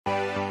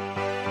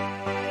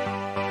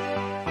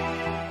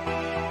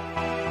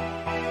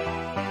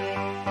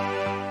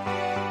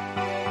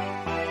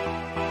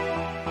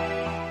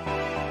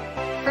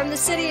the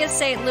city of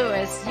St.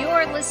 Louis,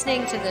 you're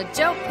listening to the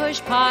Don't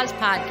Push Pause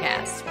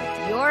podcast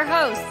with your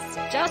hosts,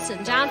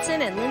 Justin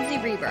Johnson and Lindsay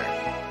Reber.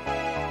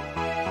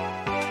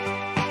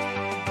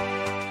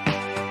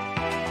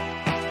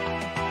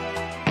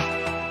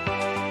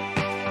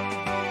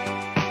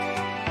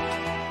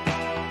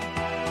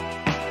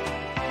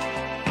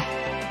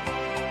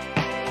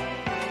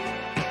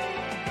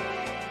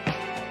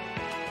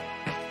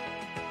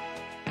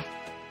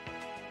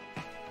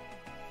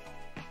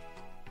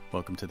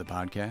 Welcome to the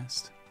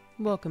podcast.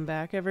 Welcome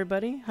back,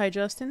 everybody. Hi,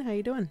 Justin. How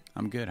you doing?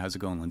 I'm good. How's it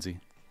going, Lindsay?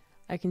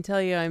 I can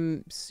tell you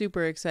I'm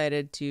super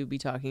excited to be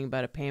talking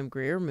about a Pam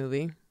Grier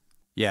movie.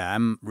 Yeah,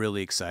 I'm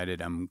really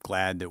excited. I'm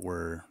glad that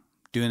we're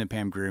doing a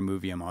Pam Grier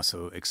movie. I'm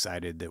also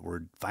excited that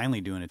we're finally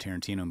doing a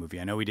Tarantino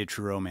movie. I know we did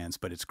True Romance,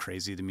 but it's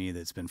crazy to me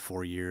that it's been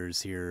 4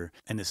 years here,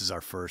 and this is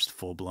our first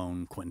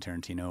full-blown Quentin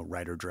Tarantino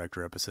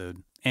writer-director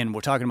episode. And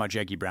we're talking about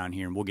Jackie Brown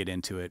here, and we'll get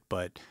into it,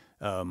 but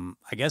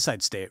I guess I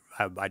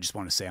just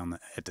want to say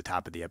at the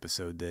top of the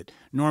episode that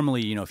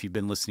normally, if you've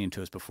been listening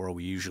to us before,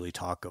 we usually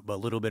talk a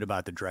little bit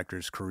about the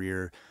director's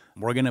career.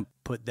 We're going to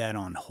put that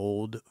on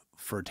hold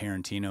for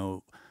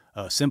Tarantino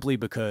simply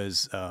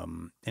because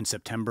in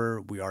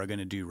September we are going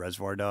to do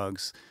Reservoir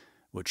Dogs,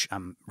 which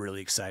I'm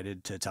really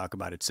excited to talk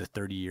about. It's a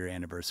 30-year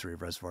anniversary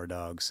of Reservoir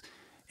Dogs.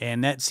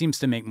 And that seems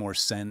to make more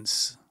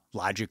sense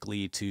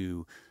logically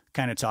to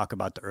kind of talk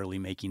about the early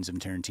makings of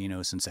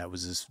Tarantino since that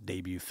was his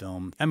debut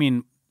film. I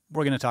mean,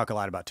 we're going to talk a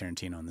lot about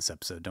Tarantino in this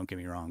episode, don't get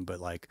me wrong, but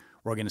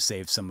we're going to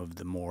save some of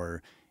the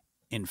more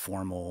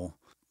informal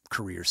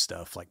career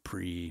stuff, like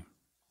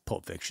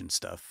pre-Pulp Fiction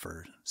stuff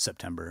for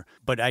September.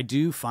 But I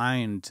do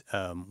find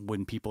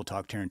when people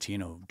talk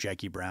Tarantino,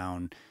 Jackie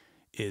Brown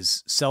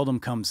is seldom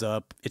comes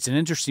up. It's an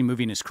interesting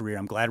movie in his career.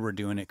 I'm glad we're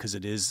doing it because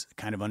it is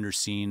kind of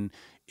underseen.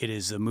 It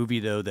is a movie,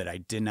 though, that I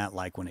did not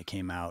like when it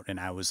came out, and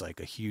I was like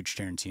a huge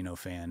Tarantino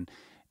fan.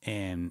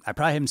 And I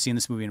probably haven't seen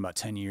this movie in about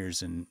 10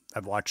 years, and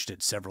I've watched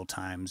it several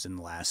times in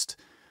the last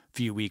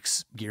few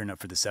weeks gearing up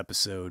for this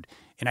episode.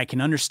 And I can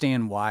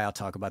understand why. I'll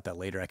talk about that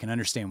later. I can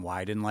understand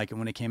why I didn't like it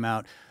when it came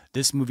out.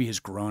 This movie has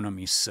grown on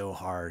me so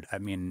hard. I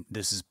mean,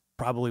 this is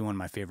probably one of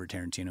my favorite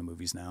Tarantino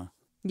movies now.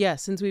 Yeah,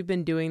 since we've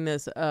been doing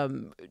this,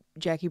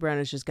 Jackie Brown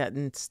has just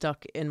gotten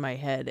stuck in my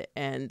head,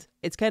 and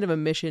it's kind of a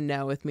mission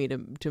now with me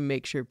to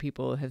make sure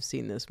people have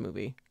seen this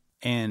movie.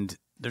 And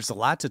there's a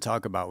lot to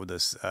talk about with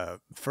this.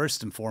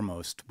 First and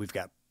foremost, we've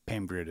got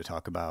Pam Grier to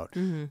talk about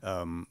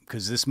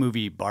because this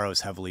movie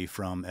borrows heavily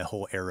from a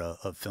whole era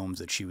of films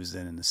that she was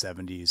in the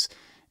 70s.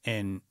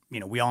 And,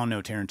 we all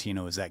know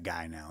Tarantino is that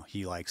guy now.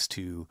 He likes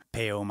to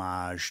pay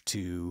homage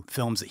to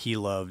films that he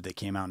loved that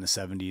came out in the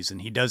 70s.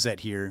 And he does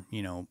that here,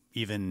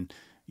 even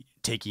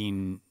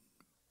taking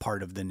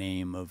part of the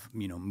name of,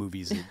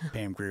 movies that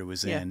Pam Grier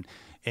was in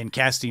and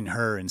casting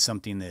her in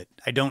something that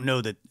I don't know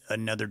that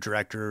another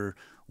director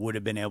would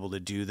have been able to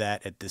do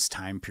that at this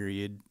time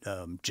period,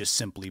 just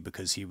simply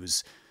because he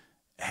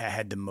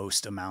had the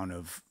most amount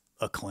of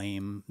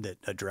acclaim that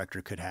a director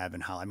could have,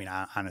 and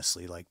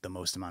honestly, like the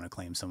most amount of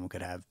acclaim someone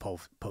could have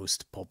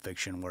post Pulp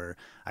Fiction, where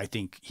I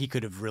think he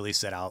could have really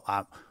set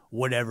out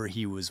whatever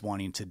he was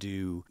wanting to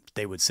do,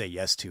 they would say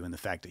yes to, and the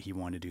fact that he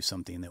wanted to do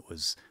something that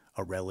was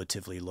a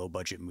relatively low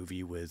budget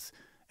movie with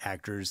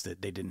actors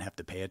that they didn't have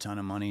to pay a ton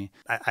of money.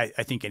 I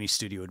think any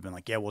studio would have been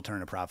like, yeah, we'll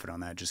turn a profit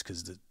on that just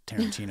because the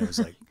Tarantino is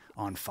like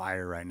on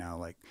fire right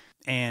now.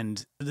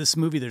 And this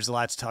movie, there's a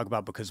lot to talk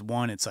about because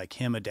one, it's like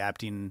him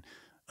adapting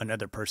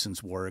another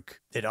person's work.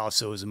 It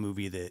also is a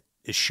movie that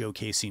is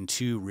showcasing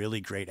two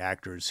really great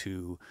actors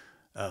who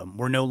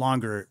were no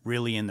longer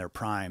really in their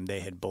prime.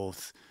 They had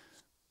both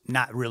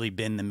not really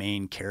been the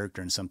main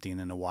character in something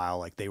in a while.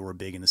 Like they were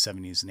big in the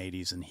 70s and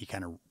 80s, and he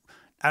kind of,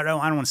 I don't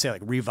want to say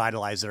like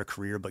revitalized their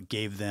career, but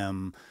gave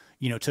them,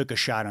 took a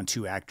shot on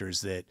two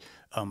actors that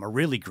are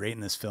really great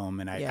in this film.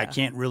 And I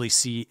can't really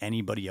see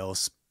anybody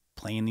else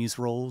playing these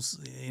roles,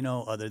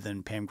 other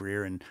than Pam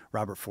Grier and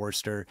Robert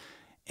Forster.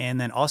 And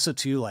then also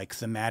too, like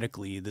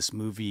thematically, this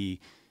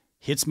movie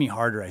hits me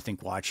harder, I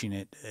think, watching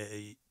it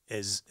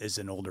as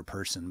an older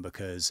person,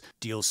 because it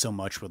deals so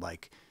much with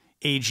like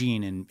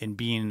aging and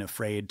being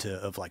afraid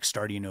of like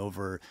starting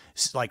over,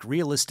 like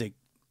realistic,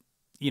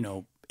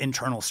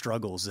 internal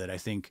struggles that I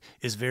think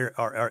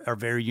are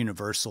very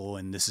universal.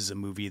 And this is a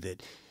movie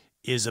that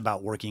is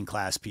about working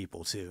class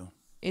people too.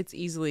 It's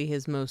easily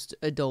his most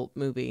adult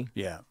movie.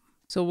 Yeah.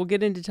 So we'll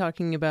get into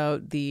talking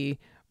about the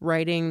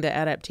writing, the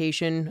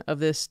adaptation of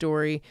this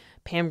story,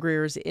 Pam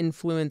Grier's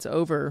influence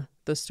over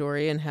the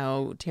story, and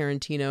how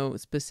Tarantino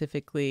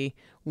specifically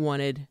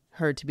wanted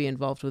her to be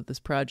involved with this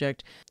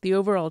project. The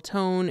overall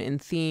tone and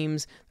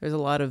themes, there's a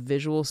lot of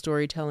visual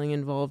storytelling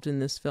involved in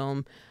this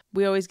film.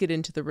 We always get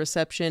into the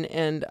reception,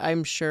 and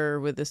I'm sure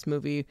with this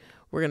movie,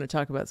 we're going to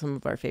talk about some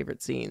of our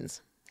favorite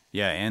scenes.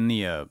 Yeah, and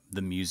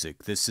the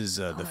music. This is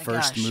the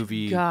first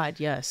movie. God,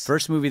 yes.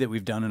 First movie that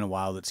we've done in a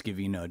while that's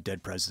giving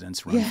Dead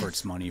Presidents run for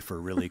its money for a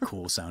really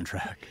cool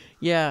soundtrack.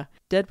 Yeah,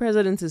 Dead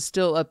Presidents is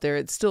still up there.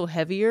 It's still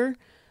heavier,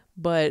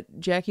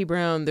 but Jackie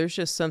Brown, there's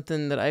just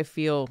something that I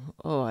feel.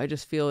 Oh, I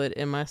just feel it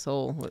in my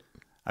soul.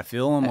 I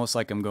feel almost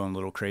like I'm going a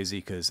little crazy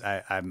because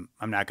I'm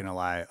not gonna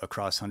lie,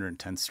 Across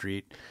 110th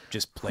Street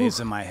just plays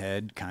in my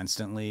head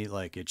constantly.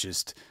 Like it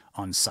just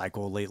on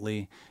cycle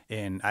lately,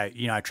 and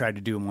I tried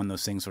to do one of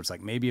those things where it's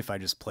like maybe if I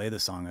just play the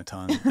song a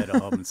ton, that'll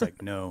help. And it's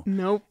like no,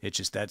 Nope. It's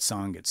just that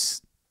song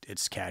it's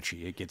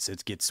catchy. It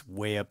gets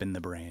way up in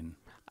the brain.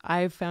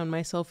 I've found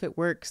myself at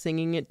work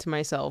singing it to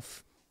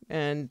myself,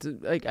 and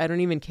like I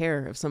don't even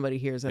care if somebody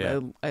hears it. Yeah.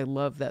 I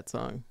love that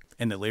song.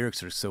 And the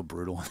lyrics are so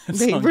brutal in that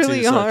They song really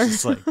too. So are. it's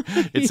just like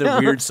it's Yeah.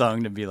 a weird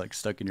song to be like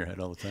stuck in your head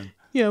all the time.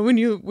 Yeah, when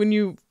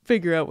you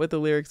figure out what the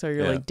lyrics are,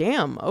 you're Yeah. like,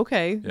 damn,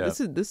 okay, Yeah.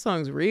 this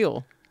song's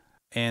real.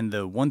 And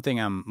the one thing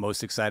I'm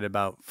most excited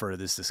about for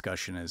this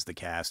discussion is the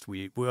cast.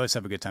 We always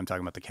have a good time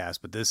talking about the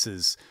cast, but this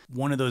is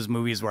one of those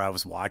movies where I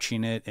was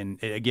watching it, and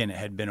it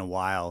had been a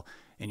while,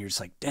 and you're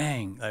just like,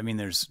 dang. I mean,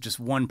 there's just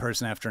one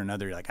person after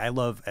another. You're like, I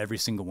love every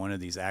single one of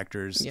these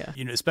actors. Yeah.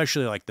 You know,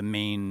 especially like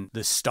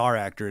the star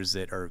actors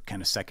that are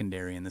kind of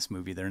secondary in this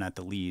movie. They're not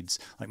the leads,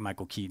 like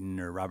Michael Keaton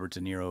or Robert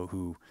De Niro,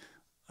 who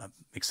I'm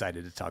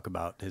excited to talk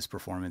about his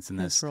performance in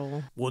this. His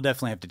role. We'll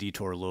definitely have to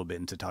detour a little bit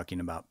into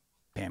talking about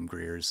Pam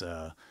Grier's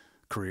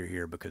career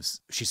here because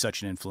she's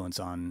such an influence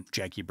on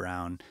Jackie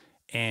Brown.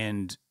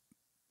 And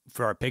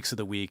for our picks of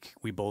the week,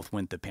 we both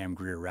went the Pam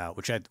Grier route,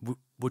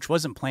 which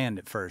wasn't planned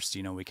at first.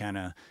 You know,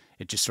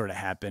 it just sort of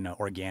happened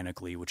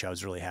organically, which I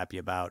was really happy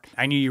about.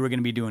 I knew you were going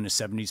to be doing a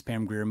 70s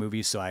Pam Grier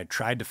movie, so I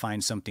tried to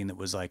find something that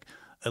was like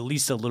at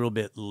least a little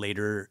bit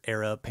later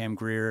era Pam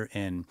Grier,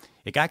 and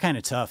it got kind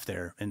of tough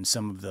there in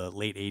some of the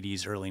late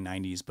 80s, early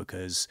 90s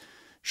because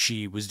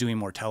she was doing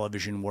more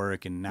television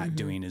work and not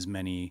doing as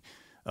many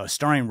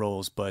starring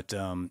roles, but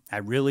I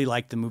really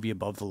liked the movie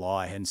Above the Law.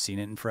 I hadn't seen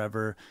it in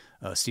forever.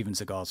 Steven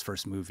Seagal's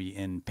first movie.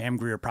 And Pam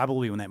Grier,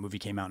 probably when that movie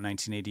came out in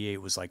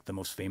 1988, was like the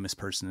most famous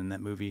person in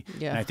that movie.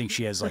 Yeah. And I think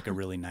she has like a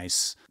really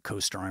nice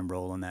co-starring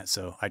role in that.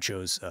 So I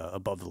chose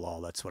Above the Law.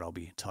 That's what I'll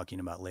be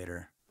talking about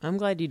later. I'm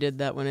glad you did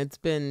that one. It's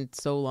been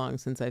so long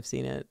since I've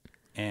seen it.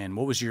 And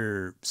what was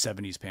your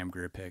 70s Pam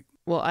Grier pick?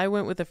 Well, I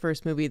went with the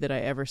first movie that I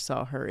ever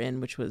saw her in,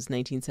 which was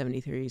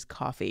 1973's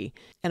Coffy.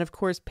 And of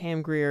course,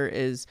 Pam Grier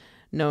is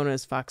known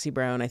as Foxy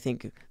Brown, I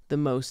think, the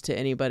most to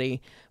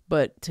anybody.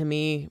 But to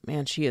me,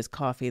 man, she is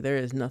Coffy. There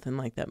is nothing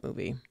like that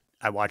movie.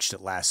 I watched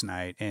it last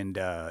night, and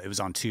it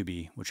was on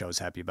Tubi, which I was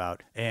happy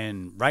about.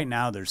 And right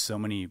now, there's so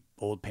many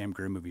old Pam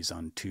Grier movies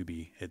on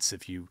Tubi. It's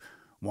if you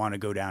want to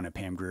go down a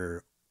Pam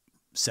Grier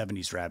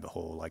 70s rabbit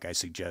hole, like I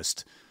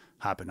suggest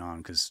hopping on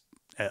because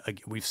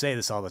we say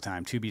this all the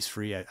time. Tubi's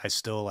free. I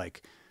still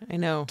like. I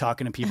know.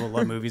 Talking to people who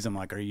love movies. I'm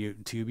like, are you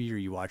Tubi? Are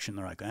you watching?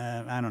 They're like,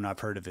 I don't know. I've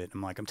heard of it.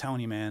 I'm like, I'm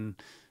telling you, man.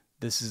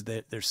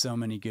 There's so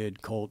many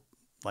good cult,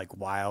 like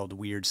wild,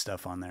 weird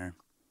stuff on there.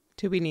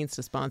 Tubi needs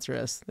to sponsor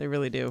us. They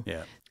really do.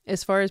 Yeah.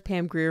 As far as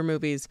Pam Grier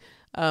movies,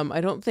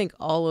 I don't think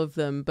all of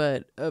them,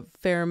 but a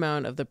fair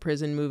amount of the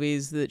prison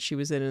movies that she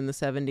was in the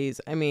 70s.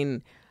 I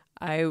mean,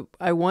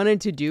 I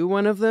wanted to do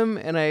one of them,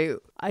 and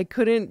I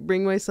couldn't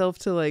bring myself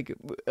to like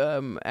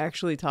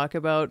actually talk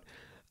about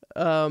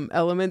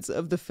elements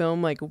of the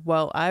film. Like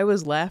while I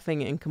was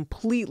laughing and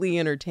completely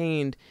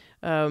entertained,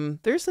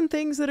 there's some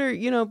things that are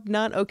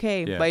not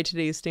okay by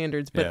today's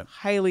standards, but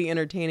highly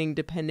entertaining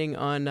depending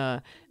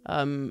on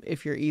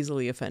if you're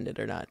easily offended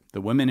or not. The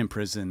women in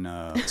prison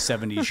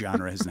 70s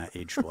genre has not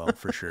aged well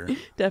for sure.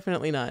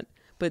 Definitely not.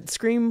 But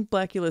Scream,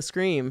 Blackula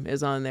Scream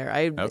is on there.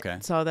 I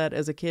saw that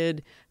as a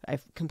kid. I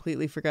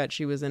completely forgot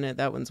she was in it.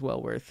 That one's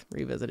well worth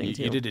revisiting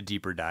too. You did a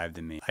deeper dive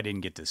than me. I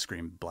didn't get to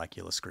Scream,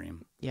 Blackula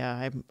Scream.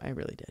 Yeah, I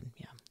really did.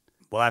 Yeah.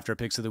 Well, after our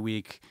picks of the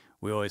week,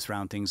 we always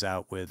round things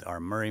out with our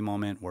Murray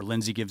moment where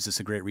Lindsay gives us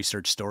a great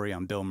research story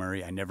on Bill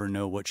Murray. I never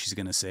know what she's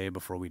going to say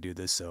before we do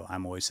this, so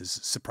I'm always as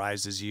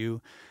surprised as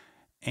you.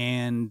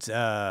 And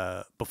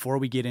before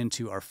we get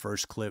into our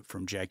first clip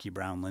from Jackie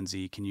Brown,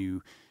 Lindsay, can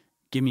you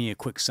give me a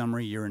quick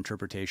summary, your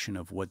interpretation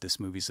of what this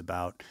movie's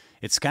about?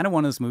 It's kind of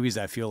one of those movies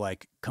I feel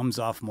like comes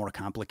off more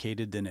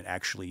complicated than it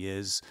actually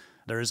is.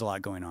 There is a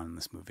lot going on in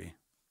this movie.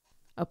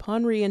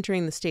 Upon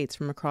re-entering the States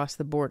from across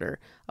the border,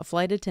 a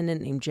flight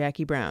attendant named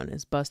Jackie Brown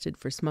is busted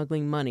for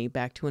smuggling money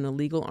back to an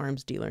illegal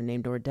arms dealer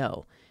named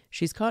Ordell.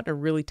 She's caught in a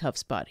really tough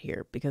spot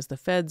here because the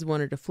feds want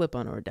her to flip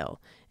on Ordell,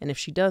 and if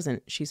she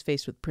doesn't, she's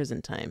faced with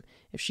prison time.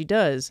 If she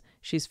does,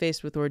 she's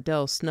faced with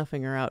Ordell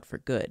snuffing her out for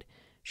good.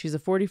 She's a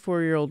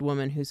 44-year-old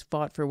woman who's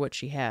fought for what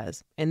she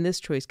has, and this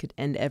choice could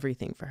end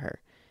everything for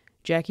her.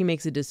 Jackie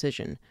makes a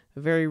decision, a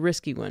very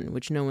risky one,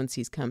 which no one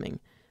sees coming.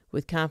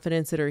 With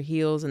confidence at her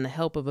heels and the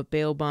help of a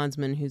bail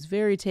bondsman who's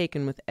very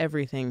taken with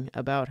everything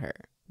about her,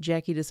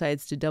 Jackie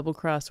decides to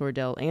double-cross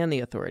Ordell and the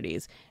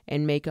authorities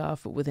and make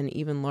off with an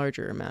even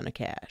larger amount of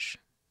cash.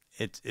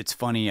 It's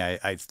funny.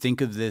 I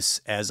think of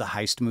this as a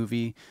heist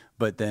movie,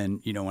 but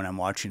then, when I'm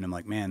watching, I'm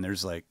like, man,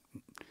 it's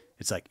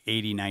like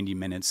 80, 90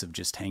 minutes of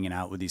just hanging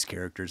out with these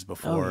characters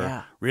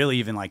before really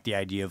even like the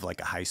idea of like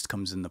a heist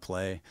comes into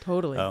play.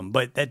 Totally.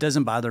 But that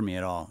doesn't bother me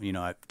at all.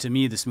 To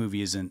me, this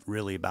movie isn't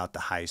really about the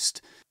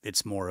heist.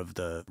 It's more of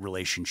the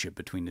relationship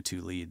between the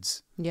two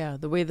leads. Yeah,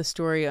 the way the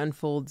story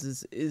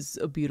unfolds is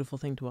a beautiful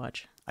thing to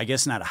watch. I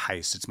guess not a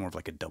heist. It's more of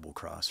like a double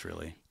cross,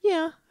 really.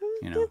 Yeah.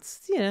 You know?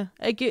 It's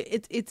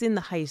in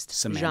the heist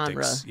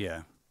Semantics, genre.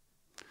 yeah.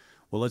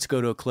 Well, let's go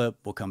to a clip.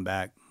 We'll come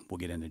back. We'll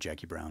get into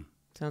Jackie Brown.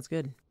 Sounds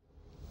good.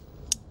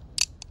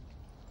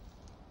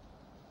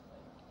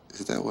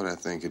 Is that what I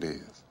think it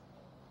is?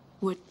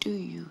 What do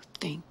you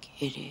think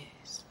it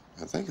is?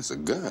 I think it's a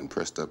gun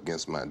pressed up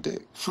against my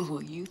dick.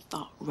 Well, you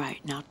thought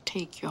right. Now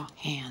take your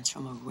hands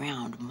from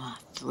around my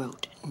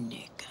throat,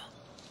 nigga.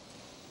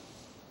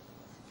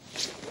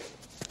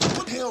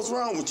 What the hell's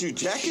wrong with you,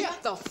 Jackie?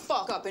 Shut the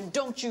fuck up and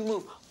don't you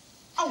move.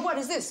 Oh, what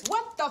is this?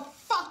 What the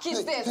fuck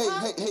is this,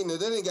 huh? Hey, now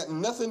that ain't got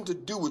nothing to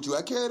do with you.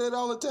 I carry that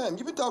all the time.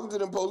 You've been talking to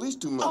them police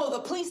too much. Oh, the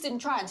police didn't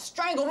try and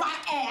strangle my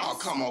ass. Oh,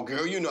 come on,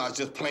 girl. You know I was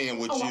just playing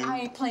with you. Well, I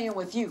ain't playing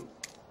with you.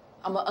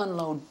 I'ma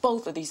unload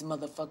both of these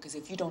motherfuckers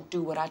if you don't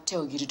do what I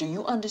tell you to do.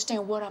 You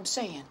understand what I'm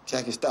saying?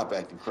 Jackie, stop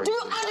acting crazy. Do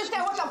you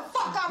understand what the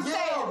fuck I'm saying?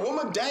 Yeah,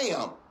 woman,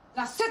 damn.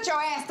 Now sit your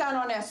ass down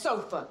on that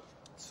sofa.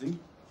 See?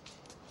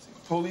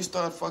 Police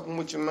start fucking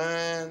with your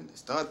mind. They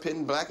start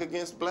pitting black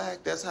against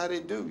black. That's how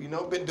they do. You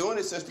know, been doing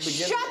it since the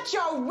beginning. Shut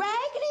your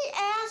raggedy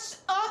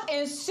ass up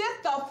and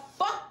sit the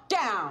fuck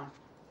down.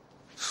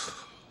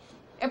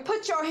 And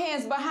put your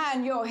hands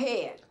behind your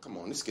head. Come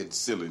on, this getting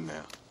silly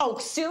now. Oh,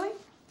 silly?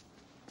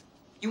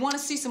 You want to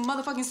see some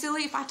motherfucking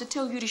silly? If I have to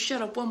tell you to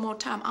shut up one more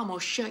time, I'm gonna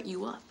shut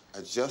you up.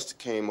 I just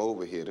came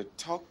over here to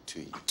talk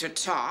to you. To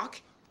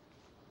talk?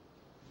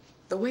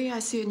 The way I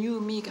see it, you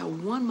and me got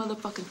one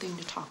motherfucking thing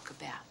to talk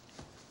about.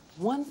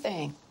 One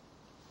thing.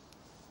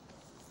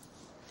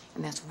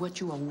 And that's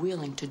what you are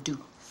willing to do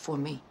for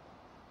me.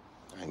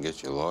 I can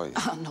get you a lawyer.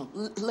 Oh,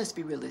 no, let's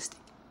be realistic.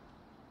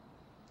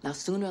 Now,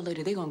 sooner or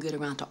later, they're gonna get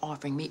around to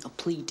offering me a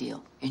plea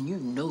deal, and you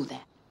know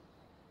that.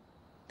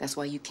 That's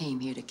why you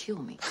came here to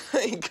kill me. I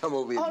ain't come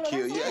over here to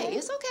kill you. Hey,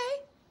 it's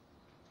okay.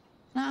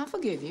 Now, I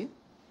forgive you.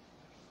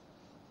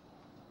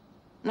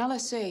 Now,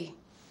 let's say,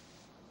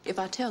 if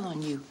I tell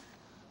on you,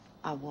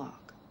 I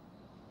walk.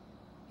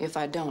 If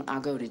I don't, I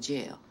go to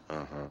jail.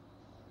 Uh-huh.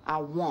 I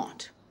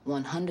want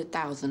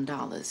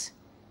 $100,000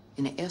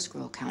 in an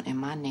escrow account in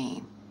my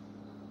name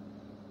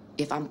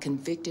if I'm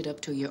convicted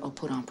up to a year or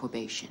put on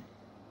probation.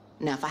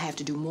 Now, if I have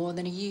to do more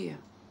than a year,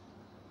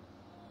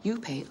 you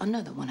pay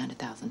another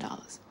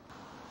 $100,000.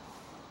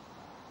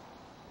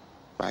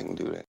 I can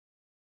do that.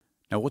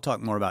 Now, we'll talk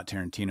more about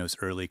Tarantino's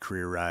early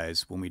career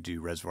rise when we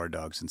do Reservoir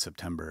Dogs in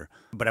September.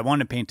 But I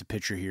want to paint a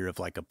picture here of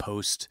like a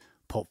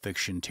post-Pulp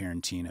Fiction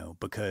Tarantino,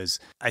 because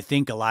I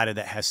think a lot of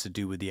that has to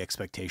do with the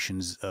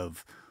expectations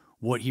of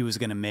what he was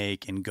going to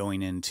make and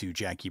going into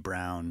Jackie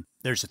Brown.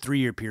 There's a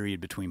 3-year period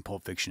between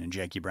Pulp Fiction and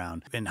Jackie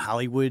Brown. In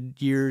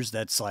Hollywood years,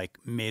 that's like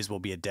may as well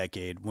be a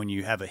decade. When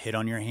you have a hit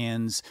on your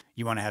hands,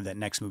 you want to have that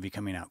next movie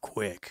coming out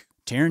quick.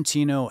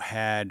 Tarantino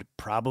had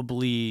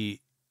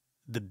probably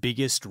the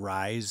biggest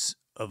rise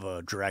of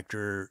a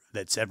director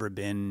that's ever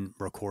been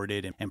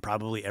recorded and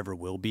probably ever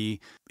will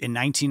be. In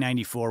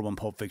 1994, when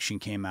Pulp Fiction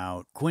came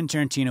out,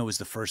 Quentin Tarantino was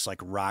the first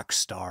like rock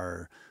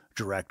star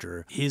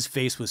director. His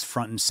face was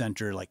front and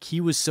center. Like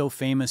he was so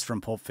famous from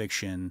Pulp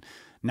Fiction,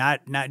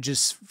 not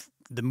just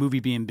the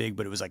movie being big,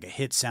 but it was like a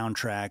hit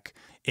soundtrack.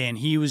 And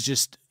he was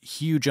just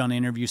huge on the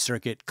interview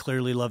circuit,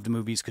 clearly loved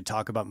movies, could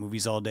talk about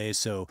movies all day.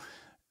 So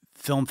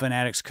film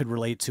fanatics could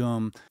relate to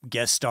him,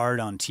 guest starred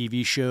on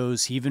TV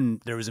shows.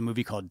 There was a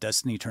movie called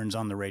Destiny Turns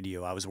on the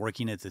Radio. I was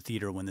working at the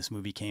theater when this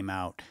movie came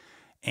out,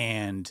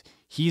 and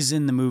he's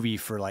in the movie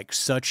for like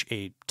such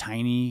a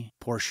tiny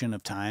portion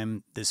of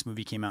time. This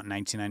movie came out in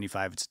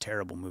 1995. It's a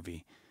terrible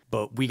movie.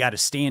 But we got a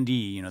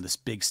standee, you know, this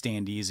big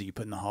standees that you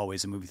put in the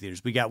hallways of movie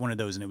theaters. We got one of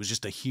those, and it was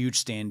just a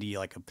huge standee,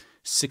 like a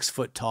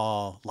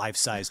 6-foot-tall,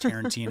 life-size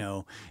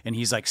Tarantino, and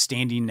he's like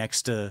standing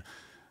next to,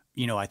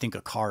 you know, I think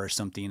a car or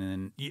something.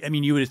 And I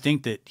mean, you would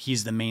think that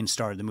he's the main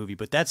star of the movie,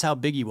 but that's how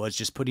big he was,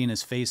 just putting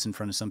his face in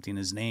front of something,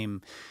 his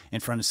name in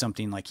front of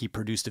something. Like he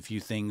produced a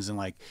few things and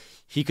like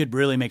he could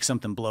really make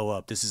something blow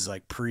up. This is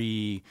like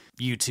pre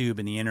YouTube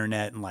and the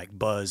internet and like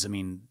buzz. I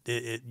mean,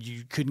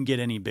 you couldn't get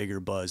any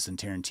bigger buzz than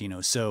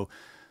Tarantino. So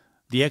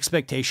the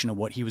expectation of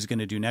what he was going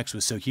to do next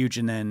was so huge.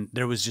 And then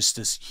there was just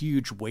this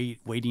huge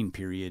waiting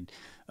period.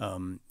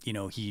 You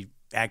know, he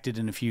acted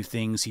in a few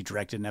things. He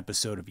directed an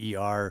episode of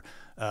ER.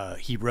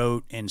 He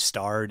wrote and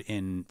starred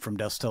in From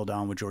Dusk Till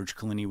Dawn with George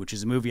Clooney, which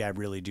is a movie I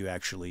really do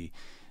actually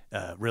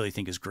really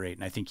think is great.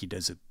 And I think he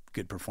does a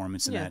good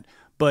performance in that.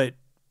 But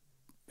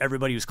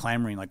everybody was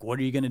clamoring, like, what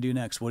are you going to do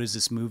next? What is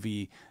this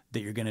movie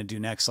that you're going to do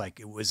next?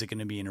 Like, was it going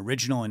to be an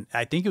original? And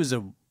I think it was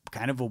a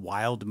kind of a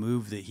wild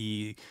move that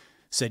he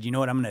said, you know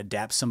what, I'm going to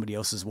adapt somebody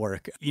else's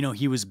work. You know,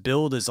 he was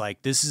billed as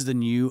like, this is the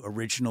new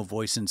original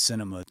voice in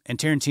cinema. And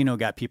Tarantino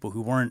got people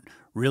who weren't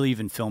really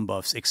even film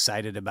buffs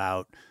excited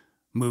about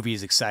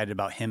movies, excited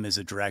about him as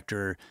a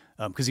director,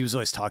 because he was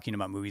always talking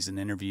about movies in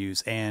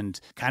interviews. And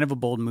kind of a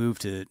bold move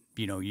to,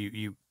 you know,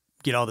 you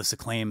get all this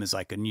acclaim as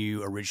like a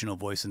new original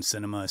voice in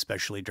cinema,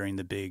 especially during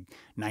the big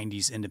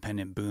 90s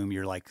independent boom.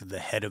 You're like the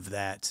head of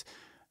that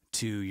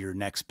to your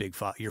next big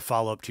your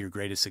follow-up to your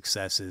greatest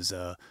success is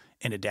an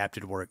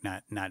adapted work,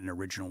 not an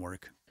original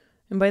work.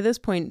 And by this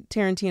point,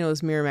 Tarantino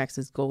is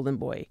Miramax's golden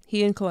boy.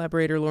 He and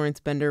collaborator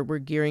Lawrence Bender were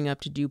gearing up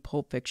to do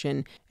Pulp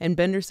Fiction, and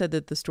Bender said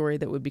that the story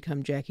that would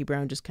become Jackie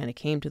Brown just kind of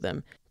came to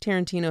them.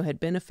 Tarantino had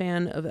been a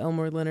fan of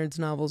Elmore Leonard's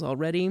novels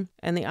already,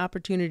 and the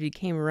opportunity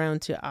came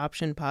around to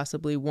option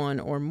possibly one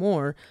or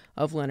more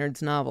of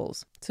Leonard's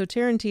novels. So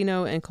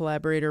Tarantino and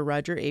collaborator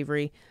Roger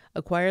Avery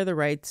acquire the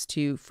rights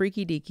to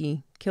Freaky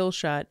Deaky, Kill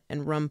Shot,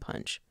 and Rum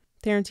Punch.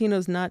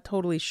 Tarantino's not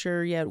totally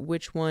sure yet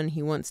which one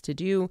he wants to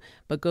do,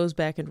 but goes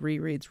back and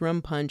rereads Rum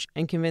Punch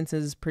and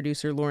convinces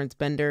producer Lawrence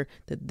Bender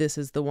that this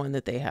is the one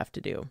that they have to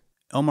do.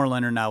 Elmore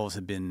Leonard novels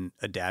have been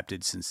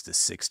adapted since the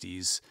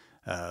 60s.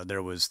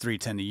 There was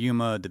 3:10 to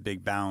Yuma, The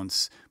Big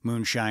Bounce,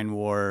 Moonshine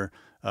War,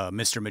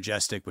 Mr.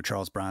 Majestic with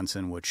Charles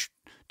Bronson, which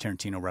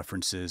Tarantino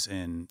references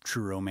in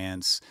True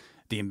Romance,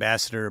 The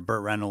Ambassador,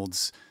 Burt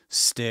Reynolds,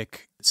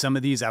 Stick. Some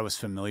of these I was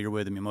familiar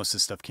with. I mean, most of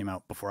the stuff came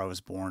out before I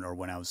was born or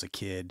when I was a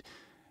kid.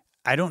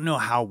 I don't know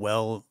how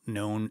well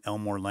known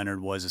Elmore Leonard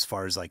was as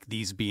far as like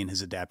these being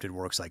his adapted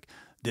works. Like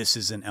this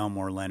is an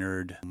Elmore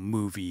Leonard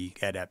movie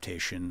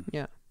adaptation.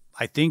 Yeah.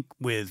 I think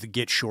with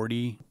Get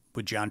Shorty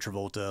with John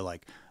Travolta,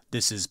 like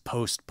this is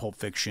post Pulp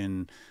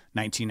Fiction,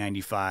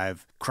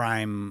 1995.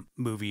 Crime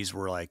movies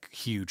were like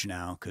huge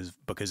now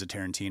because of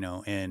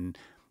Tarantino. And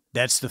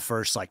that's the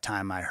first like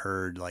time I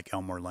heard like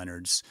Elmore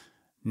Leonard's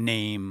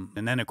name.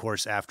 And then of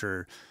course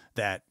after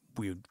that,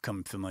 we would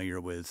become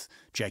familiar with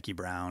Jackie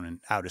Brown and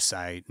Out of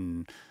Sight,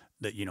 and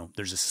that, you know,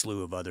 there's a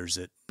slew of others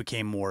that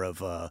became more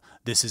of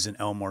this is an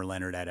Elmore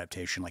Leonard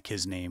adaptation. Like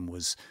his name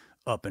was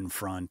up in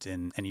front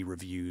in any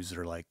reviews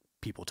or like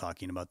people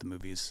talking about the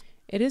movies.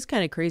 It is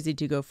kind of crazy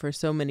to go for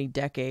so many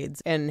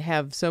decades and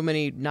have so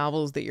many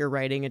novels that you're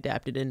writing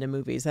adapted into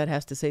movies. That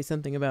has to say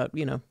something about,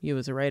 you know, you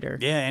as a writer.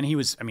 Yeah, and he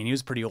was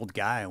a pretty old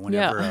guy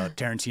whenever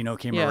Tarantino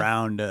came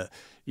around.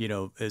 You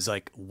know, is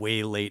like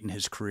way late in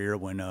his career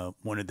when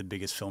one of the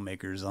biggest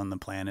filmmakers on the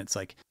planet's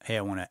like, hey,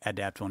 I want to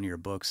adapt one of your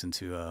books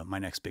into my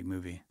next big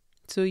movie.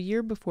 So a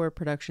year before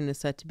production is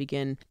set to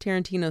begin,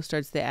 Tarantino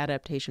starts the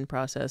adaptation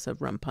process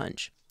of Rum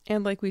Punch.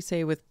 And like we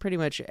say with pretty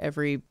much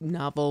every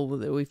novel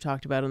that we've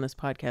talked about on this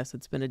podcast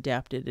that's been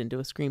adapted into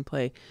a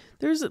screenplay,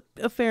 there's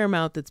a fair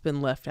amount that's been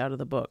left out of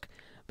the book.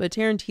 But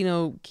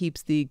Tarantino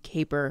keeps the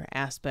caper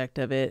aspect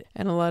of it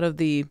and a lot of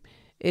the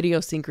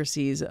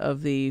idiosyncrasies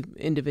of the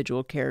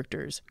individual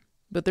characters.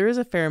 But there is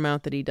a fair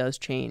amount that he does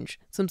change.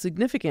 Some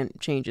significant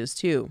changes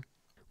too.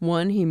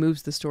 One, he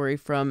moves the story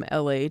from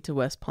LA to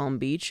West Palm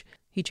Beach.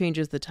 He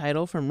changes the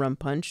title from Rum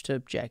Punch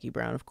to Jackie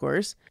Brown, of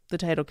course. The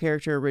title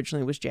character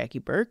originally was Jackie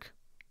Burke.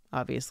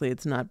 Obviously,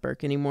 it's not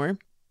Burke anymore.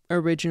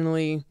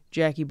 Originally,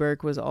 Jackie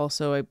Burke was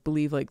also, I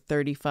believe, like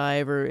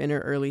 35 or in her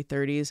early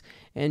 30s,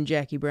 and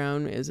Jackie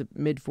Brown is a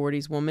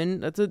mid-40s woman.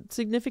 That's a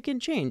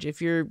significant change.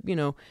 If you're, you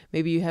know,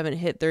 maybe you haven't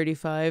hit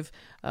 35,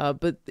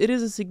 but it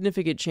is a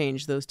significant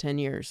change, those 10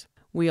 years.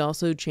 We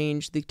also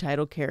changed the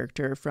title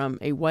character from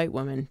a white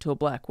woman to a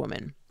black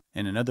woman.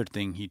 And another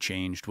thing he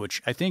changed,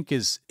 which I think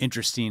is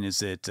interesting, is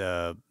that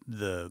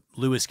the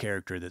Lewis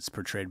character that's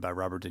portrayed by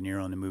Robert De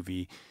Niro in the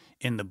movie,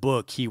 in the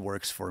book, he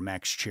works for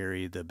Max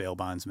Cherry, the bail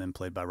bondsman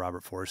played by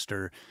Robert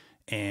Forster,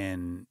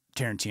 and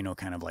Tarantino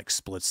kind of like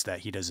splits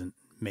that. He doesn't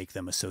make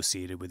them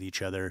associated with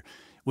each other,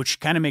 which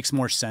kind of makes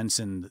more sense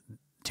in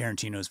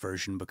Tarantino's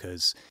version,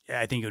 because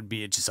I think it would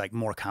be just like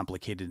more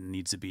complicated than it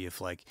needs to be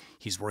if like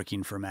he's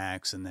working for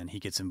Max and then he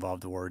gets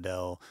involved with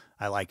Wardell.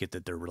 I like it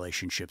that their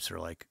relationships are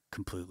like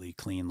completely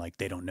clean, like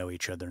they don't know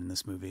each other in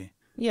this movie.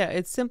 Yeah,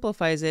 it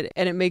simplifies it,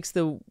 and it makes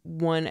the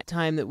one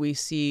time that we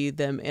see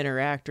them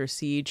interact or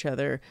see each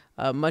other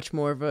much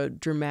more of a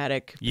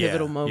dramatic,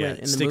 pivotal moment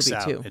in the movie,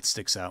 too. It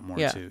sticks out more,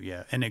 too,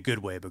 in a good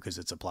way because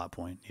it's a plot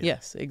point. Yeah.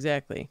 Yes,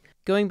 exactly.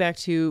 Going back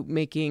to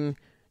making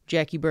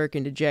Jackie Burke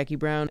into Jackie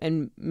Brown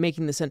and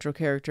making the central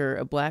character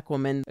a black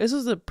woman, this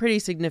was a pretty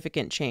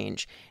significant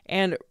change,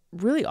 and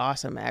really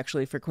awesome,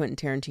 actually, for Quentin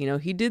Tarantino.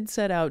 He did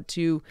set out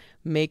to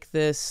make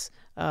this...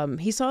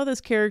 he saw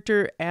this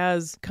character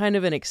as kind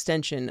of an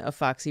extension of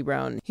Foxy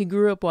Brown. He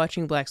grew up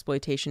watching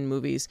Blaxploitation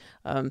movies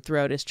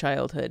throughout his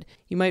childhood.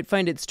 You might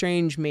find it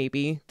strange,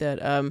 maybe,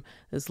 that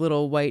this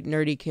little white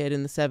nerdy kid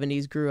in the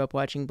 70s grew up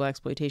watching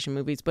Blaxploitation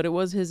movies, but it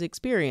was his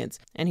experience.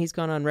 And he's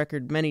gone on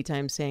record many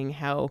times saying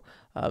how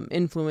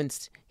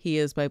influenced he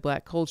is by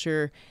black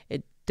culture.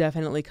 It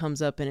definitely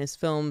comes up in his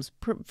films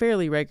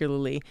fairly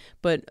regularly,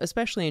 but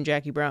especially in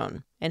Jackie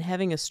Brown. And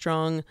having a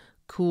strong,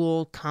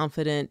 cool,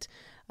 confident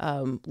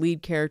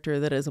lead character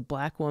that is a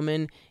black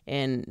woman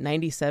in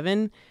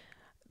 97,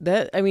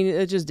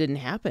 it just didn't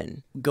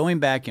happen. Going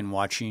back and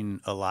watching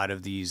a lot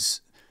of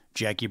these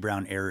Jackie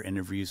Brown era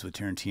interviews with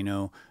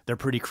Tarantino, they're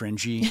pretty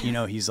cringy. You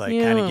know, he's like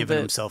kind of giving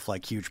himself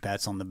like huge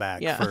pats on the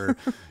back for,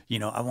 you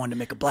know, I wanted to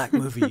make a black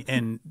movie.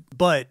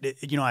 But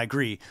you know, I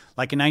agree.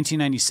 Like in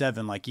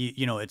 1997, like,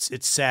 you know, it's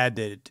sad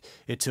that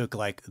it took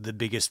like the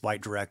biggest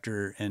white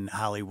director in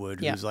Hollywood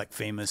who's like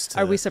famous to...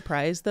 Are we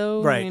surprised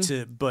though? Right.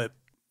 But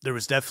there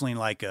was definitely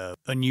like a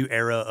new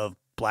era of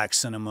black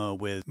cinema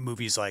with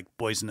movies like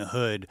Boys in the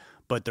Hood,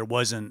 but there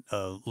wasn't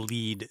a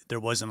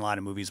lot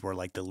of movies where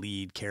like the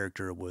lead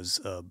character was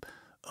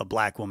a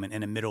black woman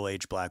and a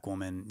middle-aged black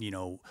woman,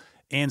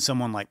 and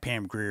someone like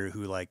Pam Grier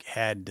who like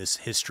had this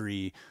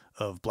history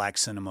of black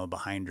cinema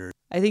behind her.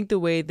 I think the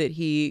way that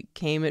he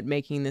came at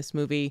making this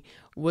movie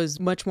was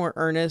much more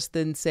earnest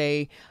than,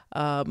 say,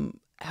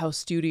 how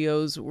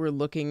studios were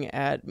looking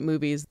at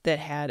movies that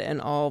had an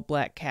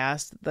all-black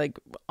cast. Like,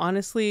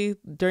 honestly,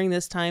 during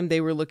this time,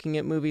 they were looking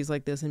at movies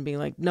like this and being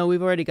like, no,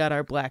 we've already got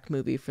our black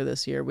movie for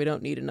this year. We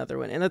don't need another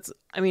one. And that's,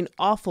 I mean,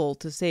 awful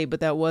to say, but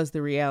that was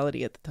the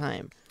reality at the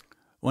time.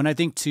 Well, and I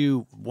think,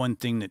 too, one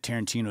thing that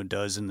Tarantino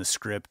does in the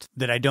script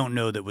that I don't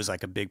know that was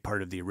like a big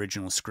part of the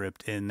original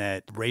script, in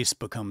that race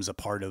becomes a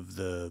part of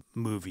the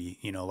movie.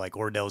 Like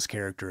Ordell's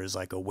character is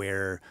like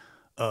aware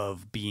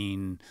of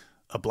being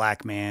a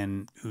black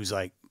man who's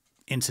like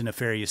into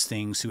nefarious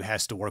things, who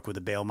has to work with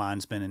a bail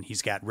bondsman, and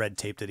he's got red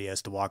tape that he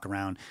has to walk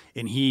around.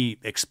 And he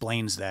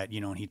explains that,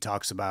 and he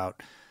talks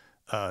about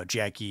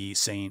Jackie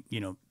saying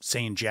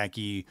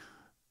Jackie,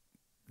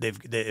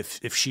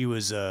 if she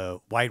was a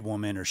white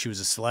woman or she was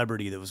a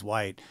celebrity that was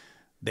white,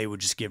 they would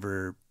just give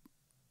her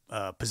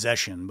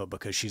possession. But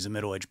because she's a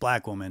middle-aged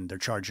black woman, they're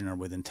charging her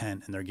with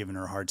intent and they're giving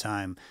her a hard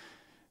time.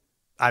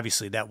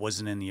 Obviously, that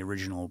wasn't in the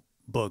original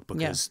book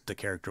because the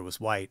character was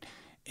white.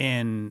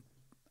 And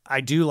I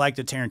do like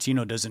that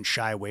Tarantino doesn't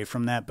shy away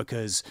from that,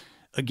 because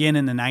again,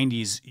 in the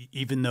 90s,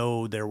 even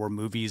though there were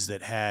movies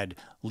that had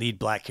lead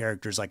black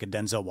characters like a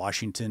Denzel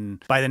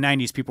Washington, by the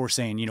 90s, people were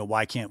saying,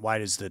 why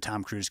does the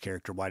Tom Cruise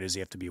character, why does he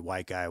have to be a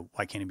white guy?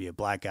 Why can't he be a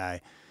black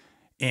guy?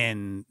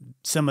 And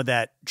some of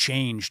that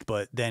changed,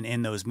 but then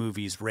in those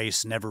movies,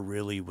 race never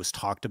really was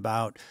talked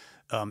about.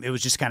 It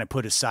was just kind of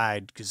put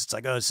aside because it's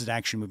like, oh, this is an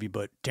action movie,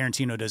 but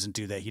Tarantino doesn't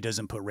do that. He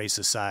doesn't put race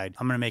aside.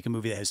 I'm going to make a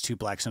movie that has two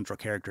black central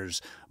characters,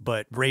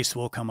 but race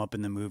will come up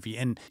in the movie.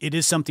 And it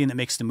is something that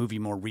makes the movie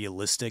more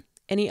realistic.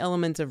 Any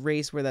elements of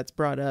race where that's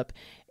brought up,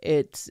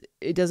 it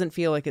doesn't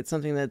feel like it's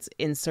something that's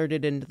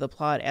inserted into the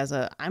plot as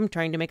a I'm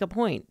trying to make a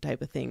point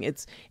type of thing.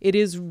 It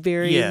is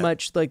very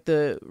much like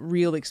the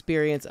real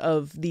experience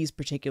of these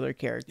particular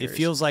characters. It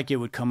feels like it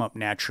would come up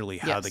naturally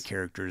how the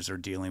characters are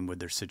dealing with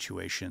their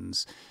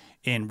situations.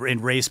 And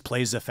race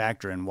plays a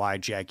factor in why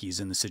Jackie's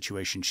in the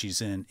situation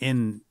she's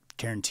in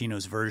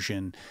Tarantino's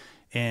version.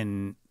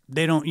 And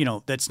they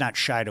don't, that's not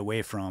shied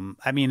away from.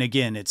 I mean,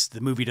 again,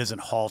 the movie doesn't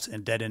halt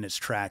and dead in its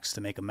tracks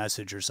to make a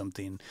message or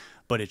something,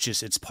 but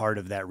it's part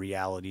of that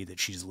reality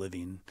that she's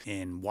living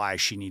and why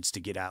she needs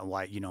to get out,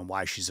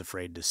 why she's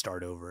afraid to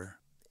start over.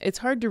 It's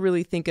hard to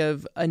really think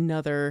of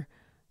another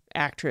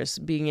actress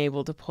being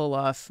able to pull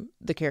off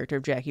the character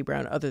of Jackie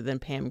Brown other than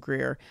Pam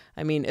Grier.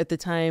 I mean, at the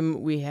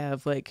time we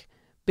have like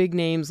big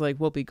names like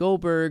Whoopi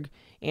Goldberg,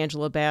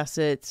 Angela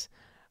Bassett,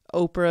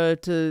 Oprah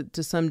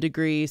to some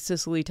degree,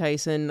 Cicely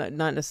Tyson,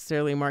 not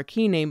necessarily a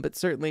marquee name, but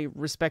certainly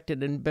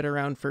respected and been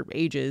around for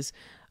ages.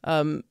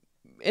 And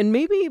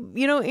maybe,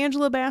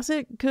 Angela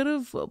Bassett could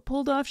have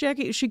pulled off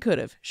Jackie. She could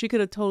have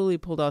totally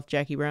pulled off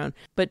Jackie Brown.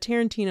 But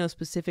Tarantino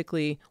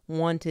specifically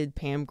wanted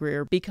Pam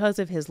Grier because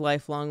of his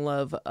lifelong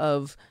love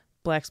of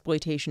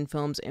Blaxploitation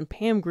films. And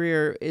Pam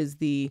Grier is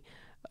the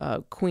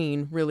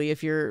queen, really.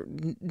 If you're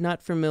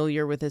not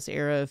familiar with this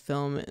era of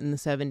film in the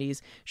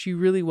 70s, she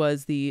really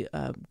was the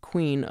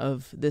queen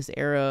of this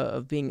era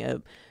of being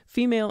a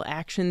female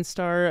action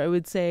star, I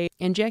would say.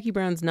 And Jackie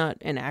Brown's not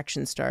an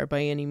action star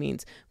by any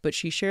means, but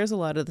she shares a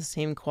lot of the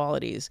same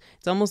qualities.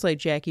 It's almost like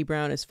Jackie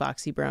Brown is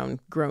Foxy Brown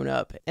grown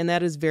up, and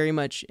that is very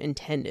much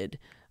intended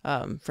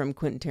from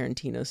Quentin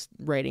Tarantino's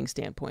writing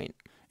standpoint.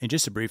 And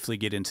just to briefly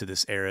get into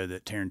this era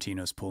that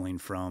Tarantino's pulling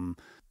from,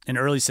 in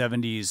early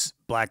 70s,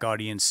 black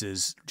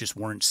audiences just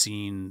weren't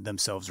seeing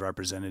themselves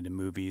represented in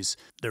movies.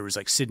 There was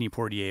like Sidney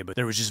Poitier, but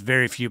there was just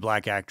very few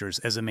black actors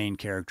as a main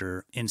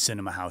character in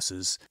cinema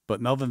houses.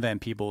 But Melvin Van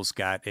Peebles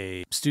got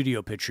a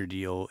studio picture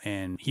deal,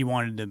 and he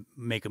wanted to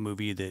make a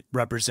movie that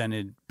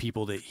represented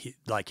people that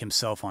like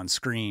himself on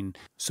screen.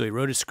 So he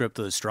wrote a script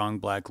with a strong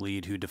black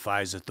lead who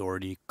defies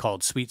authority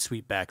called Sweet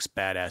Sweetback's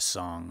Badass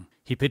Song.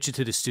 He pitched it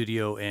to the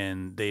studio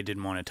and they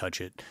didn't want to touch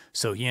it.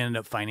 So he ended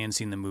up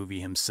financing the movie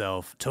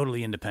himself,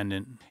 totally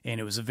independent. And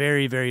it was a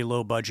very, very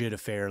low budget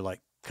affair, like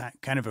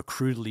kind of a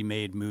crudely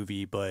made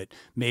movie, but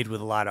made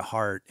with a lot of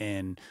heart,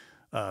 and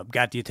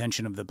got the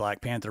attention of the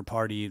Black Panther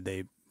Party.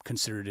 They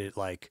considered it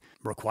like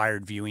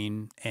required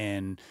viewing,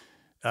 and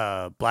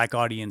black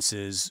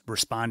audiences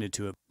responded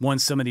to it.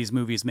 Once some of these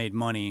movies made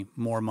money,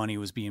 more money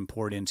was being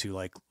poured into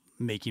like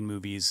making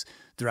movies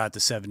throughout the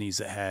 70s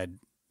that had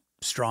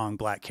strong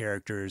black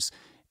characters.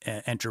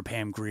 Enter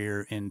Pam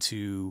Grier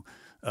into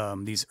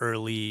these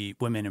early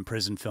women in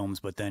prison films,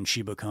 but then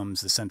she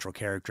becomes the central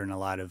character in a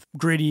lot of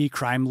gritty,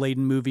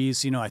 crime-laden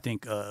movies. I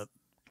think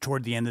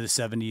toward the end of the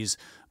 70s,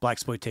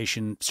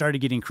 Blaxploitation started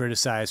getting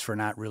criticized for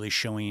not really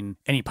showing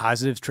any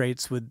positive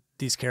traits with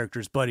these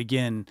characters. But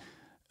again,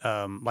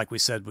 like we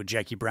said with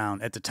Jackie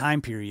Brown, at the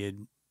time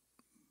period,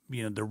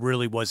 there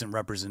really wasn't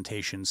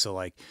representation. So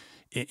like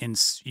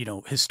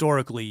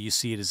historically you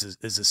see it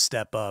as a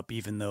step up,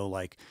 even though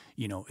like,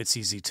 it's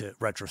easy to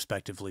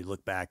retrospectively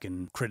look back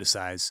and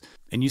criticize.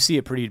 And you see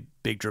a pretty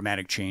big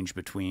dramatic change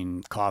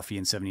between Coffy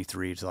in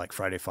 73 to like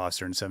Friday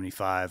Foster in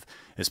 75,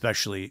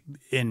 especially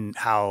in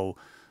how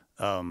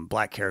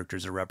black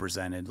characters are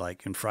represented.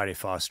 Like in Friday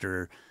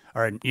Foster,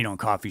 or in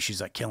Coffy,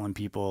 she's like killing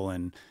people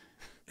and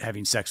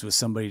having sex with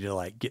somebody to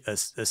like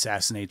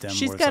assassinate them.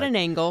 She's got an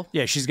angle.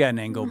 Yeah, she's got an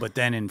angle. But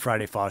then in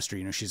Friday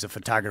Foster, she's a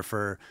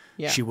photographer.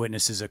 Yeah. She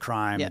witnesses a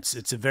crime. Yeah.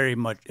 It's a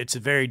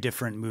very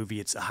different movie.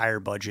 It's a higher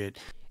budget.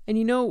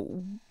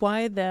 And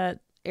why that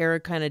era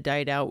kind of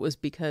died out was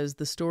because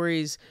the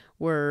stories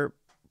were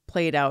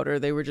played out, or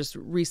they were just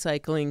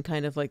recycling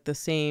kind of like the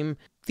same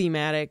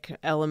thematic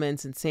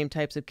elements and same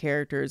types of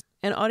characters.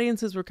 And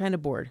audiences were kind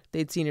of bored.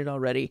 They'd seen it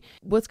already.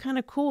 What's kind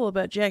of cool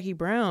about Jackie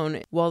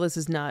Brown, while this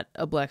is not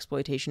a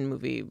blaxploitation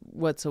movie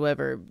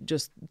whatsoever,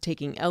 just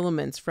taking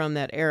elements from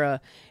that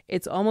era,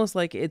 it's almost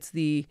like it's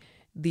the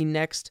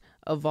next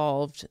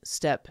evolved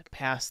step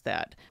past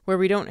that, where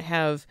we don't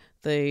have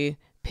the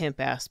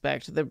pimp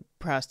aspect, the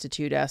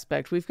prostitute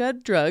aspect. We've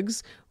got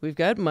drugs, we've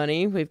got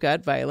money, we've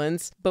got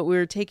violence, but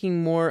we're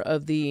taking more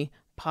of the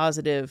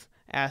positive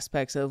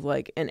aspects of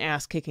like an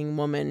ass-kicking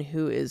woman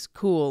who is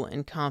cool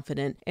and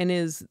confident and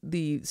is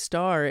the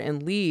star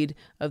and lead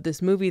of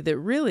this movie that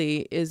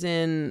really is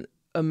in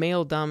a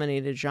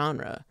male-dominated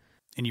genre.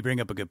 And you bring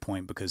up a good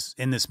point, because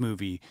in this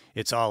movie,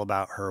 it's all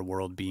about her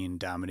world being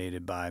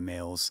dominated by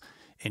males,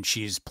 and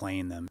she's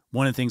playing them.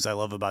 One of the things I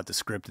love about the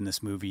script in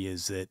this movie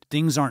is that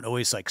things aren't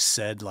always like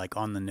said like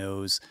on the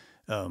nose.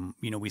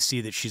 We see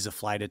that she's a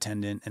flight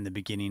attendant in the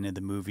beginning of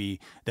the movie.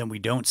 Then we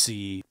don't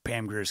see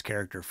Pam Grier's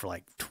character for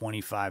like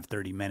 25,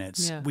 30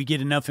 minutes. Yeah. We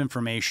get enough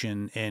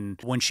information, and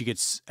when she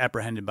gets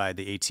apprehended by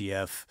the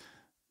ATF,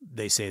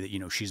 they say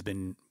that, she's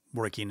been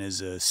working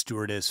as a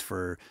stewardess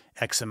for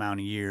X amount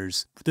of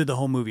years. Through the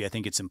whole movie, I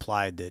think it's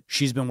implied that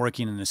she's been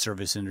working in the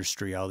service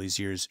industry all these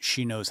years.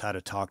 She knows how to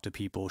talk to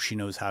people. She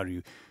knows how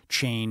to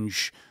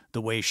change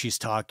the way she's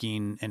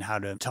talking and how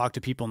to talk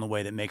to people in the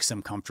way that makes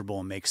them comfortable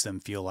and makes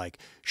them feel like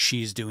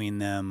she's doing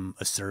them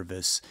a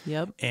service.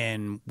 Yep.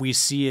 And we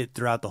see it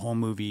throughout the whole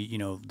movie.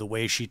 The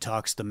way she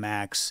talks to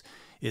Max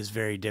is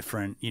very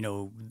different.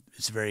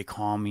 It's very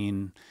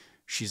calming.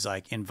 She's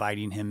like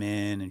inviting him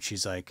in, and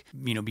she's like,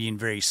 being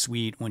very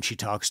sweet. When she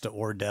talks to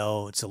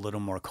Ordell, it's a little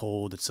more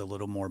cold. It's a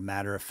little more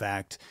matter of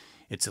fact.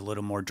 It's a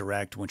little more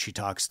direct. When she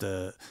talks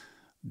to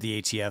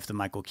the ATF, the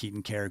Michael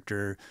Keaton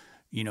character,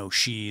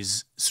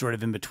 she's sort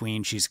of in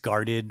between. She's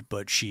guarded,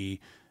 but she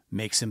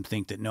makes him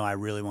think that, no, I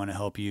really want to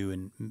help you,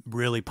 and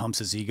really pumps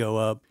his ego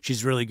up.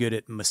 She's really good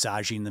at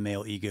massaging the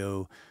male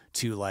ego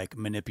to like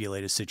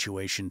manipulate a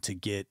situation to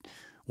get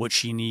what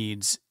she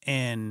needs.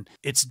 And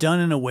it's done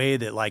in a way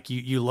that like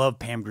you love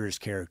Pam Grier's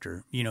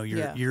character.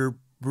 You're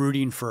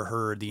rooting for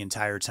her the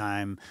entire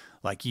time.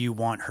 Like you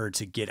want her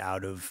to get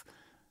out of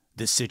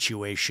this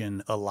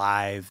situation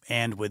alive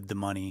and with the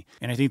money.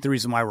 And I think the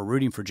reason why we're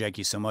rooting for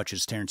Jackie so much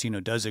is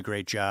Tarantino does a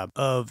great job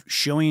of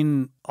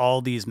showing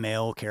all these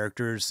male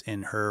characters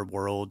in her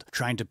world,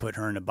 trying to put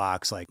her in a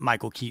box. Like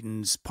Michael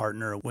Keaton's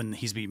partner, when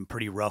he's being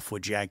pretty rough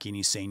with Jackie and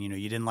he's saying,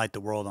 you didn't light the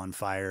world on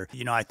fire.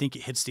 I think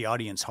it hits the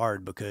audience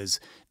hard,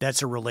 because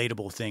that's a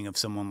relatable thing of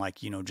someone like,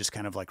 just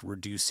kind of like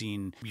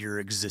reducing your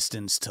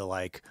existence to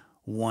like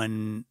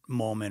one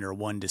moment or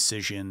one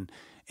decision.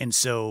 And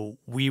so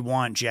we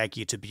want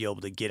Jackie to be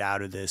able to get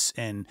out of this.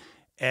 And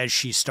as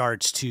she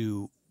starts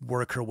to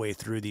work her way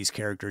through these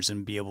characters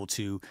and be able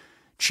to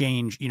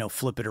change,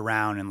 flip it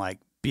around and like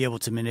be able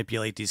to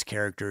manipulate these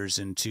characters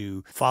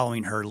into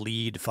following her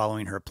lead,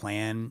 following her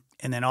plan.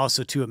 And then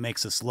also too, it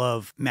makes us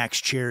love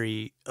Max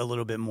Cherry a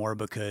little bit more,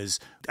 because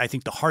I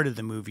think the heart of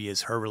the movie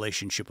is her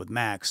relationship with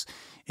Max.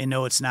 And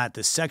no, it's not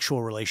the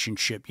sexual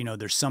relationship.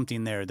 There's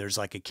something there. There's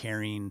like a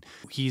caring.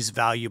 He's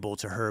valuable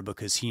to her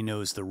because he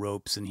knows the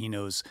ropes and he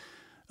knows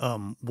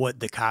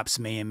what the cops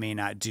may and may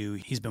not do.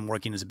 He's been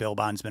working as a bail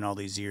bondsman all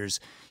these years.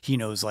 He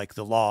knows like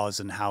the laws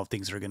and how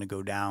things are going to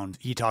go down.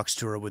 He talks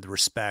to her with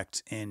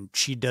respect, and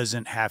she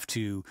doesn't have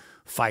to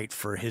fight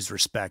for his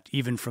respect,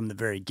 even from the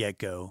very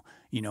get-go.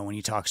 When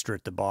he talks to her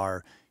at the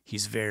bar,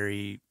 he's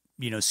very,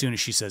 as soon as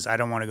she says, I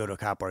don't want to go to a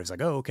cop bar, he's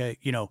like, oh, okay.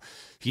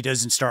 He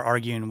doesn't start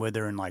arguing with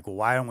her and like, well,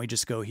 why don't we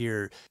just go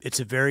here? It's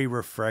a very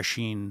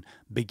refreshing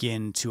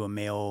begin to a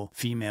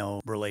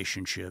male-female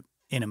relationship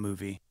in a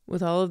movie.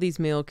 With all of these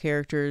male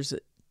characters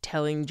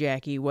telling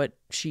Jackie what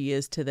she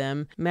is to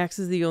them, Max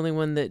is the only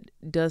one that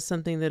does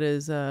something that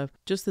is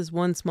just this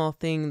one small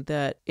thing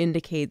that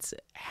indicates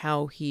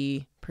how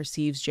he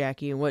perceives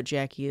Jackie and what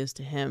Jackie is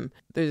to him.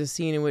 There's a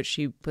scene in which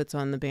she puts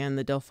on the band,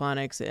 the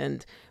Delphonics,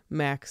 and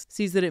Max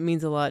sees that it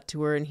means a lot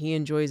to her and he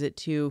enjoys it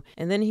too.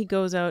 And then he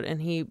goes out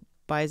and he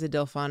buys a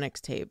Delphonics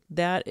tape.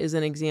 That is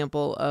an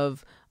example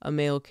of a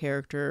male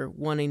character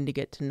wanting to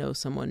get to know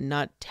someone,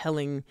 not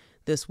telling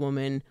this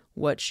woman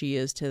what she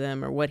is to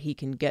them or what he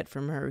can get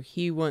from her.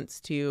 He wants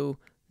to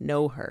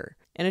know her.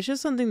 And it's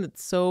just something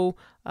that's so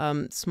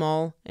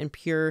small and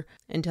pure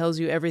and tells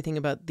you everything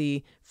about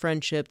the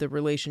friendship, the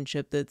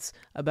relationship that's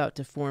about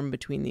to form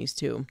between these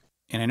two.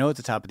 And I know at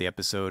the top of the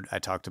episode, I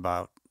talked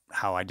about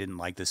how I didn't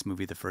like this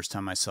movie the first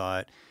time I saw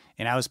it.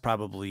 And I was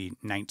probably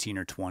 19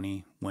 or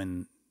 20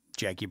 when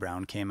Jackie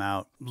Brown came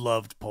out.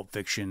 Loved Pulp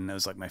Fiction. That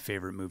was like my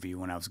favorite movie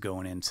when I was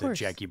going into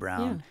Jackie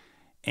Brown.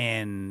 Yeah.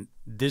 And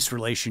this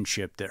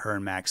relationship that her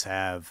and Max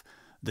have,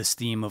 this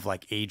theme of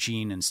like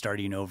aging and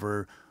starting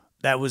over,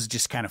 that was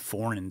just kind of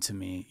foreign to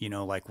me. You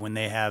know, like when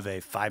they have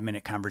a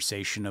 5-minute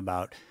conversation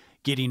about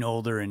getting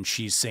older and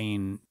she's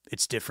saying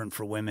it's different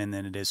for women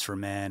than it is for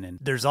men. And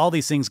there's all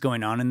these things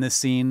going on in this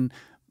scene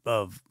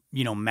of,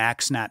 you know,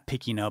 Max not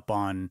picking up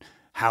on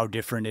how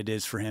different it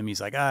is for him.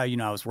 He's like, you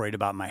know, I was worried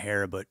about my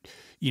hair, but,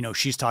 you know,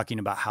 she's talking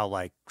about how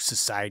like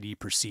society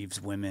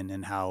perceives women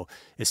and how,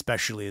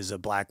 especially as a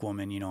black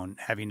woman, you know, and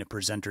having to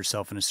present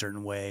herself in a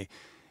certain way.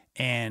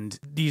 And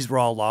these were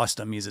all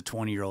lost on me as a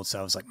 20-year-old. So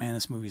I was like, man,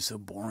 this movie is so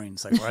boring.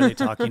 It's like, why are they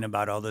talking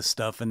about all this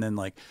stuff? And then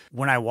like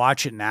when I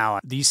watch it now,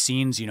 these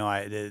scenes, you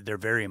know, they're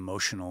very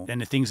emotional. And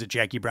the things that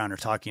Jackie Brown are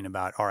talking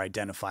about are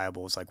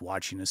identifiable. It's like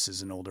watching this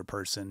as an older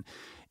person.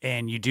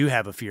 And you do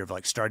have a fear of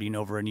like starting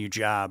over a new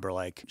job or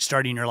like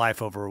starting your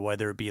life over,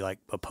 whether it be like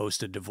a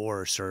post a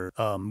divorce or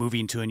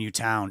moving to a new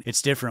town.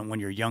 It's different when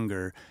you're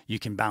younger. You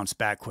can bounce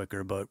back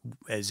quicker. But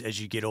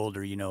as you get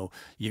older, you know,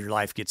 your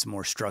life gets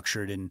more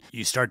structured and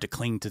you start to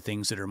cling to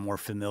things that are more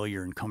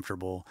familiar and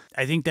comfortable.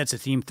 I think that's a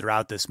theme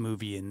throughout this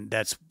movie. And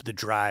that's the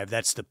drive.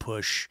 That's the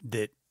push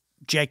that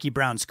Jackie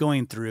Brown's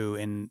going through.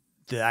 And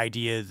the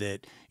idea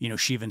that, you know,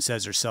 she even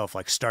says herself,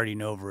 like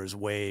starting over is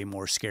way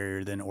more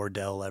scarier than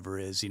Ordell ever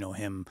is, you know,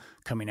 him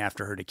coming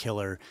after her to kill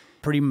her.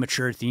 Pretty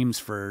mature themes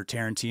for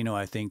Tarantino,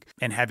 I think,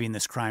 and having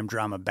this crime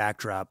drama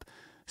backdrop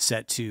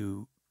set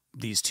to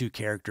these two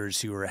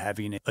characters who are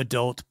having an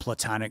adult,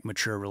 platonic,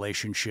 mature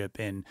relationship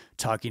and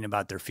talking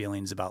about their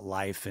feelings about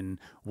life and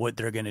what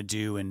they're going to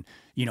do. And,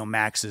 you know,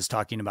 Max is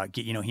talking about,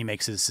 you know, he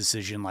makes his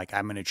decision like,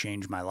 I'm going to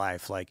change my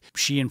life. Like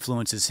she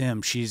influences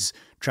him. She's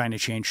trying to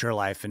change her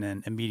life. And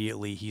then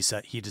immediately he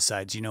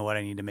decides, you know what,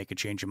 I need to make a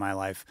change in my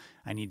life.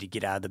 I need to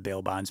get out of the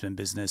bail bondsman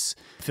business.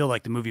 I feel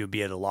like the movie would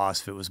be at a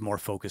loss if it was more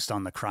focused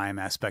on the crime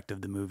aspect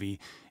of the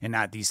movie and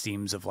not these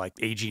themes of like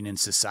aging in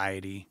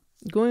society.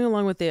 Going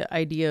along with the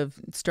idea of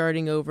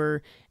starting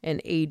over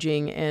and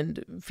aging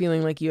and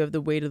feeling like you have the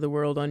weight of the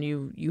world on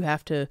you, you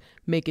have to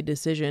make a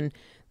decision.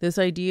 This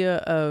idea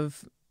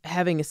of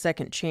having a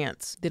second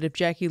chance, that if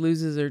Jackie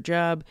loses her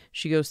job,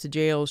 she goes to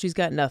jail, she's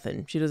got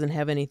nothing. She doesn't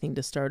have anything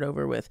to start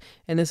over with.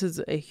 And this is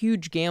a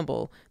huge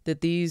gamble that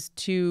these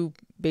two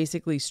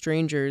basically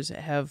strangers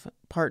have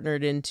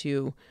partnered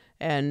into.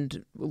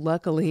 And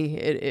luckily,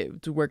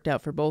 it worked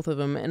out for both of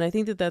them. And I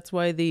think that that's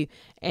why the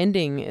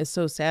ending is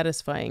so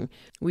satisfying.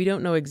 We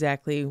don't know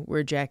exactly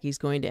where Jackie's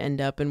going to end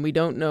up, and we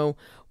don't know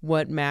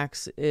what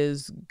Max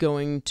is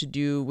going to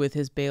do with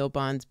his bail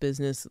bonds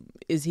business.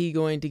 Is he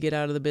going to get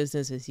out of the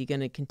business? Is he going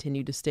to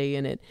continue to stay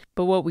in it?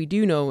 But what we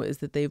do know is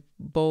that they've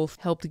both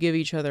helped give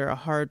each other a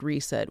hard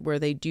reset where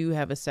they do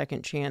have a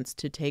second chance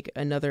to take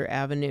another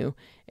avenue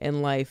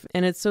in life.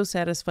 And it's so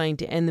satisfying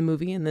to end the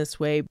movie in this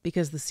way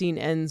because the scene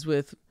ends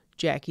with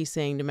Jackie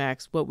saying to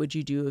Max, what would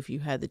you do if you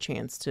had the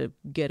chance to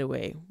get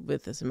away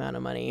with this amount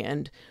of money?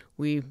 And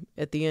we,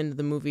 at the end of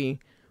the movie,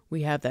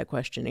 we have that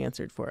question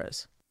answered for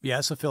us. Yeah, I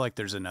also feel like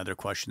there's another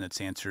question that's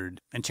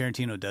answered, and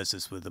Tarantino does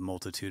this with a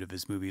multitude of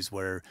his movies,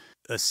 where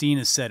a scene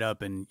is set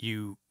up and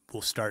you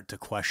will start to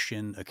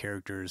question a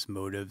character's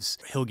motives.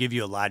 He'll give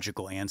you a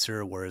logical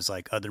answer, whereas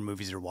like other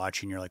movies you're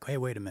watching, you're like, hey,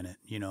 wait a minute,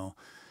 you know.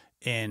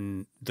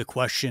 And the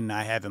question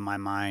I have in my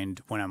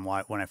mind when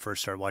I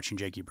first started watching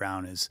Jackie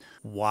Brown is,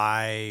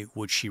 why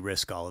would she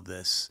risk all of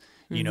this?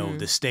 You know,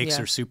 the stakes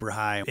are super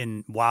high.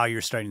 And while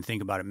you're starting to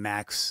think about it,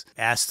 Max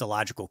asks the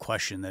logical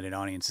question that an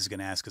audience is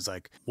going to ask is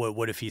like,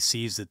 what if he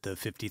sees that the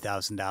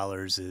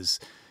 $50,000 is,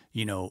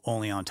 you know,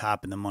 only on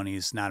top and the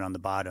money's not on the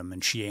bottom?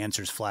 And she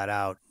answers flat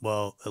out,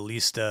 well, at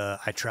least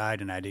I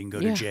tried and I didn't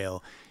go to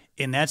jail.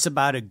 And that's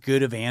about as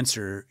good of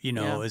answer, you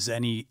know, as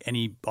any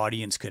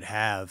audience could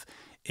have.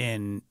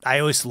 And I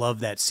always love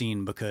that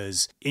scene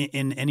because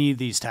in any of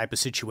these type of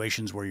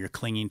situations where you're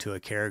clinging to a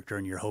character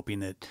and you're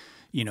hoping that,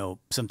 you know,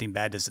 something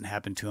bad doesn't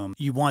happen to him,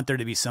 you want there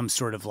to be some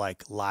sort of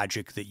like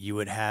logic that you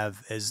would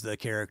have as the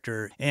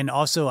character. And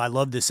also I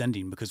love this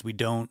ending because we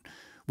don't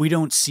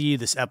see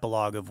this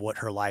epilogue of what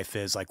her life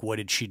is. Like, what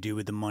did she do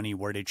with the money?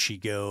 Where did she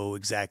go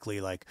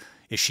exactly? Like,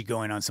 is she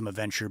going on some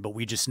adventure? But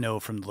we just know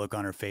from the look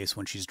on her face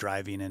when she's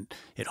driving and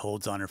it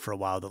holds on her for a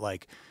while that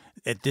like,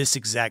 at this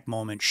exact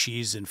moment,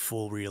 she's in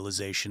full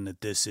realization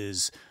that this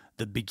is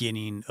the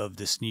beginning of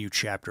this new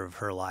chapter of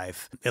her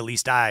life. At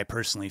least I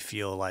personally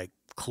feel like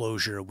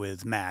closure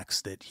with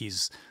Max, that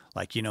he's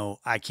like, you know,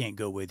 I can't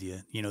go with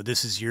you. You know,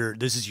 this is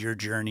your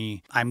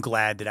journey. I'm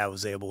glad that I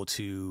was able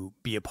to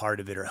be a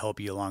part of it or help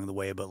you along the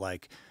way. But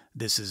like,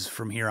 this is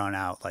from here on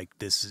out, like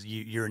this is,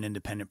 you're an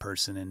independent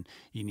person and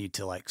you need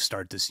to like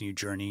start this new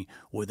journey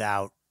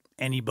without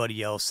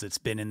anybody else that's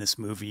been in this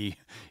movie,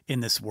 in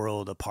this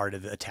world, a part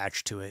of it,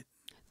 attached to it.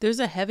 There's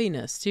a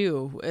heaviness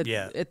too at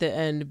the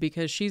end,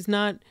 because she's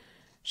not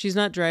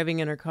driving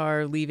in her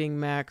car leaving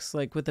Max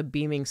like with a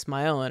beaming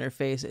smile on her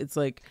face. It's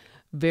like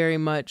very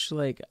much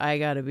like, I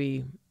gotta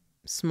be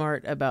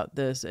smart about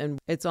this. And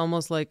it's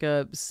almost like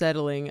a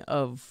settling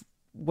of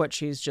what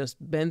she's just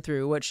been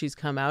through, what she's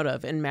come out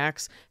of. And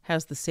Max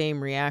has the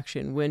same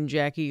reaction when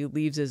Jackie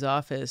leaves his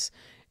office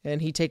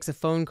and he takes a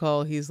phone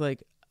call. He's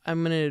like,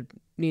 I'm going to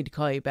need to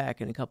call you back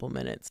in a couple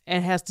minutes,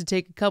 and has to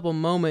take a couple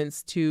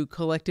moments to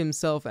collect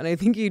himself. And I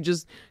think he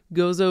just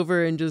goes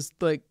over and just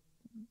like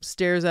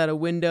stares out a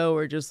window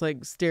or just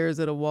like stares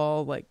at a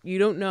wall. Like, you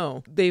don't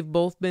know. They've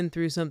both been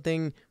through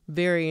something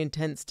very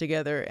intense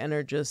together and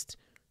are just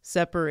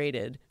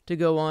separated to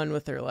go on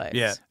with their lives.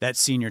 Yeah, that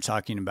scene you're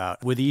talking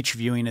about. With each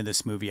viewing of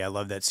this movie, I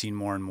love that scene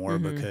more and more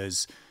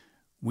because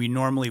we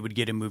normally would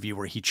get a movie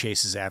where he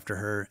chases after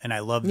her. And I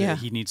love that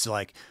he needs to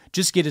like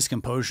just get his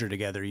composure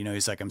together. You know,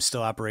 he's like, I'm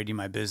still operating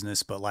my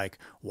business, but like,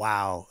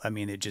 wow. I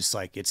mean, it just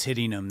like, it's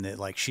hitting him that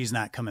like, she's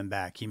not coming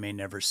back. He may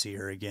never see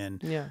her again.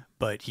 Yeah.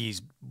 But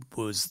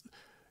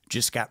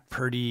just got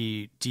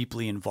pretty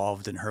deeply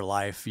involved in her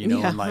life, you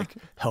know, and like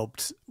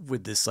helped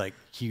with this like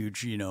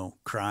huge, you know,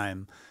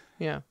 crime.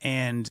 Yeah.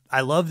 And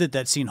I love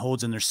that scene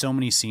holds, and there's so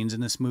many scenes in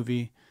this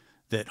movie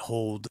that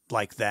hold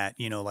like that,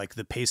 you know, like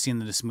the pacing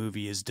of this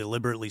movie is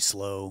deliberately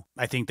slow.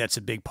 I think that's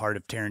a big part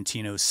of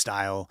Tarantino's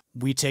style.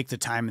 We take the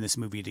time in this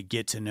movie to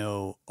get to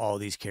know all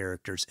these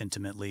characters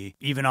intimately,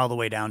 even all the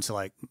way down to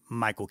like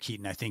Michael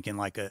Keaton. I think in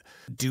like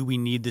do we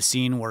need the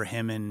scene where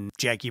him and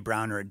Jackie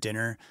Brown are at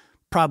dinner?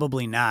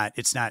 Probably not.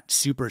 It's not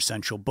super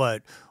essential,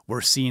 but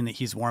we're seeing that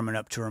he's warming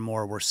up to her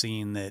more. We're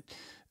seeing that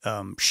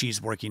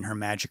she's working her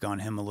magic on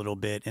him a little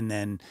bit. And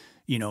then,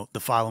 you know, the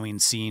following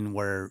scene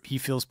where he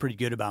feels pretty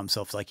good about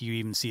himself. Like you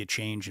even see a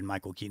change in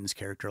Michael Keaton's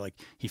character. Like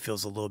he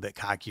feels a little bit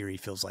cockier. He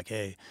feels like,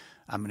 hey,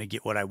 I'm going to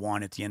get what I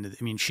want at the end of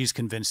I mean, she's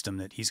convinced him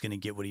that he's going to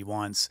get what he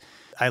wants.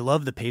 I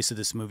love the pace of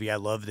this movie. I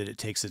love that it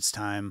takes its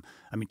time.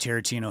 I mean,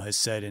 Tarantino has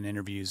said in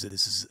interviews that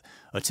this is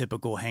a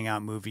typical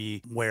hangout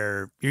movie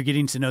where you're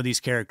getting to know these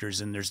characters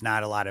and there's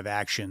not a lot of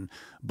action.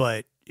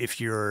 But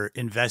if you're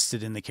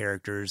invested in the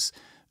characters,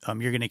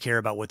 you're going to care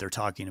about what they're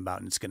talking about,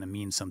 and it's going to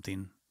mean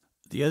something.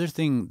 The other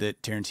thing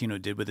that Tarantino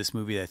did with this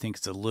movie that I think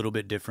is a little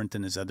bit different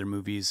than his other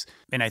movies,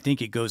 and I think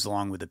it goes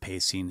along with the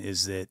pacing,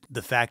 is that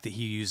the fact that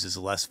he uses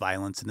less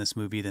violence in this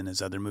movie than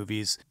his other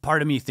movies.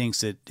 Part of me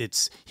thinks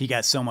that he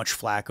got so much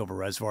flack over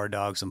Reservoir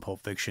Dogs and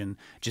Pulp Fiction,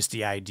 just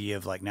the idea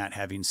of like not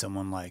having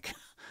someone like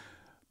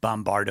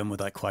bombard him with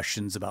like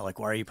questions about like,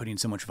 why are you putting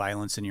so much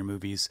violence in your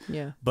movies?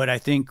 Yeah. But I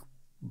think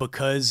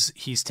because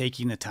he's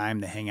taking the time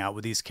to hang out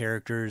with these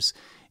characters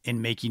and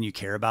making you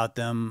care about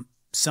them,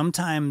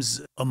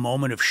 sometimes a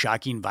moment of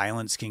shocking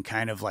violence can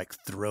kind of like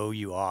throw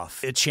you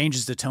off. It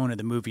changes the tone of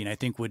the movie. And I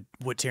think what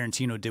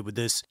Tarantino did with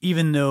this,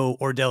 even though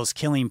Ordell's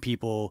killing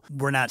people,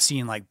 we're not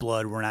seeing like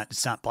blood.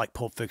 It's not like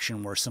Pulp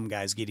Fiction where some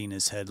guy's getting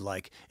his head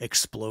like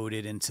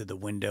exploded into the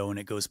window and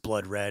it goes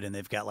blood red. And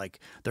they've got like,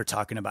 they're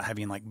talking about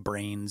having like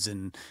brains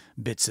and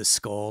bits of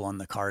skull on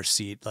the car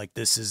seat. Like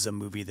this is a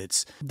movie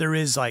there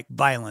is like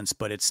violence,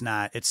 but it's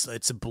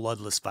a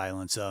bloodless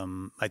violence.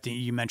 I think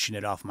you mentioned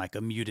it off mic,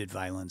 a muted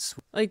violence.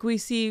 Like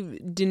we see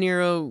De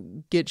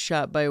Niro get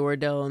shot by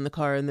Ordell in the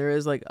car and there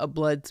is like a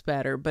blood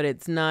spatter, but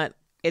it's not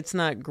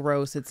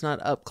gross. It's not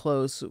up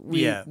close.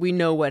 We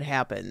know what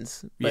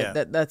happens,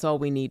 but that's all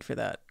we need for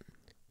that.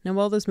 Now,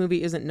 while this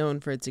movie isn't known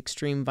for its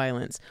extreme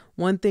violence,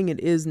 one thing it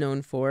is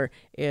known for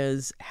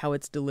is how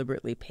it's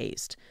deliberately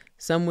paced.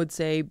 Some would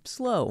say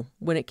slow.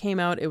 When it came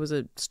out, it was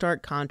a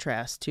stark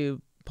contrast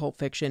to Pulp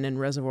Fiction and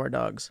Reservoir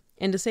Dogs.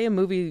 And to say a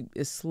movie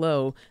is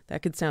slow,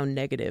 that could sound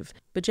negative.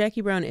 But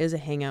Jackie Brown is a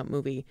hangout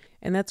movie,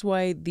 and that's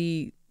why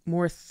the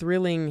more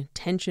thrilling,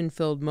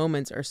 tension-filled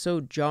moments are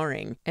so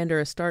jarring and are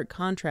a stark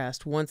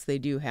contrast once they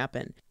do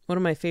happen. One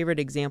of my favorite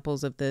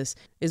examples of this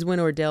is when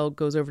Ordell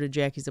goes over to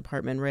Jackie's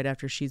apartment right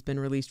after she's been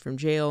released from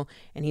jail,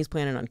 and he's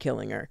planning on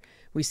killing her.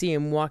 We see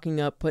him walking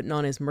up, putting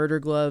on his murder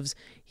gloves.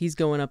 He's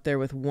going up there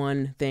with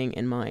one thing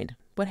in mind.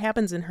 What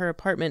happens in her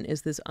apartment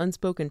is this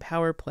unspoken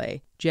power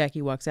play.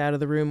 Jackie walks out of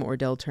the room,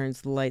 Ordell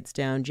turns the lights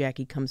down,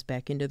 Jackie comes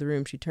back into the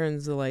room, she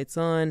turns the lights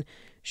on,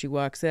 she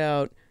walks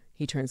out,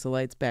 he turns the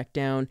lights back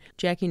down.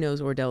 Jackie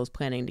knows Ordell is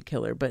planning to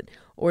kill her, but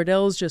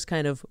Ordell's just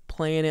kind of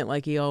playing it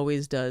like he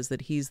always does,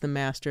 that he's the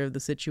master of the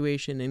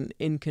situation and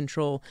in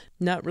control,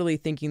 not really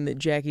thinking that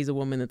Jackie's a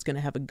woman that's going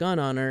to have a gun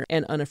on her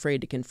and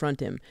unafraid to confront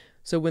him.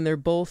 So when they're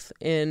both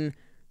in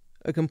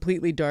a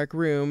completely dark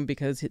room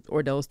because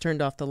Ordell's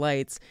turned off the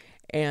lights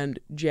and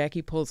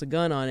Jackie pulls a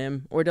gun on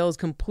him, Ordell's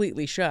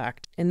completely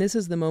shocked. And this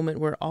is the moment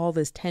where all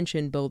this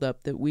tension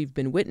buildup that we've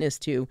been witness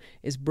to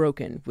is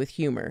broken with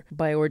humor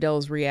by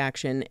Ordell's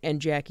reaction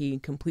and Jackie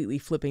completely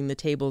flipping the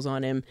tables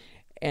on him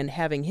and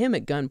having him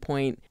at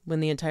gunpoint when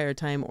the entire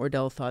time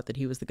Ordell thought that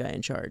he was the guy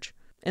in charge.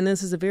 And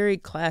this is a very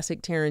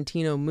classic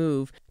Tarantino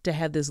move to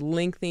have this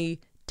lengthy,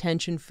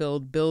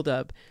 tension-filled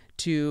buildup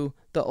to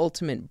the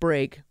ultimate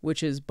break,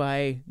 which is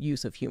by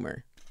use of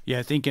humor. Yeah,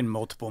 I think in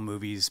multiple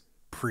movies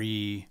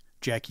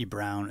pre-Jackie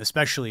Brown,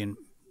 especially in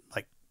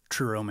like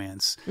True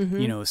Romance,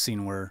 you know, a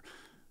scene where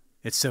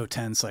it's so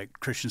tense, like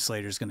Christian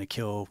Slater's going to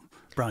kill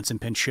Bronson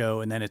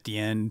Pinchot, and then at the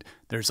end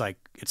there's like,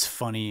 it's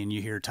funny, and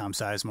you hear Tom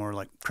Sizemore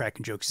like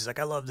cracking jokes. He's like,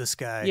 I love this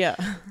guy. Yeah.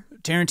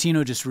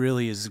 Tarantino just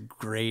really is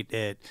great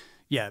at,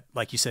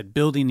 like you said,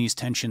 building these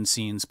tension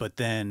scenes, but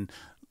then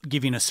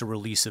giving us a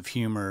release of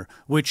humor,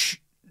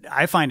 which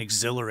I find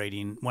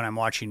exhilarating when I'm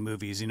watching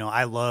movies. You know,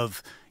 I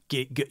love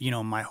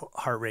my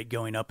heart rate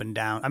going up and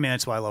down. I mean,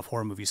 that's why I love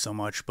horror movies so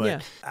much,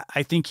 but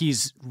I think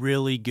he's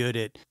really good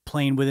at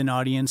playing with an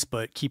audience,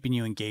 but keeping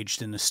you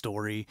engaged in the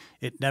story.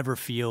 It never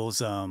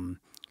feels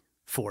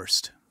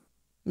forced.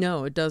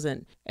 No, it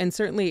doesn't. And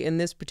certainly in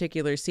this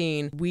particular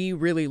scene, we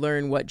really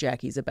learn what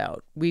Jackie's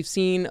about. We've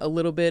seen a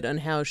little bit on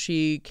how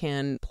she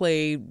can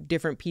play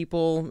different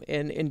people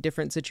in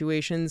different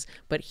situations.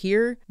 But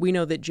here, we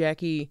know that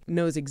Jackie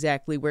knows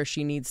exactly where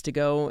she needs to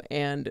go,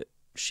 and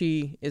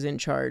she is in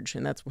charge.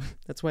 And that's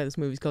why this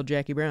movie's called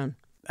Jackie Brown.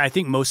 I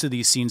think most of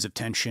these scenes of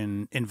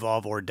tension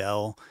involve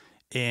Ordell.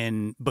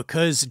 And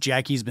because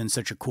Jackie's been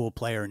such a cool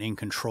player and in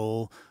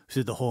control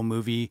through the whole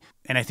movie,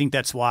 and I think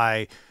that's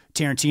why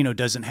Tarantino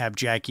doesn't have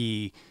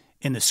Jackie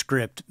in the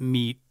script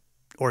meet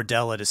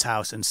Ordell at his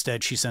house.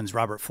 Instead, she sends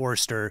Robert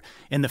Forster.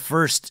 And the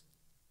first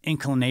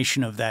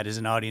inclination of that as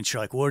an audience,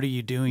 you're like, what are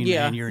you doing,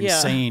 man? You're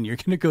insane. You're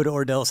going to go to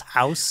Ordell's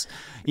house,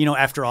 you know,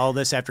 after all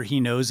this, after he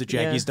knows that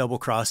Jackie's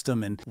double-crossed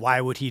him, and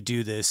why would he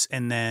do this?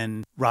 And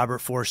then Robert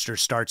Forster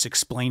starts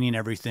explaining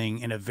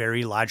everything in a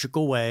very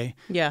logical way.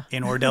 Yeah.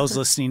 And Ordell's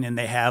listening, and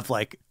they have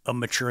like a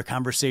mature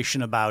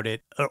conversation about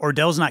it.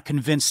 Ordell's not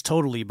convinced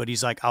totally, but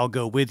he's like, I'll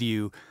go with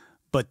you.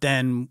 But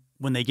then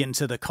when they get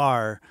into the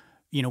car,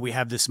 you know, we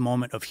have this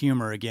moment of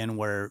humor again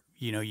where,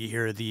 you know, you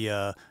hear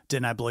the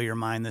Didn't I Blow Your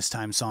Mind This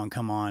Time song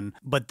come on.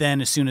 But then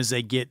as soon as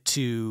they get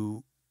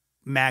to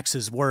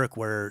Max's work,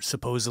 where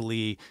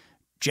supposedly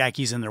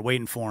Jackie's in there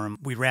waiting for him,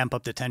 we ramp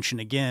up the tension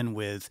again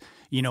with,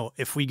 you know,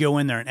 if we go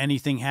in there and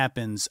anything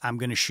happens, I'm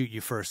going to shoot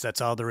you first.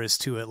 That's all there is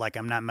to it. Like,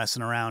 I'm not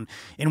messing around.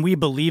 And we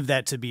believe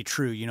that to be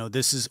true. You know,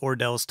 this is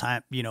Ordell's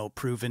time, you know,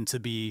 proven to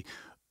be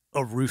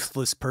a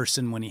ruthless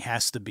person when he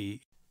has to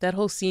be. That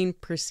whole scene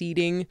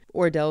preceding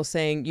Ordell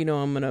saying, you know,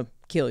 I'm going to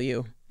kill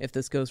you if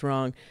this goes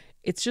wrong.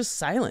 It's just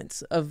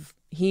silence of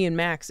he and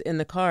Max in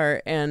the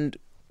car. And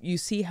you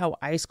see how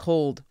ice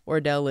cold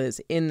Ordell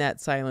is in that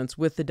silence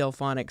with the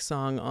Delphonic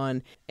song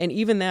on. And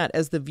even that,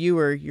 as the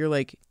viewer, you're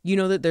like, you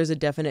know that there's a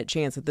definite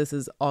chance that this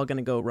is all going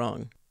to go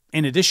wrong.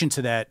 In addition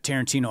to that,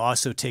 Tarantino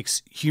also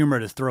takes humor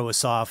to throw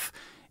us off,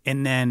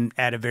 and then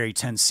add a very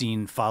tense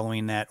scene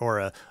following that, or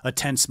a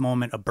tense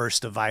moment, a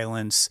burst of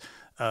violence.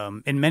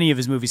 In many of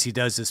his movies, he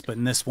does this, but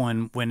in this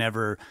one,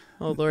 whenever...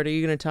 Oh, Lord, are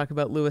you going to talk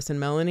about Lewis and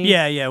Melanie?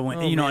 Yeah.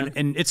 When, you know,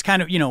 and it's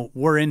kind of, you know,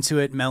 we're into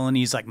it.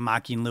 Melanie's like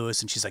mocking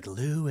Lewis, and she's like,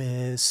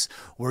 Lewis,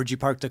 where'd you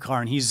park the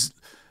car? And he's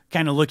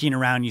kind of looking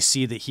around. You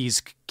see that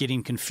he's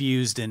getting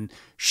confused, and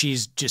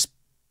she's just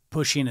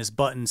pushing his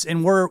buttons.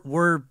 And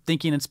we're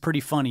thinking it's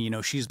pretty funny. You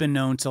know, she's been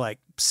known to like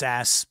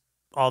sass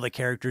all the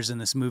characters in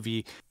this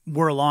movie.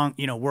 We're along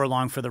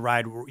for the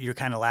ride. You're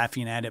kind of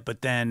laughing at it.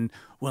 But then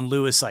when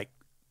Lewis like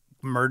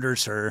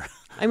murders her,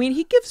 I mean,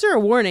 he gives her a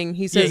warning.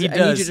 He says, I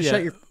need you to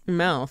shut your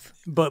mouth.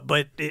 But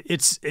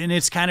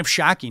it's kind of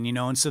shocking, you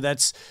know, and so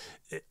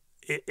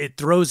it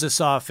throws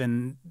us off.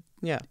 And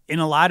in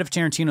a lot of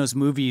Tarantino's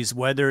movies,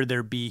 whether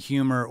there be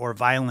humor or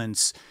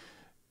violence,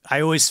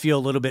 I always feel a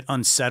little bit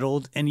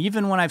unsettled. And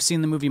even when I've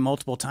seen the movie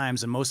multiple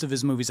times, and most of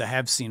his movies I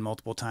have seen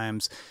multiple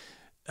times,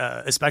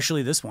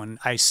 especially this one,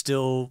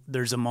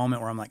 there's a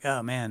moment where I'm like,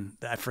 oh man,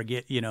 I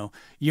forget, you know,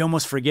 you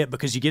almost forget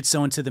because you get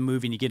so into the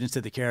movie and you get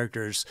into the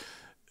characters,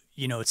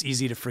 you know, it's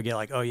easy to forget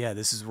like, oh yeah,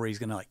 this is where he's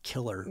going to like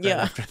kill her right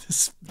after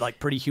this like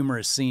pretty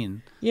humorous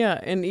scene. Yeah.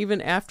 And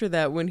even after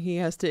that, when he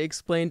has to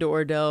explain to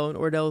Ordell, and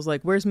Ordell's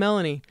like, where's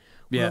Melanie?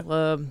 Yeah.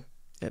 Well,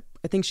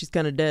 I think she's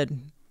kind of dead.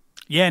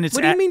 Yeah. And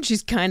what do you mean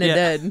she's kind of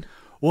dead?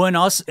 Well, and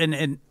also,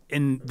 and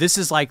this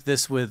is like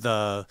this with,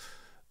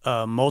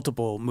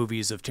 multiple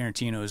movies of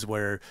Tarantino's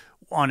where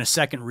on a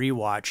second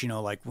rewatch, you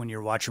know, like when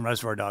you're watching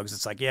Reservoir Dogs,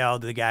 it's like, all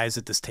the guys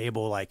at this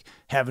table like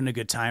having a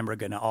good time are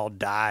going to all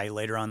die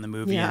later on in the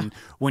movie. Yeah. And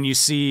when you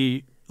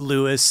see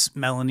Lewis,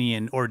 Melanie,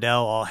 and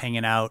Ordell all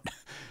hanging out,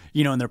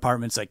 you know, in their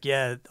apartments, like,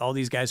 all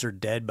these guys are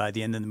dead by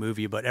the end of the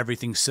movie, but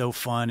everything's so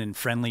fun and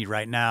friendly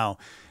right now.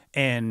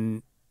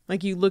 And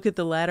like you look at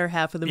the latter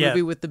half of the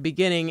movie with the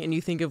beginning and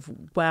you think of,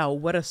 wow,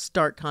 what a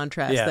stark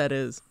contrast that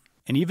is.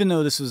 And even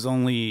though this was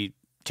only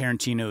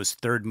Tarantino's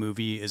third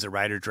movie as a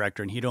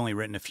writer-director, and he'd only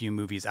written a few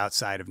movies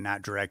outside of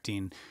not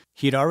directing,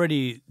 he'd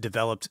already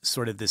developed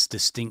sort of this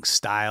distinct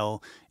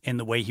style in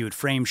the way he would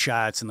frame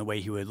shots and the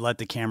way he would let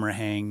the camera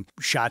hang,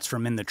 shots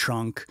from in the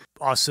trunk.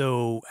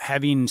 Also,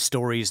 having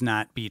stories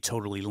not be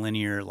totally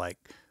linear, like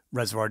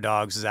Reservoir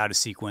Dogs is out of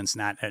sequence,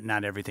 not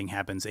everything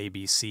happens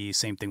ABC.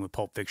 Same thing with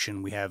Pulp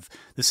Fiction. We have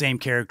the same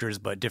characters,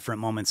 but different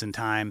moments in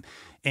time.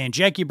 And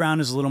Jackie Brown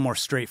is a little more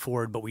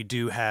straightforward, but we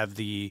do have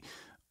the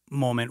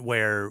moment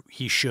where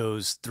he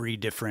shows 3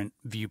 different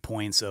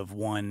viewpoints of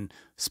one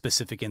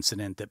specific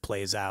incident that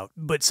plays out,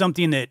 but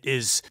something that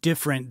is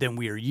different than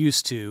we are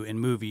used to in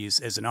movies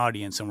as an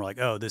audience. And we're like,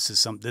 oh, this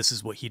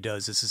is what he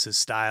does. This is his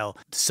style.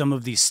 Some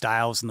of these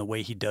styles and the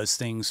way he does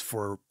things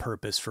for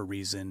purpose, for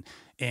reason,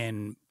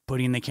 and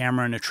putting the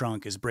camera in a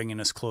trunk is bringing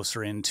us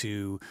closer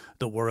into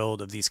the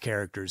world of these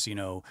characters. You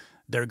know,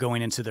 they're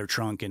going into their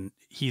trunk and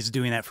he's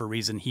doing that for a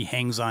reason. He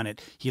hangs on it.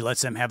 He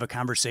lets them have a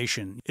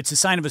conversation. It's a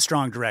sign of a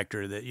strong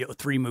director that, you know,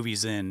 3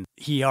 movies in,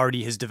 he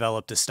already has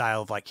developed a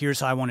style of like,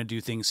 here's how I want to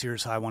do things.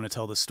 Here's how I want to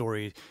tell the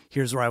story.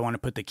 Here's where I want to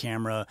put the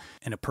camera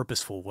in a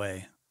purposeful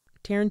way.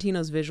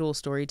 Tarantino's visual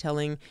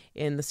storytelling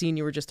in the scene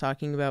you were just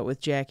talking about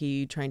with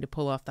Jackie trying to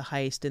pull off the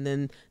heist and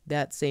then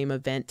that same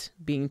event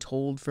being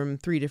told from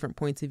 3 different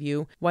points of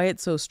view. Why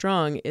it's so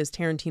strong is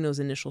Tarantino's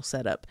initial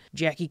setup.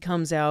 Jackie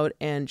comes out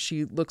and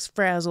she looks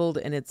frazzled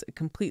and it's a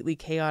completely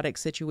chaotic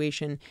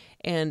situation.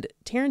 And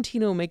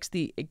Tarantino makes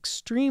the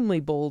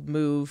extremely bold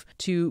move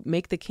to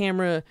make the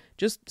camera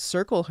just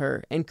circle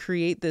her and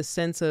create this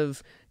sense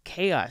of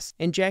chaos.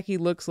 And Jackie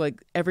looks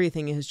like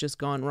everything has just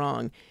gone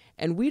wrong.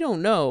 And we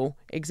don't know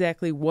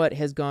exactly what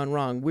has gone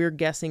wrong. We're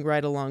guessing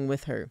right along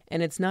with her.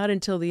 And it's not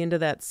until the end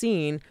of that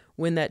scene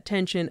when that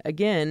tension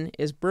again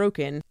is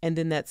broken and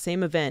then that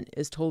same event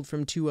is told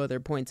from 2 other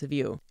points of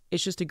view.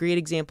 It's just a great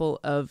example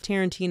of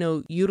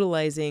Tarantino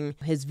utilizing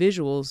his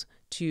visuals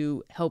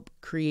to help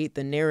create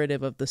the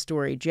narrative of the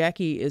story.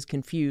 Jackie is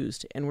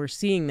confused and we're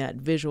seeing that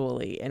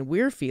visually and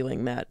we're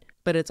feeling that,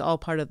 but it's all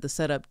part of the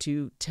setup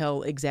to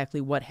tell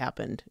exactly what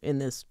happened in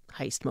this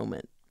heist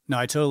moment. No,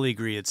 I totally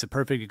agree. It's a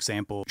perfect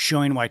example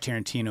showing why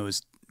Tarantino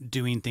is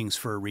doing things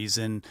for a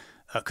reason,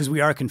 because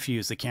we are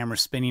confused. The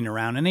camera's spinning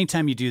around. And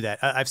anytime you do that,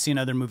 I've seen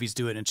other movies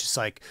do it, and it's just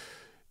like,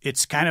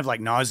 it's kind of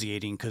like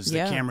nauseating because the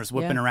camera's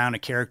whipping around a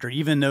character.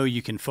 Even though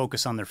you can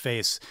focus on their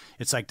face,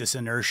 it's like this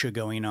inertia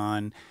going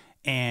on.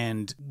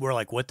 And we're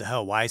like, what the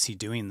hell? Why is he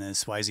doing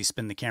this? Why is he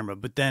spinning the camera?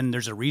 But then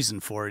there's a reason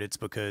for it. It's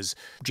because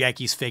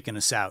Jackie's faking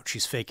us out.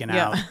 She's faking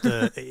out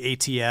the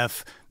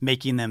ATF,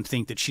 making them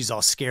think that she's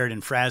all scared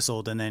and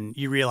frazzled. And then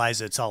you realize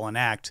it's all an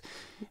act.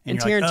 And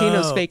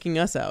Tarantino's faking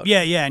us out.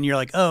 Yeah, yeah. And you're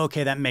like, oh,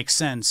 okay, that makes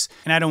sense.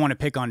 And I don't want to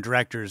pick on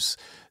directors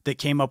that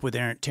came up with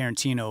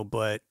Tarantino,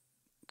 but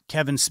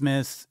Kevin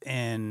Smith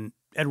and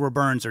Edward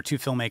Burns are 2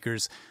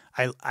 filmmakers.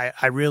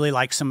 I really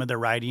like some of their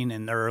writing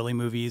in their early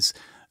movies.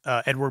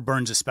 Edward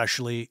Burns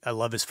especially. I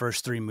love his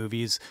first 3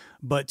 movies.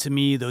 But to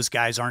me, those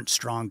guys aren't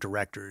strong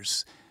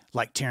directors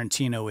like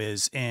Tarantino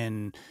is.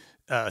 And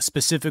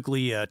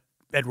specifically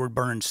Edward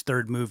Burns'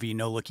 3rd movie,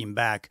 No Looking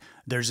Back,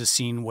 there's a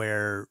scene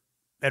where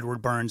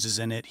Edward Burns is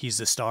in it. He's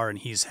the star, and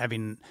he's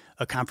having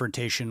a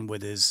confrontation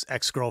with his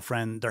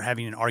ex-girlfriend. They're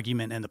having an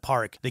argument in the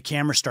park. The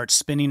camera starts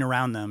spinning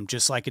around them,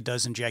 just like it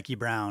does in Jackie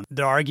Brown.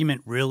 The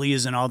argument really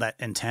isn't all that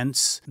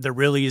intense. There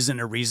really isn't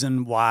a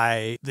reason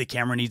why the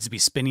camera needs to be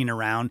spinning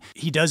around.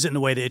 He does it in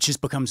the way that it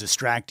just becomes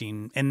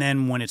distracting. And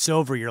then when it's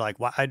over, you're like,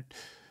 why?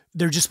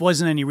 There just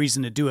wasn't any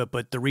reason to do it,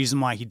 but the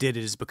reason why he did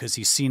it is because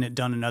he's seen it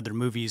done in other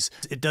movies.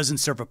 It doesn't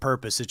serve a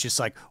purpose. It's just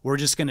like, we're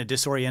just going to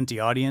disorient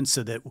the audience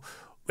so that...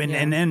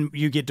 And then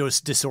you get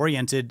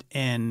disoriented.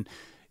 And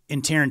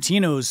in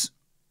Tarantino's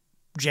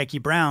Jackie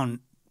Brown,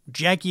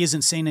 Jackie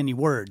isn't saying any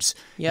words.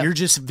 Yep. You're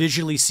just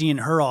visually seeing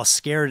her all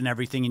scared and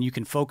everything, and you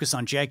can focus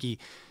on Jackie.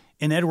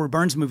 In Edward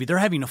Burns' movie, they're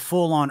having a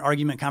full-on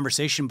argument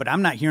conversation, but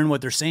I'm not hearing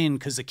what they're saying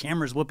because the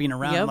camera's whipping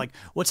around. I'm like,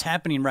 what's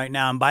happening right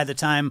now? And by the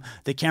time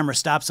the camera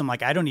stops, I'm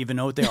like, I don't even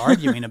know what they're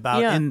arguing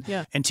about. And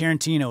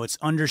Tarantino, it's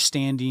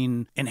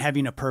understanding and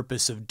having a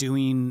purpose of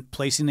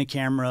placing the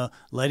camera,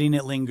 letting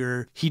it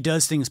linger. He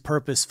does things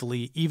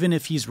purposefully, even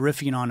if he's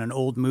riffing on an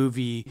old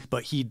movie,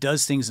 but he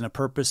does things in a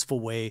purposeful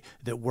way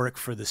that work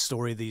for the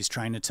story that he's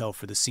trying to tell,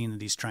 for the scene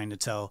that he's trying to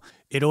tell.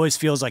 It always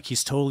feels like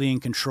he's totally in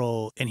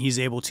control and he's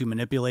able to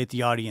manipulate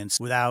the audience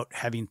without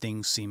having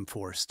things seem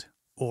forced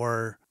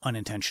or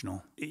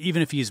unintentional.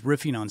 Even if he's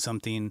riffing on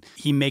something,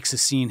 he makes a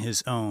scene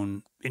his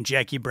own. In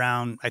Jackie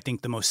Brown, I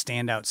think the most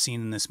standout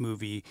scene in this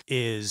movie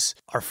is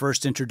our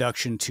first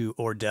introduction to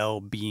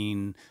Ordell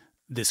being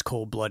this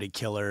cold-blooded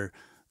killer.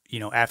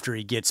 You know, after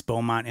he gets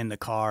Beaumont in the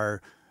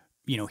car,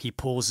 you know, he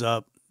pulls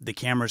up, the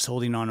camera's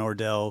holding on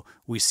Ordell.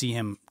 We see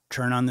him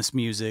turn on this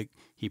music.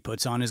 He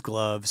puts on his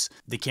gloves.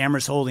 The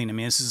camera's holding him. I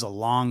mean, this is a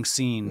long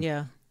scene.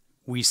 Yeah.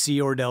 We see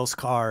Ordell's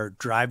car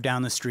drive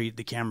down the street.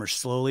 The camera's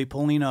slowly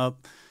pulling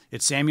up.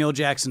 It's Samuel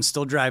Jackson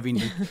still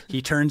driving.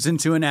 He turns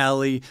into an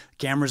alley.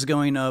 Camera's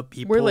going up.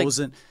 We're pulls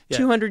in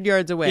 200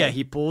 yards away. Yeah,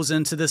 he pulls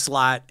into this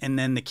lot, and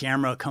then the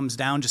camera comes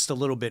down just a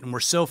little bit, and we're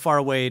so far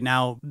away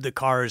now. The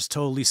car is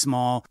totally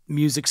small.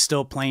 Music's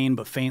still playing,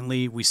 but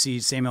faintly. We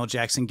see Samuel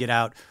Jackson get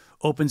out,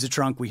 opens the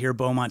trunk. We hear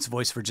Beaumont's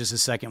voice for just a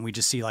second. We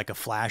just see like a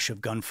flash of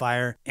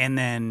gunfire, and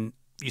then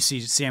you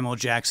see Samuel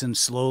Jackson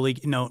slowly,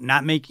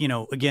 not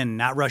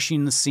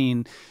rushing the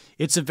scene.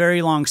 it's a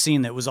very long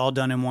scene that was all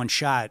done in one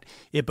shot.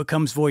 It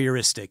becomes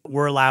voyeuristic.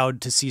 We're allowed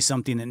to see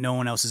something that no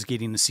one else is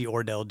getting to see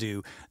Ordell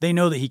do. They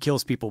know that he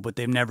kills people, but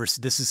they've never,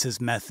 this is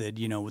his method,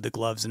 you know, with the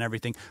gloves and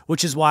everything,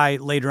 which is why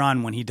later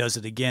on when he does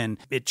it again,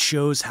 it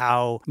shows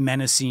how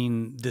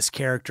menacing this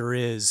character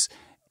is.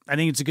 I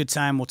think it's a good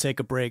time. We'll take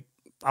a break.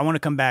 I want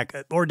to come back.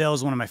 Ordell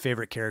is one of my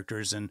favorite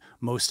characters in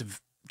most of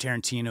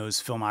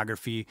Tarantino's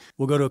filmography.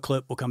 We'll go to a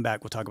clip. We'll come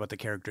back. We'll talk about the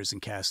characters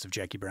and cast of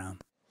Jackie Brown.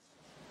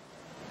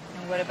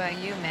 And what about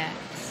you,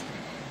 Max?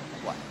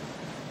 What?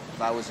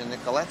 If I was in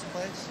Nicolette's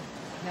place?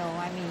 No,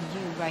 I mean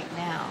you right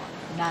now,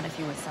 not if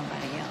you were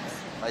somebody else.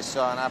 If I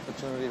saw an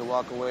opportunity to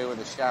walk away with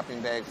a shopping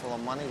bag full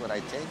of money, would I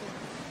take it?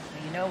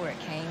 Well, you know where it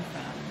came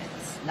from.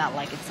 It's not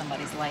like it's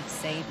somebody's life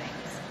savings.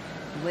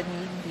 It wouldn't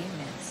even be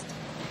missed.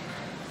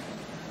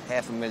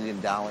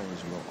 $500,000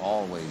 will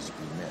always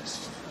be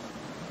missed.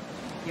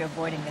 You're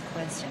avoiding the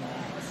question,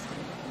 Max.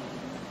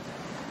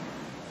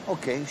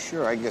 Okay,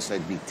 sure, I guess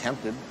I'd be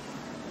tempted.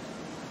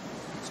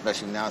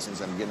 Especially now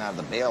since I'm getting out of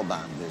the bail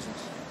bond business.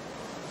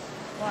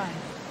 Why?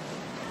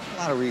 A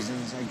lot of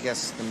reasons. I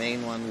guess the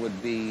main one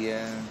would be,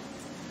 I'm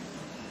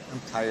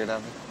tired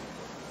of it.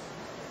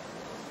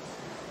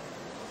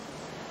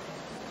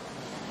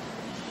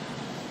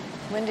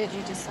 When did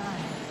you decide?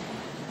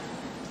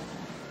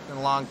 It's been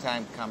a long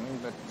time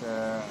coming, but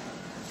I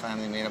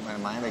finally made up my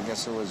mind. I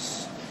guess it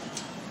was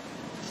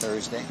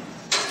Thursday.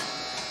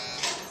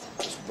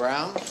 Miss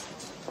Brown?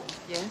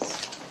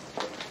 Yes?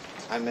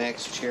 I'm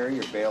Max Cherry,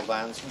 your bail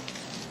bondsman.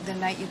 The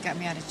night you got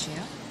me out of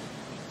jail?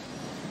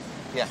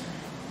 Yeah.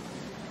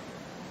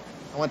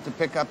 I went to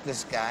pick up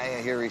this guy.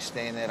 I hear he's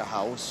staying at a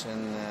house,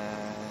 and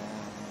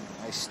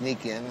I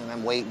sneak in, and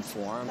I'm waiting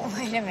for him.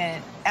 Wait a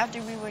minute.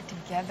 After we were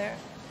together,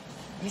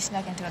 you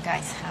snuck into a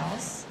guy's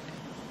house?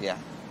 Yeah.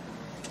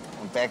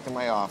 Went back to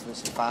my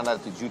office and found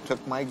out that you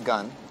took my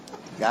gun,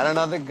 got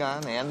another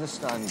gun and the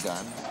stun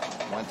gun,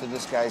 went to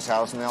this guy's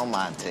house in El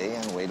Monte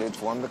and waited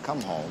for him to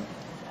come home.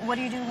 What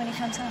do you do when he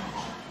comes home?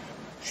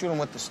 Shoot him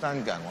with the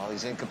stun gun. While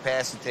he's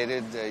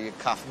incapacitated, you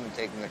cuff him and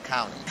take him to the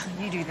county.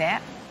 You do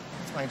that?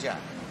 That's my job.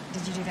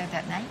 Did you do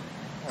that night?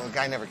 Well, the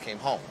guy never came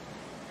home.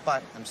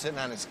 But I'm sitting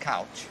on his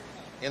couch,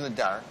 in the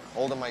dark,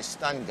 holding my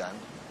stun gun.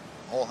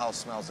 The whole house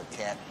smells of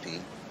cat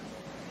pee.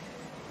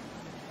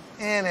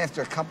 And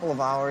after a couple of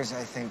hours,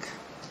 I think,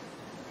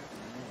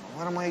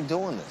 what am I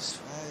doing this?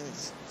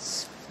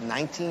 It's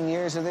 19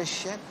 years of this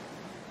shit.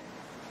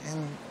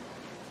 And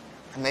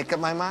I make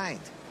up my mind.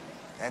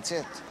 That's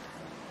it.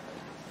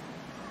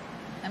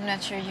 I'm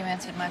not sure you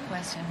answered my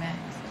question, Max.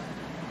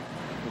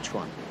 Which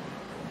one?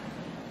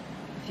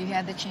 If you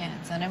had the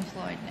chance,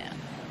 unemployed now,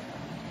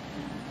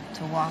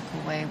 to walk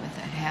away with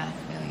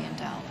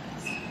 $500,000,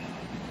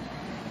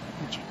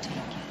 would you take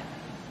it?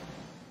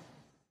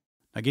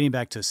 Now, getting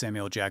back to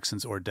Samuel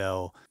Jackson's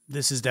Ordell,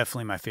 this is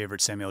definitely my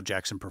favorite Samuel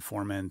Jackson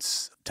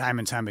performance. Time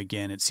and time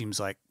again, it seems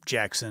like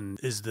Jackson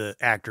is the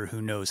actor who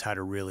knows how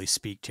to really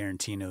speak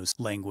Tarantino's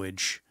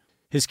language.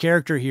 His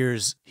character here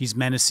is, he's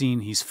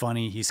menacing, he's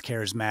funny, he's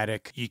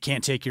charismatic. You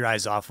can't take your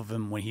eyes off of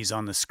him when he's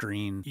on the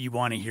screen. You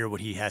want to hear what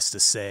he has to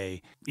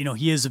say. You know,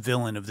 he is a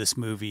villain of this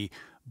movie,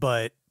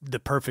 but the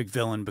perfect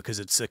villain because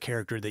it's a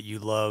character that you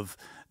love,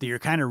 that you're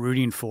kind of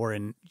rooting for,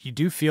 and you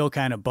do feel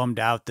kind of bummed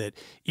out that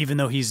even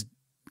though he's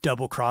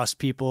double-crossed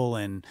people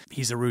and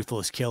he's a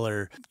ruthless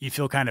killer, you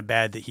feel kind of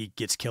bad that he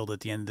gets killed at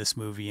the end of this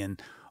movie,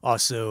 and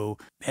also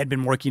had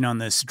been working on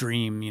this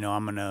dream, you know,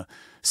 I'm going to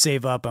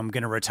save up, I'm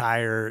going to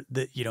retire,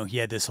 that, you know, he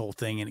had this whole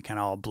thing and it kind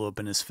of all blew up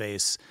in his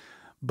face.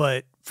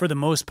 But for the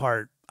most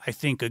part, I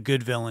think a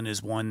good villain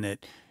is one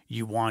that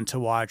you want to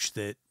watch,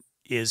 that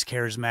is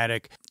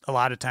charismatic. A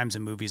lot of times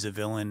in movies, a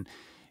villain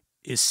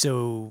is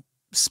so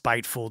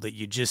spiteful that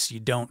you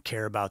don't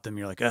care about them.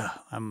 You're like, ugh,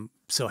 I'm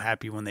so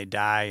happy when they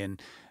die,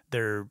 and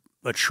they're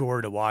a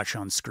chore to watch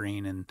on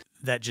screen, and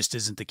that just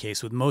isn't the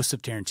case with most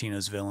of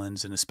Tarantino's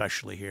villains, and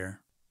especially here.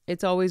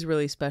 It's always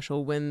really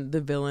special when the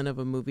villain of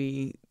a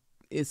movie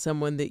is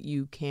someone that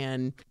you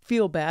can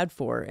feel bad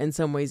for in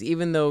some ways,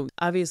 even though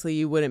obviously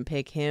you wouldn't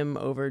pick him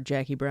over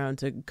Jackie Brown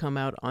to come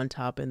out on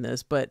top in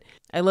this. But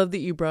I love that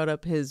you brought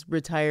up his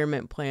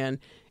retirement plan.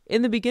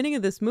 In the beginning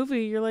of this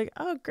movie, you're like,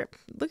 oh,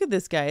 look at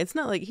this guy. It's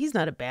not like he's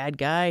not a bad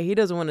guy. He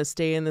doesn't want to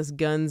stay in this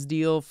guns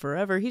deal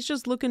forever. He's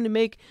just looking to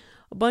make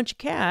a bunch of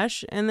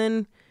cash and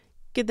then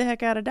get the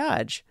heck out of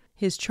Dodge.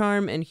 His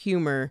charm and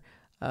humor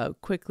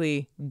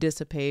quickly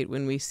dissipate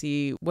when we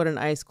see what an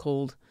ice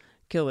cold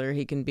killer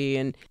he can be.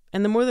 And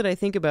the more that I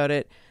think about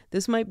it,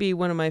 this might be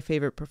one of my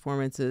favorite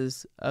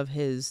performances of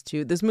his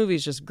too. This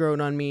movie's just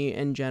grown on me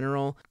in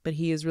general, but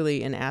he is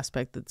really an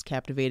aspect that's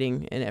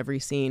captivating in every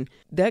scene.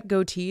 That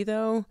goatee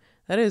though,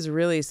 that is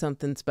really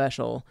something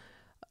special.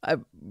 I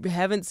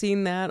haven't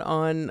seen that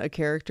on a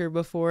character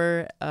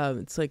before.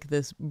 It's like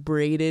this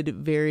braided,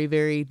 very,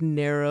 very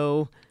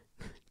narrow,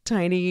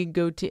 tiny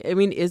goatee. I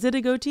mean, is it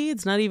a goatee?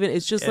 It's not even,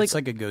 it's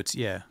like a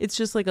goatee, yeah. It's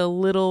just like a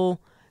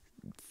little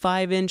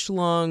 5-inch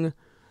long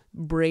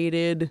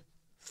braided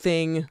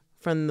thing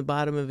from the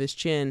bottom of his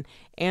chin,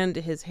 and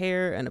his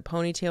hair and a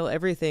ponytail,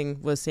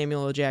 everything was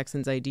Samuel L.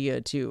 Jackson's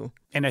idea too.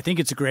 And I think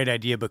it's a great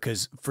idea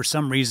because for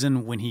some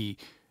reason when he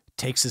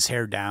takes his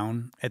hair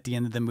down at the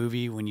end of the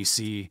movie, when you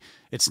see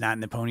it's not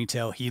in the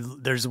ponytail,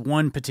 there's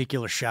one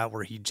particular shot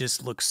where he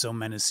just looks so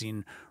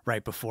menacing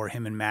right before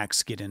him and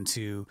Max get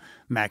into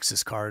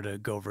Max's car to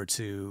go over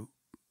to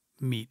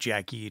meet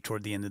Jackie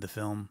toward the end of the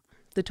film.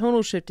 The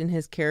tonal shift in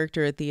his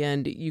character at the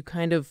end, you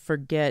kind of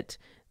forget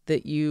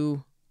that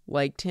you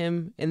liked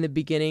him in the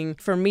beginning.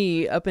 For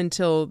me, up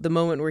until the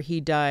moment where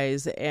he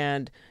dies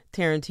and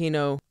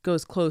Tarantino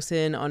goes close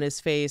in on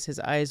his face, his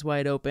eyes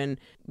wide open,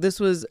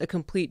 this was a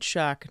complete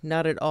shock,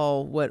 not at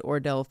all what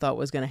Ordell thought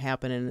was going to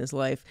happen in his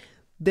life.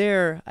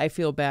 There, I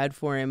feel bad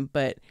for him,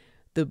 but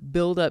the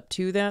build up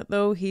to that,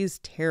 though, he's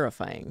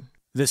terrifying.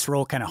 This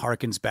role kind of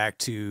harkens back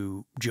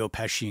to Joe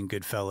Pesci in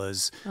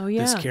Goodfellas. Oh,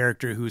 yeah. This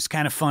character who's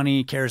kind of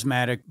funny,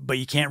 charismatic, but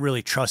you can't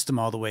really trust him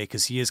all the way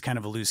because he is kind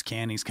of a loose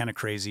cannon. He's kind of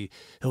crazy.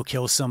 He'll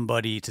kill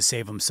somebody to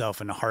save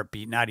himself in a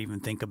heartbeat, not even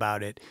think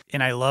about it.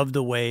 And I love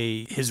the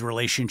way his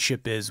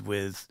relationship is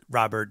with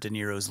Robert De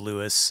Niro's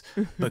Lewis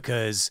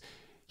because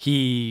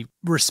he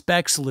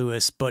respects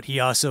Lewis, but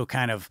he also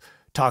kind of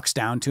talks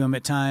down to him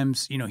at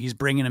times. You know, he's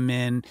bringing him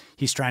in.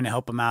 He's trying to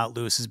help him out.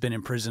 Lewis has been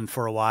in prison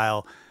for a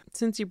while.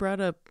 Since you brought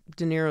up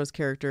De Niro's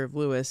character of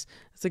Lewis,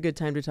 it's a good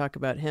time to talk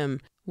about him.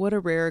 What a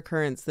rare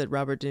occurrence that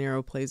Robert De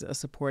Niro plays a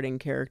supporting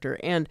character,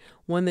 and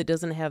one that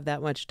doesn't have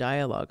that much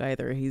dialogue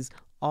either. He's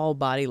all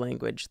body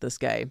language, this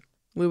guy.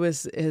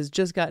 Lewis has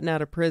just gotten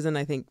out of prison,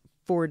 I think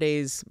 4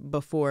 days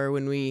before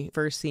when we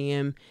first see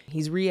him.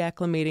 He's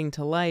reacclimating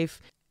to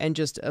life and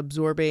just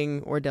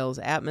absorbing Ordell's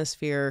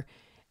atmosphere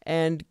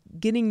and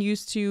getting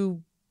used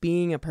to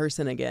being a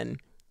person again.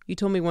 You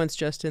told me once,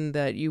 Justin,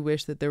 that you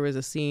wish that there was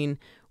a scene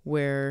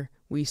where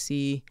we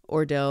see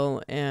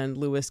Ordell and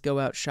Lewis go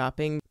out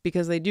shopping,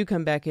 because they do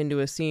come back into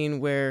a scene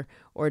where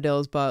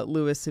Ordell's bought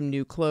Lewis some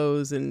new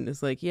clothes and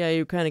is like, yeah,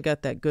 you kind of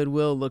got that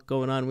Goodwill look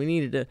going on. We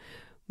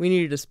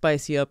needed to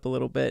spice you up a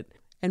little bit.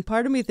 And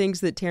part of me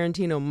thinks that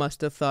Tarantino must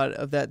have thought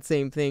of that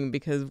same thing,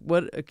 because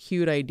what a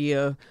cute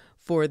idea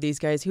for these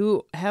guys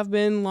who have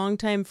been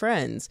longtime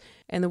friends.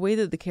 And the way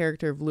that the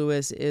character of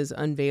Lewis is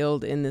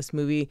unveiled in this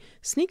movie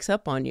sneaks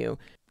up on you.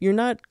 You're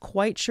not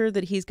quite sure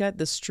that he's got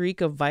the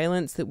streak of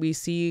violence that we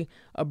see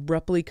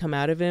abruptly come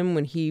out of him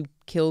when he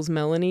kills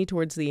Melanie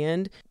towards the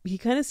end. He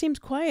kind of seems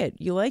quiet.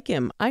 You like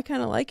him. I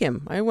kind of like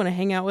him. I want to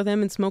hang out with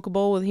him and smoke a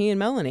bowl with he and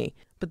Melanie.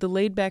 But the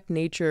laid-back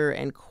nature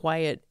and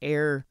quiet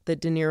air that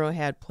De Niro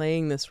had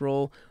playing this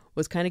role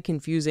was kind of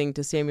confusing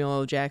to Samuel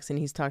L. Jackson.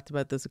 He's talked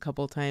about this a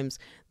couple of times,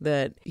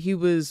 that he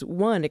was,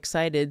 one,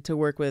 excited to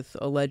work with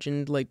a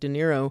legend like De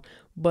Niro,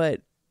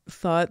 but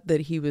thought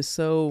that he was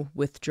so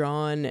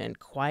withdrawn and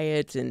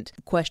quiet and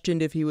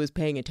questioned if he was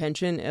paying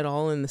attention at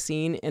all in the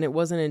scene. And it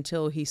wasn't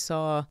until he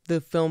saw the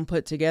film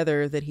put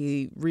together that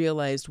he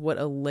realized what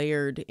a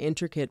layered,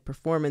 intricate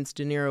performance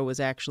De Niro was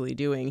actually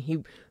doing.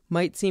 He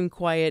might seem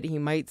quiet, he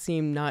might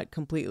seem not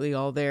completely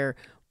all there,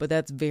 but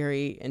that's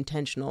very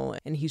intentional,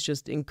 and he's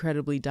just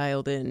incredibly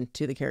dialed in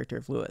to the character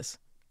of Lewis.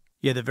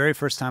 Yeah, the very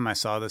first time I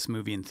saw this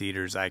movie in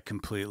theaters, I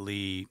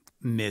completely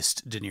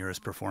missed De Niro's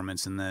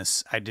performance in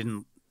this. I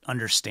didn't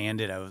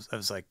understand it. I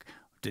was like,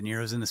 De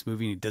Niro's in this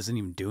movie and he doesn't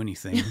even do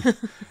anything.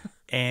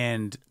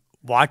 And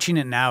watching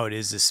it now, it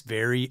is this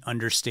very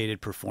understated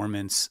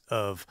performance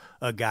of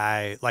a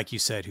guy, like you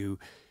said, who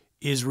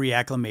is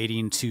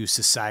reacclimating to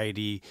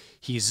society.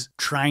 He's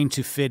trying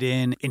to fit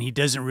in and he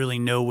doesn't really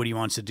know what he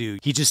wants to do.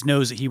 He just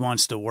knows that he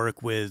wants to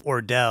work with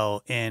Ordell.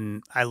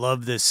 And I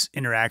love this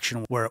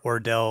interaction where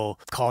Ordell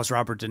calls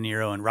Robert De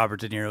Niro and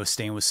Robert De Niro is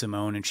staying with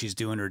Simone and she's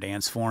doing her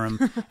dance for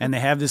him. And they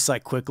have this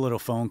like quick little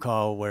phone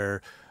call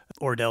where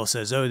Ordell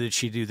says, oh, did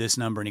she do this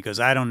number? And he goes,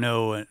 I don't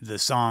know the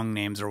song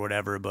names or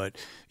whatever, but,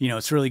 you know,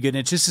 it's really good. And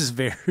it's just this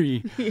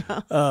very,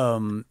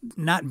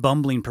 not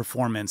bumbling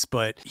performance,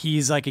 but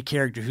he's like a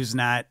character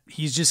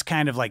he's just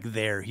kind of like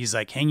there. He's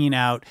like hanging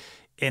out.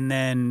 And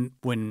then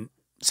when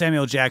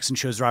Samuel Jackson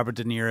shows Robert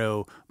De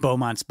Niro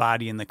Beaumont's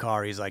body in the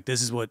car, he's like,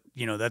 this is what,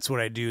 you know, that's what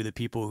I do. The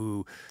people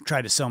who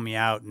try to sell me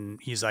out. And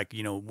he's like,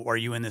 you know, are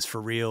you in this for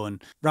real?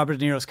 And Robert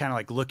De Niro's kind of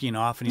like looking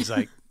off and he's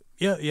like,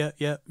 yeah.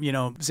 You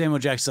know, Samuel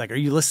Jackson's like, are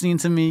you listening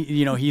to me?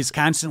 You know, he's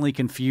constantly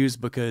confused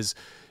because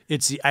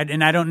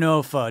and I don't know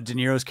if De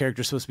Niro's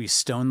character is supposed to be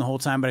stoned the whole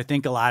time, but I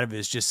think a lot of it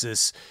is just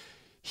this,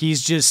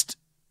 he's just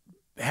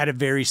had a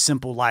very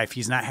simple life.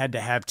 He's not had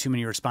to have too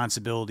many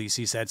responsibilities.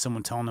 He's had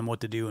someone telling him what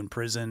to do in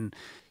prison.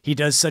 He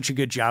does such a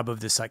good job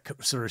of this like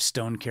sort of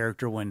stoned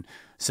character when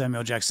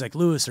Samuel Jackson's like,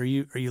 Lewis, are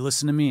you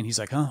listening to me? And he's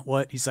like, huh,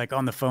 what? He's like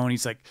on the phone.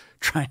 He's like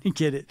trying to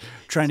get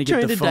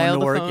the phone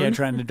to work. Yeah,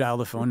 trying to dial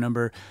the phone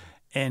number.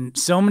 And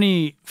so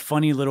many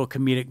funny little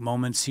comedic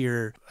moments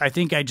here. I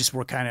think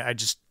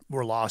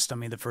we're lost on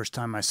me the first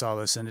time I saw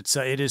this. And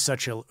it is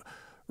such a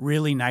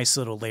really nice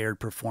little layered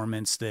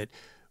performance that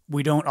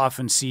we don't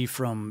often see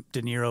from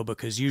De Niro,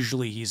 because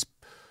usually he's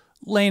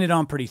laying it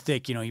on pretty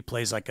thick. You know, he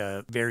plays like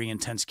a very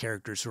intense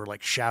character, sort of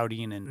like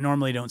shouting, and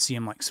normally don't see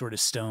him like sort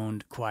of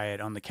stoned, quiet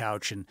on the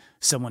couch and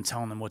someone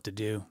telling him what to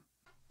do.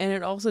 And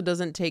it also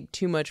doesn't take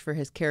too much for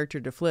his character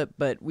to flip,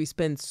 but we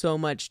spend so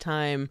much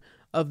time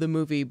of the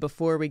movie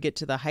before we get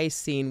to the heist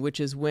scene, which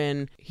is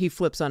when he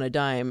flips on a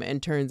dime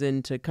and turns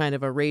into kind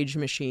of a rage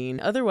machine.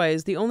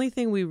 Otherwise, the only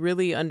thing we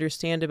really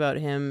understand about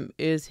him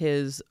is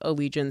his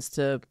allegiance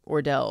to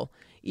Ordell.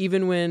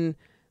 Even when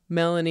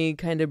Melanie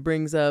kind of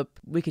brings up,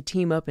 we could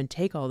team up and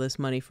take all this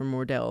money from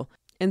Ordell.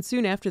 And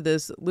soon after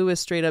this, Lewis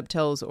straight up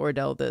tells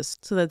Ordell this.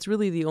 So that's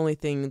really the only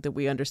thing that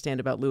we understand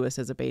about Lewis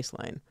as a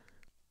baseline.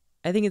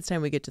 I think it's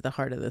time we get to the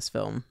heart of this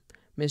film.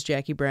 Miss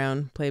Jackie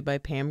Brown, played by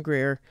Pam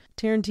Grier.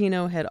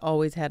 Tarantino had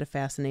always had a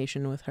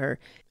fascination with her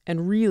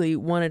and really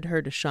wanted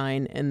her to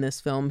shine in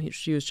this film.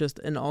 She was just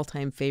an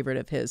all-time favorite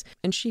of his.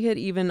 And she had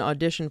even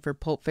auditioned for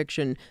Pulp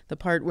Fiction. The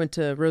part went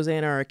to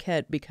Rosanna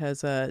Arquette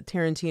because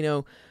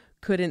Tarantino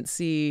couldn't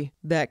see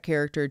that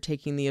character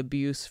taking the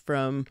abuse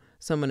from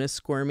someone as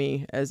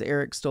squirmy as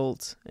Eric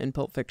Stoltz in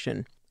Pulp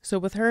Fiction. So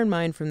with her in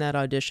mind from that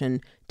audition,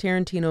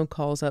 Tarantino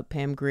calls up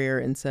Pam Grier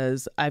and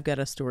says, "I've got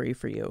a story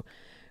for you."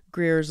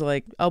 Grier's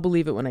like, "I'll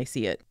believe it when I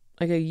see it."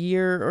 Like a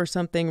year or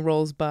something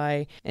rolls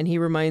by, and he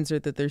reminds her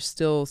that there's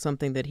still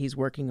something that he's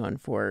working on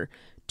for her.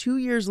 2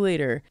 years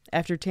later,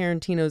 after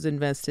Tarantino's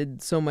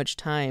invested so much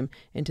time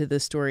into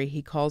this story,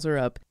 he calls her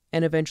up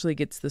and eventually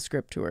gets the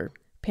script to her.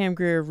 Pam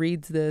Grier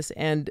reads this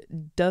and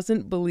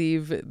doesn't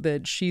believe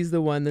that she's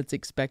the one that's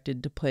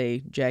expected to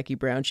play Jackie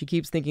Brown. She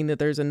keeps thinking that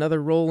there's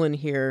another role in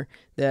here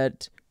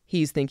that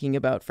he's thinking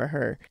about for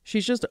her.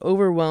 She's just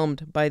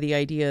overwhelmed by the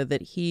idea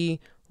that he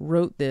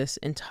wrote this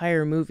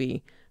entire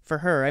movie for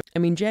her. I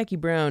mean, Jackie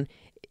Brown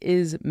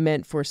is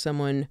meant for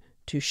someone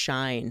to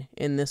shine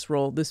in this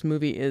role. This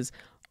movie is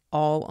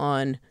all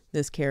on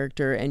this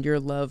character and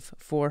your love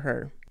for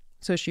her.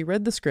 So she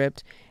read the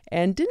script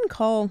and didn't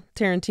call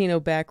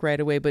Tarantino back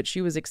right away, but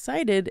she was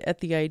excited at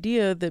the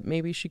idea that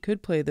maybe she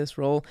could play this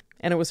role.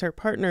 And it was her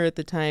partner at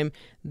the time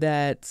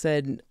that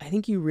said, "I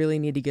think you really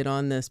need to get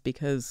on this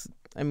because,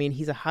 I mean,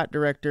 he's a hot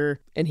director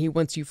and he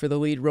wants you for the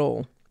lead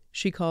role."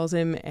 She calls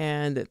him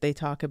and they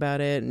talk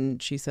about it,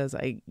 and she says,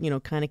 I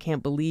kind of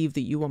can't believe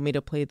that you want me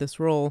to play this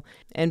role.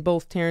 And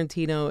both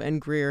Tarantino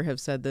and Grier have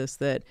said this,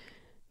 that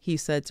he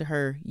said to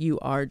her, "You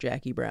are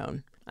Jackie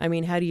Brown." I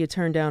mean, how do you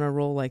turn down a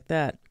role like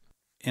that?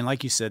 And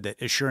like you said,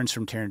 that assurance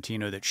from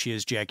Tarantino that she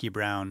is Jackie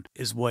Brown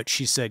is what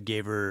she said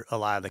gave her a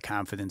lot of the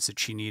confidence that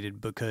she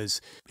needed,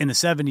 because in the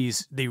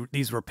 70s,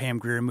 these were Pam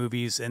Grier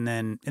movies. And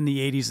then in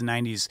the 80s and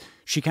 90s,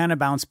 she kind of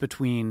bounced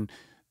between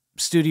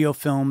studio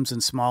films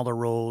and smaller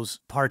roles,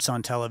 parts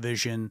on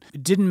television.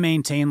 It didn't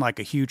maintain like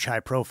a huge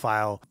high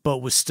profile, but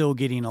was still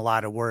getting a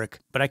lot of work.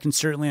 But I can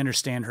certainly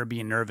understand her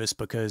being nervous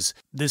because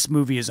this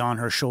movie is on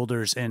her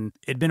shoulders, and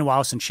it'd been a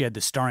while since she had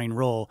the starring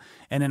role.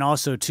 And then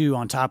also, too,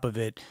 on top of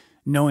it,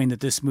 knowing that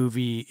this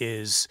movie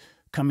is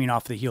coming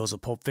off the heels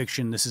of Pulp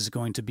Fiction, this is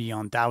going to be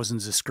on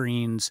thousands of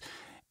screens.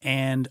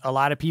 And a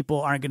lot of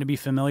people aren't going to be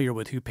familiar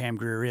with who Pam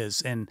Grier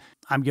is. And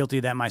I'm guilty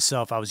of that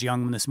myself. I was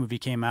young when this movie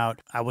came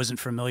out. I wasn't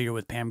familiar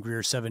with Pam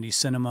Grier's 70s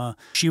cinema.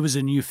 She was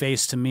a new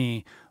face to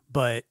me,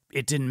 but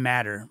it didn't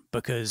matter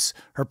because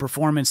her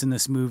performance in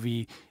this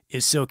movie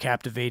is so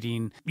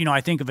captivating. I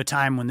think of a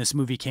time when this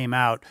movie came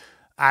out,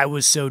 I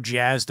was so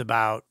jazzed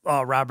about,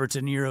 Robert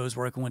De Niro is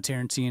working with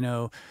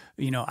Tarantino.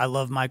 I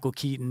love Michael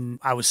Keaton.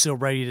 I was so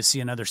ready to see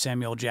another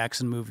Samuel L.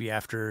 Jackson movie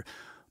after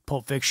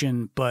Pulp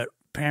Fiction. But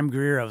Pam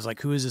Grier, I was like,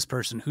 who is this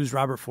person? Who's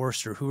Robert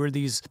Forster? Who are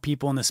these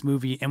people in this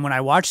movie? And when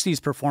I watch these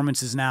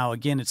performances now,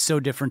 again, it's so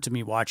different to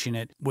me watching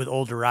it with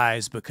older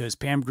eyes because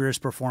Pam Grier's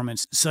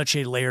performance, such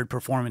a layered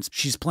performance.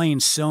 She's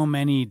playing so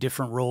many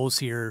different roles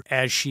here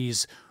as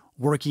she's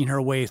working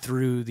her way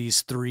through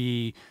these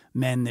three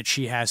men that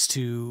she has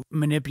to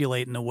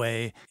manipulate in a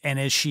way. And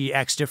as she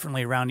acts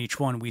differently around each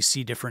one, we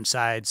see different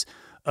sides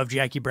of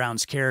Jackie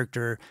Brown's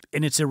character.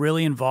 And it's a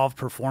really involved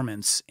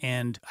performance.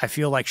 And I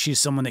feel like she's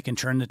someone that can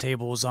turn the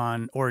tables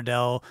on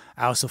Ordell.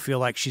 I also feel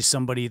like she's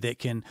somebody that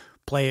can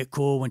play it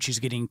cool when she's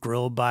getting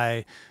grilled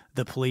by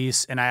the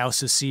police. And I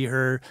also see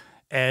her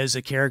as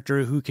a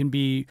character who can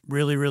be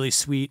really, really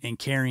sweet and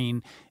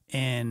caring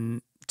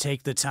and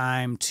take the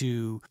time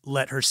to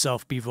let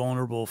herself be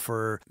vulnerable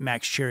for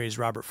Max Cherry's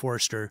Robert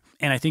Forster.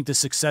 And I think the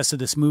success of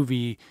this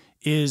movie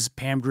is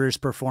Pam Grier's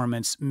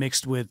performance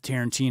mixed with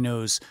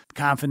Tarantino's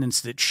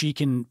confidence that she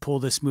can pull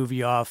this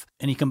movie off.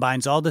 And he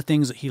combines all the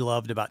things that he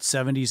loved about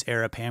 70s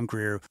era Pam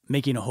Grier,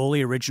 making a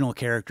wholly original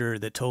character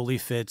that totally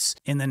fits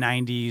in the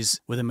 90s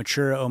with a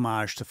mature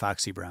homage to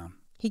Foxy Brown.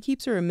 He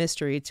keeps her a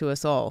mystery to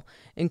us all,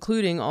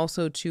 including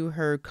also to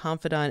her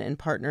confidant and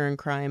partner in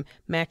crime,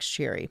 Max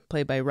Cherry,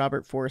 played by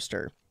Robert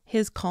Forster.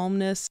 His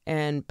calmness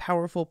and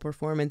powerful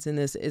performance in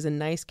this is a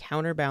nice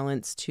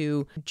counterbalance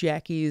to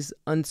Jackie's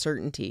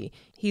uncertainty.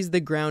 He's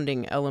the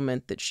grounding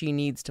element that she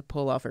needs to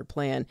pull off her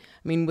plan.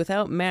 I mean,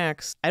 without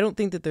Max, I don't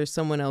think that there's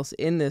someone else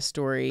in this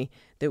story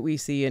that we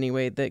see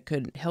anyway that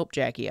could help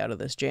Jackie out of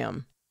this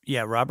jam.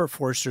 Yeah, Robert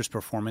Forster's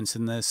performance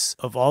in this,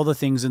 of all the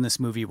things in this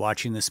movie,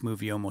 watching this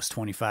movie almost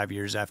 25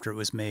 years after it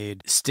was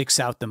made,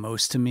 sticks out the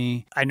most to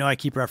me. I know I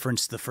keep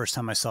reference to the first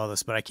time I saw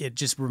this, but it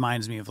just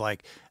reminds me of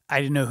like, I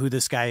didn't know who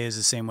this guy is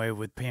the same way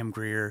with Pam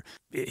Grier.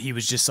 He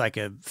was just like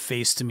a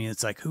face to me.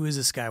 It's like, who is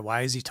this guy?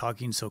 Why is he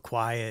talking so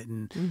quiet?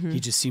 And he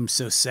just seems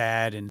so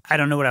sad. And I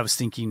don't know what I was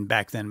thinking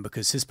back then,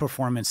 because his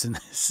performance in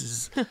this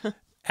is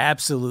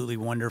absolutely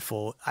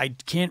wonderful. I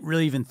can't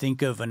really even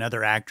think of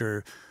another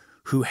actor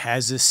who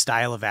has this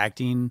style of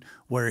acting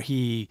where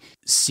he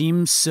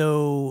seems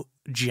so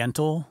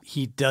gentle.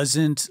 He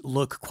doesn't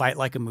look quite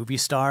like a movie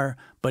star,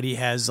 but he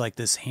has like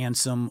this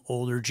handsome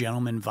older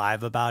gentleman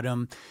vibe about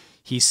him.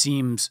 He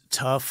seems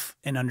tough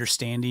and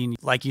understanding,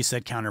 like you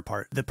said,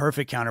 the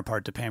perfect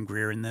counterpart to Pam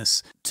Grier in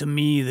this. To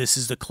me, this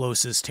is the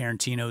closest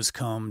Tarantino's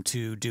come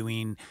to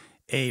doing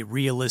a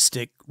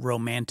realistic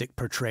romantic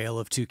portrayal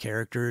of two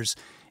characters.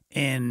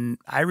 And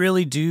I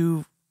really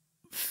do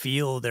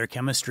feel their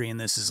chemistry in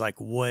this is like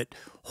what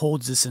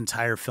holds this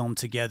entire film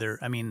together.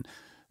 I mean,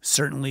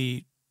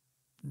 certainly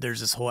there's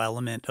this whole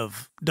element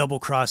of double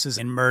crosses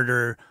and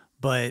murder,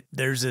 but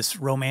there's this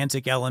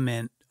romantic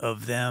element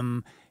of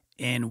them,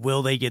 and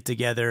will they get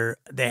together?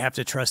 They have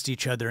to trust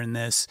each other in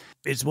this.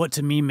 It's what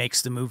to me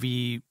makes the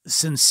movie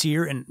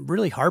sincere and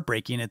really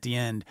heartbreaking at the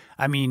end.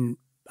 I mean,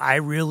 I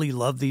really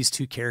love these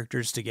two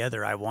characters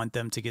together. I want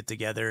them to get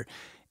together,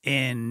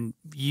 and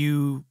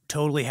you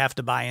totally have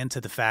to buy into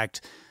the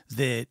fact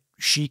that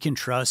she can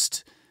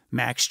trust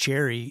Max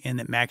Cherry and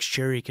that Max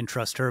Cherry can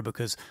trust her,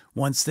 because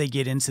once they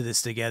get into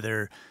this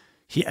together,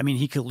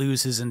 he could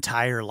lose his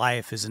entire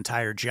life, his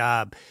entire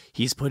job.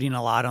 He's putting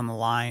a lot on the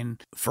line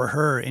for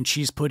her, and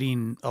she's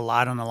putting a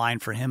lot on the line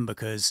for him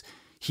because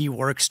he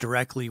works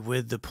directly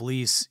with the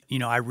police. You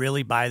know, I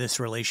really buy this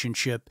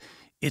relationship.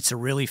 It's a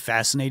really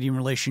fascinating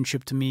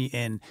relationship to me,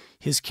 and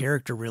his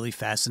character really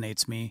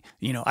fascinates me.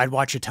 You know, I'd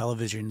watch a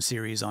television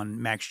series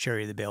on Max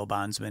Cherry, the bail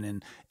bondsman,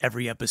 and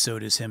every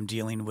episode is him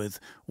dealing with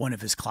one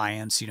of his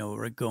clients, you know,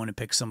 or going to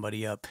pick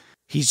somebody up.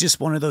 He's just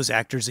one of those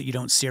actors that you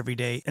don't see every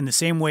day. In the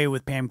same way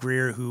with Pam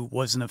Grier, who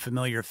wasn't a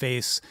familiar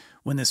face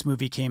when this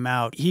movie came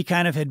out, he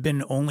kind of had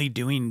been only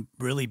doing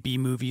really B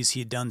movies. He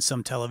had done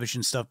some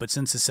television stuff, but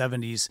since the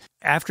 70s,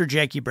 after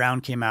Jackie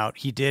Brown came out,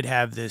 he did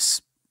have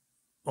this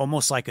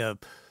almost like a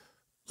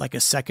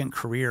second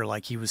career.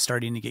 Like he was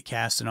starting to get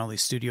cast in all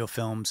these studio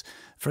films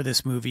for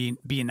this movie,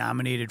 being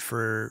nominated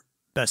for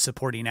Best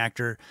Supporting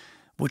Actor,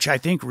 which I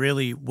think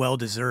really well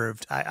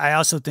deserved. I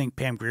also think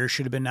Pam Grier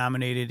should have been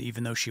nominated,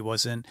 even though she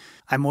wasn't.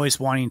 I'm always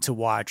wanting to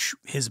watch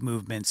his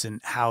movements and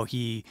how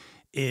he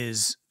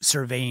is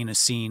surveying a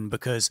scene,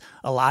 because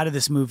a lot of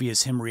this movie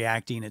is him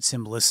reacting, it's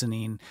him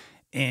listening,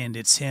 and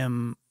it's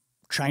him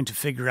trying to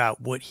figure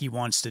out what he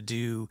wants to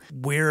do.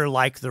 We're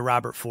like the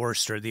Robert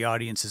Forster. The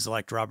audience is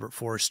like Robert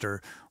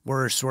Forster.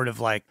 We're sort of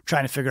like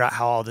trying to figure out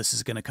how all this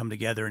is going to come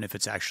together and if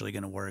it's actually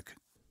going to work.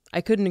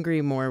 I couldn't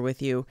agree more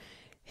with you.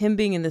 Him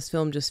being in this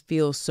film just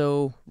feels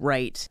so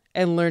right.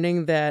 And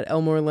learning that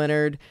Elmore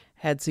Leonard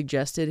had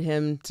suggested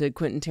him to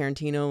Quentin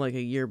Tarantino like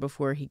a year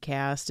before he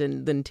cast,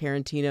 and then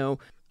Tarantino,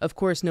 of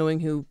course, knowing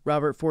who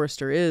Robert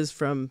Forster is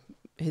from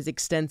his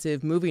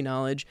extensive movie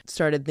knowledge,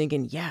 started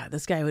thinking, yeah,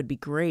 this guy would be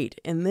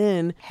great. And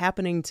then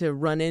happening to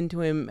run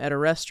into him at a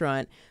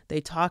restaurant,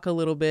 they talk a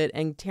little bit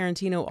and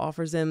Tarantino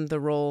offers him the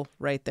role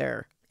right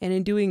there. And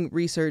in doing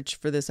research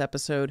for this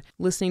episode,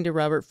 listening to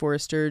Robert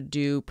Forster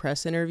do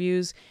press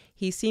interviews,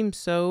 he seems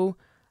so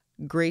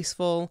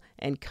graceful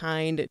and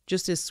kind,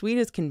 just as sweet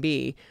as can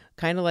be,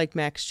 kind of like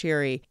Max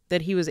Cherry,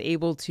 that he was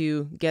able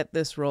to get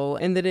this role,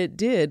 and that it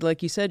did,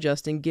 like you said,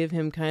 Justin, give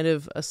him kind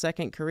of a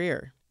second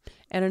career.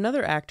 And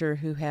another actor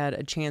who had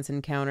a chance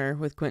encounter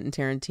with Quentin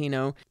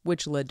Tarantino,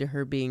 which led to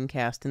her being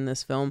cast in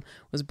this film,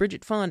 was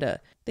Bridget Fonda.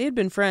 They had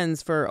been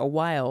friends for a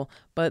while,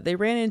 but they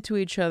ran into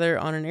each other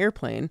on an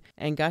airplane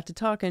and got to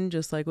talking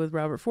just like with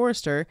Robert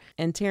Forster,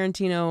 and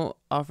Tarantino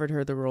offered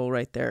her the role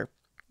right there.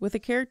 With a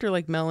character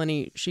like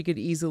Melanie, she could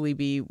easily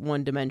be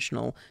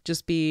one-dimensional,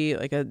 just be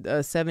like a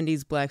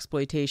 70s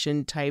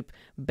Blaxploitation type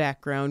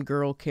background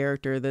girl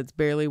character that's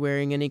barely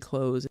wearing any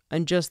clothes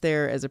and just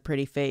there as a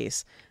pretty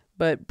face.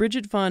 But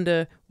Bridget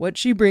Fonda, what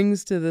she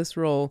brings to this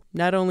role,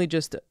 not only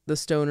just the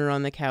stoner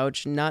on the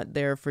couch, not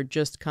there for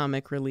just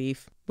comic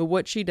relief, but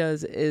what she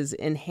does is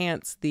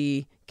enhance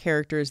the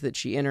characters that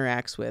she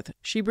interacts with.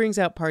 She brings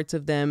out parts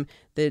of them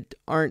that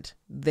aren't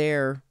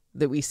there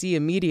that we see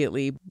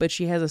immediately, but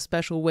she has a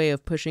special way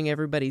of pushing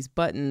everybody's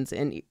buttons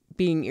and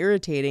being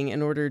irritating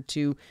in order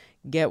to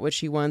get what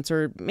she wants,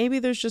 or maybe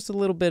there's just a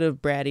little bit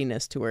of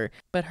brattiness to her.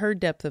 But her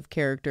depth of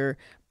character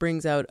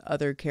brings out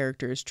other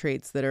characters'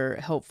 traits that are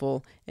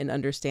helpful in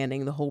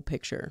understanding the whole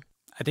picture.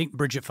 I think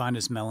Bridget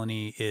Fonda's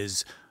Melanie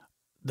is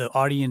the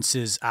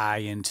audience's eye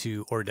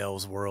into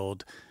Ordell's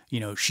world. You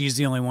know, she's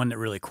the only one that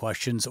really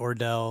questions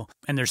Ordell,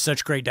 and there's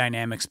such great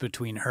dynamics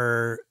between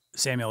her,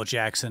 Samuel L.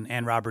 Jackson,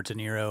 and Robert De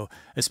Niro,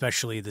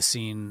 especially the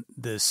scene,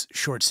 this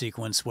short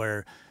sequence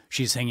where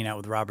she's hanging out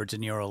with Robert De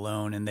Niro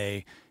alone, and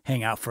they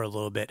hang out for a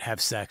little bit,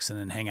 have sex, and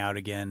then hang out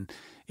again.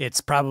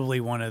 It's probably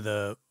one of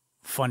the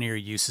funnier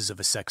uses of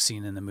a sex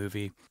scene in the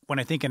movie. When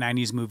I think of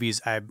 90s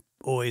movies, I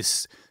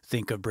always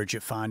think of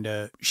Bridget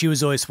Fonda. She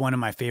was always one of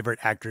my favorite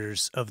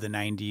actors of the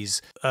 90s.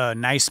 A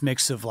nice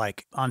mix of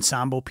like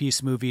ensemble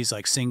piece movies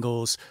like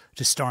singles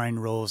to starring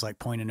roles like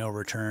Point of No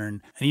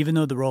Return. And even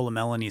though the role of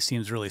Melanie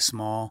seems really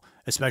small,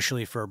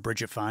 especially for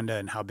Bridget Fonda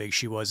and how big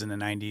she was in the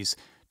 90s,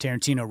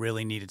 Tarantino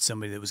really needed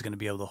somebody that was going to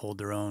be able to hold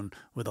their own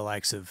with the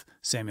likes of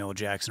Samuel L.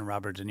 Jackson and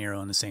Robert De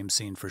Niro in the same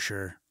scene for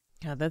sure.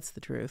 Yeah, that's the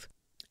truth.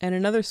 And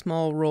another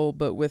small role,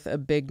 but with a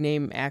big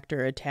name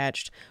actor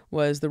attached,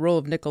 was the role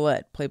of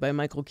Nicolette, played by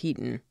Michael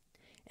Keaton.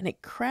 And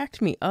it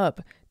cracked me up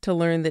to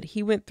learn that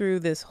he went through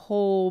this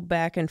whole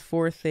back and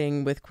forth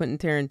thing with Quentin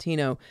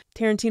Tarantino.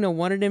 Tarantino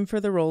wanted him for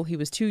the role. He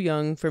was too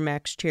young for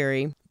Max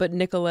Cherry. But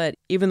Nicolette,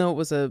 even though it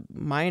was a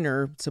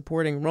minor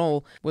supporting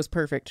role, was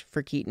perfect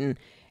for Keaton.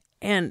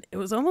 And it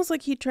was almost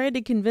like he tried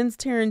to convince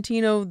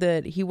Tarantino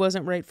that he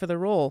wasn't right for the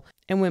role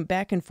and went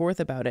back and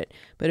forth about it,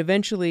 but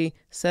eventually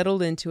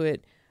settled into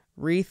it,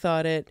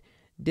 rethought it,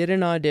 did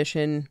an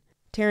audition.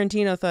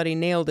 Tarantino thought he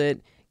nailed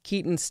it.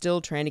 Keaton's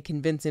still trying to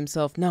convince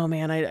himself, no,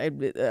 man,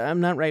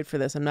 I'm not right for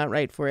this. I'm not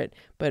right for it.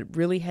 But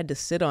really had to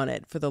sit on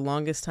it for the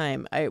longest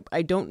time.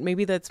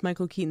 Maybe that's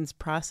Michael Keaton's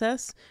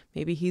process.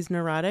 Maybe he's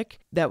neurotic.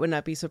 That would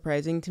not be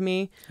surprising to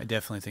me. I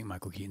definitely think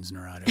Michael Keaton's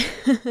neurotic.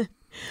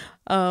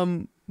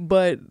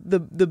 But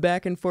the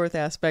back and forth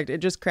aspect, it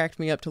just cracked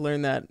me up to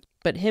learn that.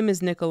 But him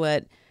as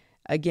Nicolette,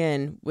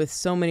 again, with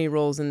so many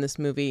roles in this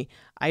movie,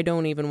 I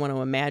don't even want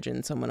to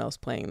imagine someone else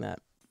playing that.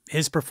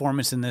 His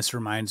performance in this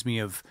reminds me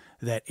of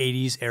that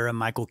 80s era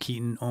Michael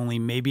Keaton, only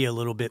maybe a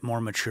little bit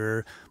more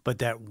mature, but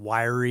that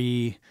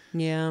wiry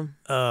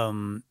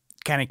kind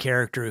of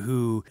character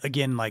who,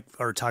 again, like,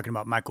 are talking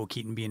about Michael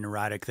Keaton being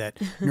neurotic, that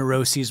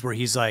neuroses where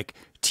he's like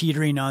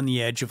teetering on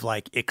the edge of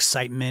like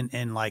excitement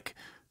and like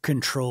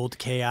controlled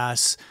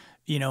chaos,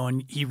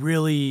 and he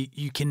really,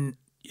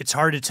 it's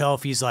hard to tell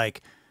if he's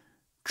like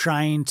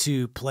trying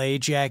to play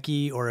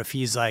Jackie or if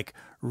he's like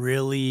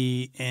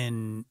really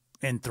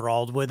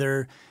enthralled with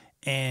her.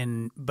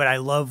 But I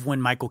love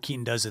when Michael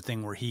Keaton does a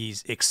thing where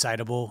he's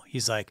excitable.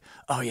 He's like,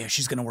 oh yeah,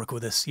 she's going to work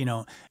with us,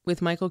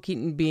 With Michael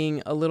Keaton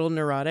being a little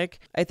neurotic,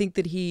 I think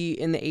that he,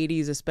 in the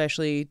 80s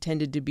especially,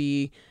 tended to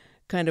be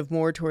kind of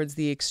more towards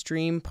the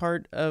extreme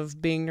part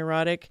of being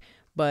neurotic.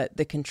 But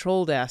the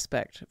controlled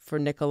aspect for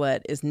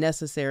Nicolette is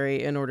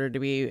necessary in order to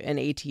be an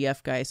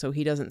ATF guy, so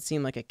he doesn't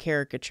seem like a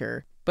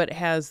caricature, but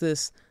has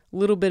this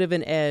little bit of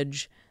an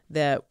edge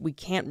that we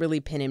can't really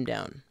pin him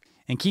down.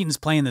 And Keaton's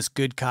playing this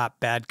good cop,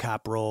 bad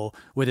cop role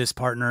with his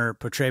partner,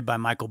 portrayed by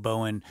Michael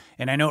Bowen.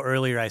 And I know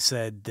earlier I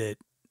said that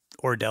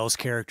Ordell's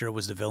character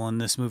was the villain in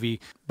this movie,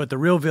 but the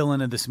real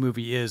villain of this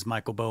movie is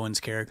Michael Bowen's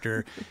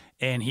character,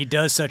 and he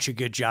does such a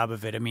good job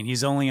of it. I mean,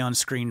 he's only on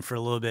screen for a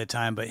little bit of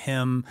time, but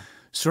him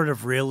sort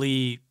of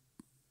really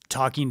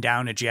talking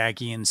down to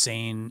Jackie and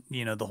saying,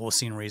 the whole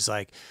scene where he's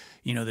like,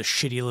 the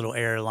shitty little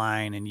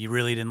airline and you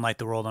really didn't light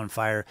the world on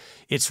fire.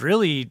 It's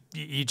really,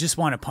 you just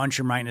want to punch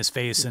him right in his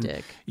face.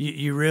 And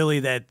you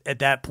really, that at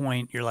that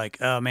point, you're like,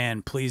 oh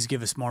man, please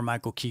give us more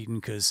Michael Keaton,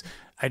 because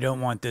I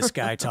don't want this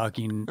guy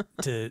talking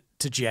to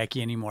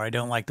Jackie anymore. I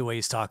don't like the way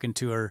he's talking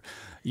to her.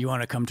 You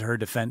want to come to her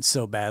defense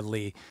so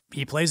badly.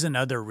 He plays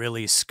another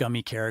really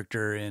scummy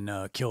character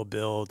in Kill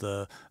Bill,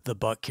 the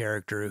Buck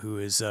character who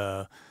is,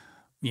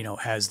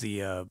 has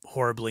the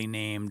horribly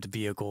named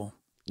vehicle.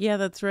 Yeah,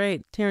 that's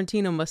right.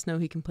 Tarantino must know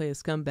he can play a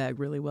scumbag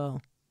really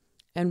well.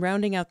 And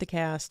rounding out the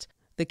cast,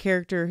 the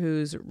character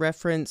who's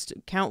referenced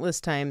countless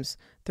times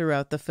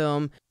throughout the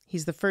film,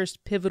 he's the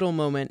first pivotal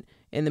moment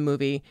in the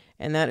movie,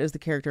 and that is the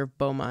character of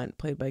Beaumont,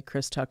 played by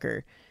Chris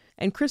Tucker.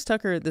 And Chris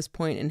Tucker, at this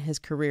point in his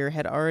career,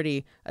 had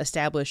already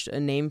established a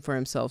name for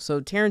himself, so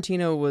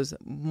Tarantino was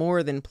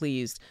more than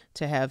pleased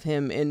to have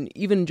him in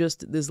even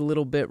just this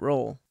little bit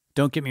role.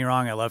 Don't get me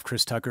wrong, I love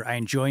Chris Tucker. I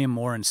enjoy him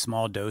more in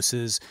small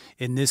doses,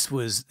 and this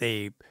was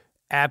a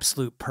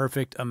absolute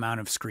perfect amount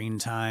of screen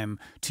time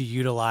to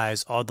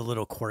utilize all the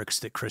little quirks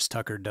that Chris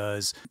Tucker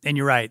does. And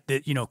you're right,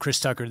 that Chris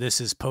Tucker, this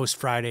is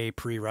post-Friday,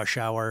 pre-Rush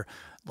Hour,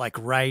 like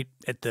right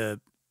at the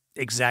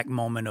exact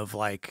moment of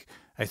like,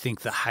 I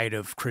think the height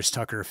of Chris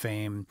Tucker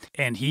fame.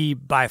 And he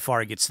by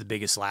far gets the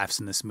biggest laughs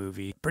in this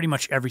movie. Pretty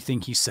much everything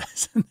he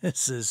says in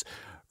this is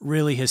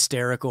really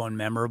hysterical and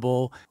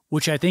memorable,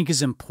 which I think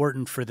is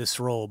important for this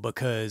role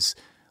because,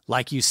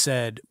 like you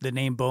said, the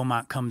name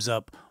Beaumont comes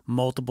up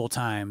multiple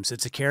times.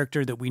 It's a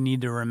character that we need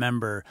to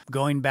remember.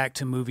 Going back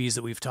to movies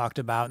that we've talked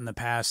about in the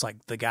past,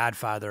 like The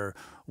Godfather,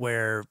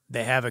 where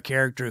they have a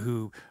character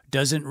who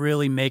doesn't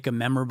really make a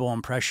memorable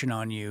impression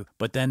on you,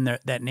 but then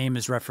that name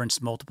is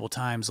referenced multiple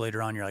times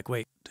later on. You're like,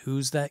 wait,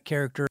 who's that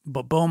character?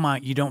 But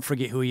Beaumont, you don't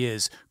forget who he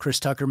is. Chris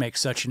Tucker makes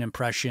such an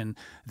impression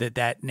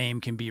that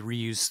name can be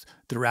reused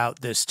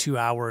throughout this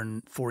 2-hour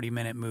and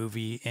 40-minute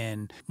movie,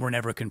 and we're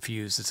never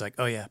confused. It's like,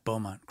 oh yeah,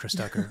 Beaumont, Chris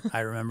Tucker. I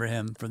remember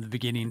him from the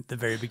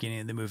very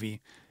beginning of the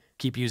movie.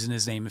 Keep using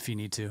his name if you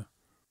need to.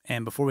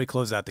 And before we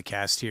close out the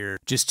cast here,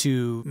 just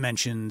two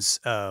mentions.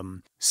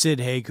 Sid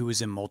Haig, who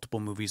was in multiple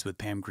movies with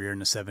Pam Grier in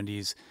the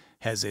 70s,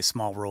 has a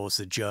small role as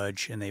the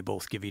judge, and they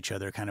both give each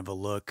other kind of a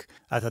look.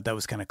 I thought that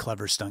was kind of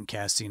clever stunt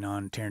casting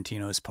on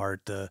Tarantino's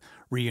part to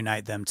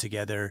reunite them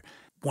together.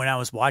 When I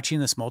was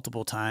watching this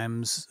multiple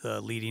times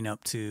leading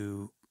up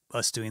to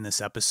us doing this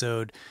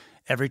episode,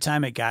 every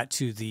time it got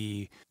to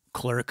the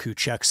clerk who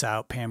checks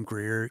out Pam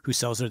Grier, who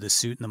sells her the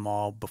suit in the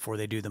mall before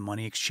they do the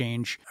money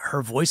exchange,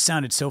 her voice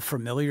sounded so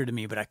familiar to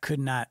me, but I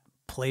could not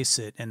place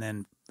it. And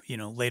then,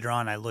 later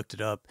on I looked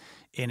it up,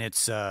 and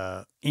it's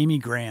Amy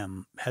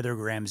Graham, Heather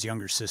Graham's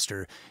younger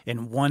sister.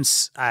 And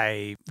once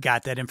I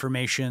got that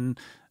information,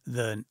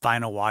 the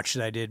final watch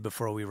that I did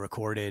before we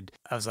recorded,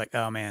 I was like,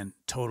 oh man,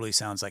 totally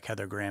sounds like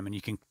Heather Graham, and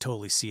you can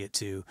totally see it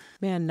too.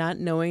 Man, not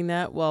knowing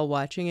that while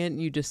watching it,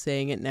 and you just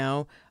saying it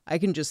now, I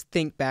can just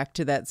think back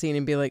to that scene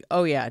and be like,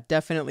 oh yeah,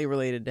 definitely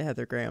related to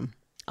Heather Graham.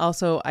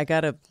 Also, I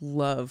gotta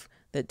love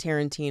that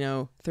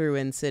Tarantino threw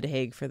in Sid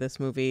Haig for this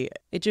movie.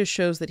 It just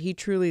shows that he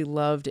truly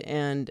loved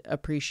and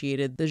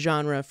appreciated the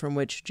genre from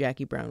which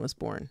Jackie Brown was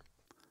born.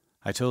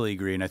 I totally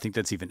agree, and I think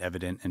that's even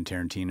evident in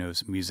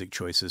Tarantino's music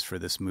choices for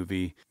this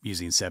movie,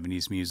 using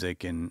 70s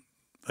music and,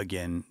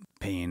 again,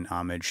 paying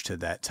homage to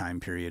that time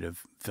period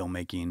of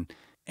filmmaking.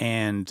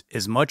 And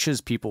as much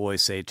as people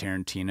always say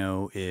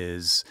Tarantino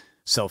is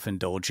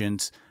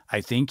self-indulgent,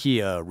 I think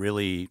he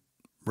really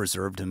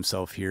reserved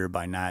himself here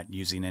by not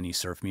using any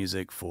surf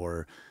music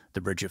for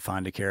the Bridget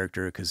Fonda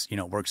character because,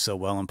 it worked so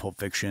well in Pulp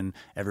Fiction.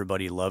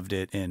 Everybody loved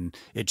it, and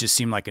it just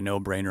seemed like a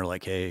no-brainer,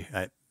 like, hey,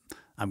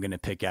 I'm going to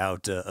pick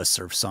out a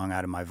surf song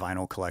out of my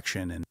vinyl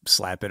collection and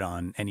slap it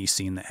on any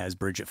scene that has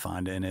Bridget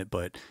Fonda in it.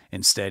 But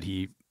instead,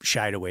 he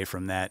shied away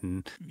from that.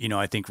 And,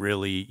 I think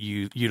really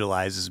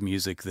utilizes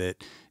music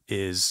that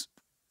is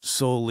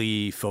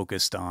solely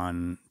focused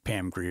on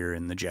Pam Grier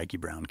and the Jackie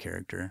Brown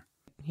character.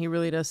 He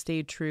really does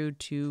stay true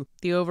to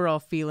the overall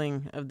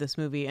feeling of this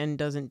movie and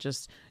doesn't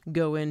just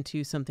go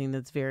into something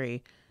that's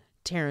very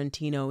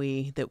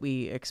Tarantino-y that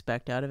we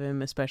expect out of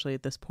him, especially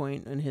at this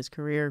point in his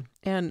career.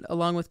 And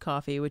along with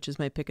Coffy, which is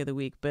my pick of the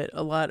week, but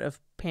a lot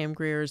of Pam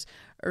Grier's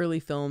early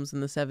films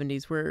in the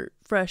 70s were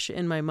fresh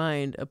in my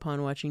mind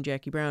upon watching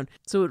Jackie Brown.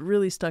 So it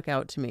really stuck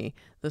out to me,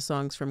 the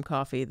songs from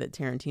Coffy that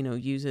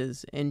Tarantino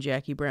uses in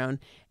Jackie Brown.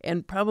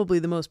 And probably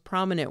the most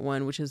prominent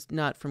one, which is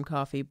not from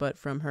Coffy, but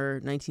from her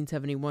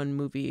 1971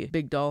 movie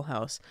Big Doll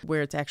House,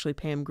 where it's actually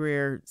Pam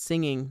Grier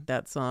singing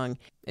that song.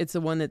 It's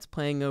the one that's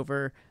playing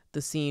over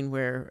the scene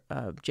where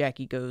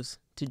Jackie goes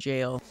to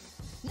jail.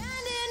 99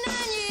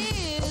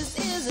 years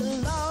is a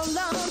long,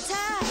 long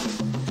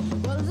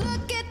time. Well,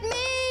 look at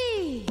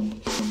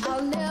me.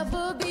 I'll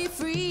never be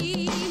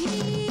free.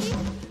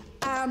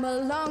 I'm a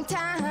long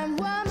time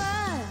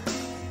woman.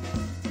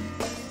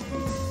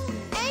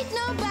 Ain't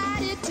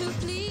nobody to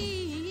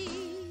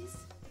please.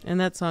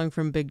 And that song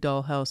from Big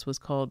Doll House was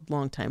called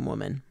Long Time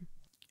Woman.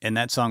 And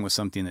that song was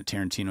something that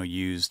Tarantino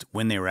used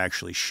when they were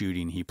actually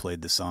shooting. He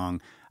played the song.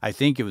 I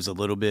think it was a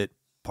little bit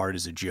part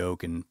as a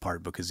joke and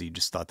part because he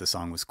just thought the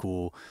song was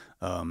cool.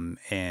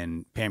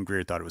 And Pam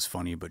Grier thought it was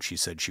funny, but she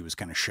said she was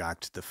kind of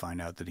shocked to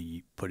find out that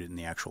he put it in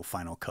the actual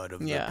final cut of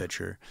the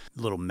picture.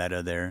 A little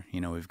meta there.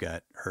 We've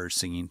got her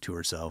singing to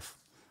herself.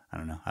 I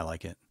don't know. I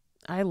like it.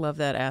 I love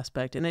that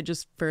aspect. And it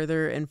just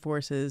further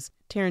enforces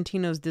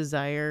Tarantino's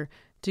desire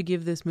to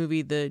give this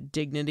movie the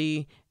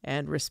dignity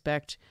and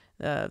respect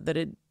that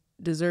it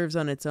deserves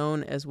on its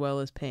own, as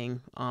well as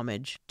paying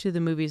homage to the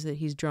movies that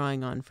he's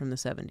drawing on from the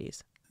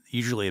 70s.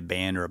 Usually a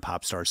band or a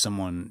pop star,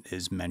 someone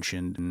is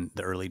mentioned in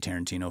the early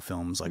Tarantino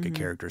films, like a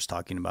character's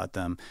talking about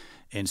them.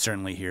 And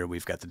certainly here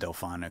we've got the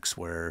Delphonics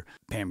where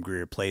Pam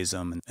Grier plays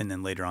them. And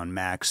then later on,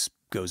 Max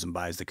goes and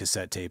buys the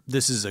cassette tape.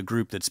 This is a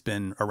group that's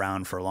been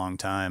around for a long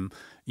time,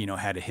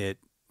 had a hit,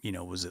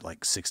 was it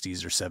like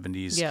 60s or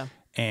 70s? Yeah.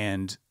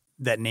 And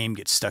that name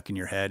gets stuck in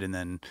your head, and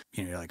then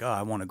you're like, oh,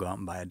 I want to go out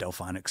and buy a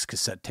Delphonics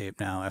cassette tape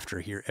now after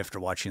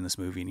watching this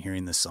movie and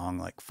hearing this song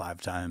like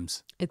 5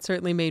 times. It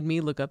certainly made me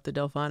look up the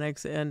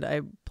Delphonics, and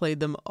I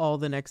played them all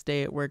the next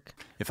day at work.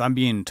 If I'm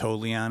being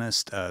totally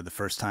honest, the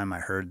first time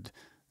I heard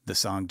the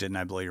song "Didn't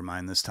I Blow Your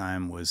Mind This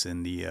Time" was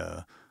in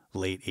the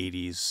late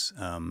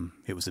 80s.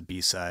 It was a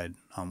B-side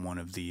on one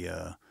of the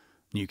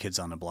New Kids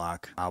on the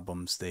Block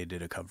albums. They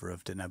did a cover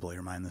of "Didn't I Blow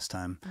Your Mind This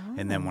Time." Oh.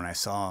 And then when I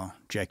saw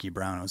Jackie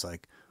Brown, I was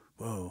like,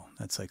 whoa,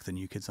 that's like the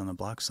New Kids on the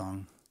Block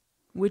song.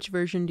 Which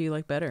version do you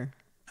like better?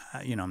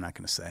 I'm not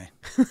going to say.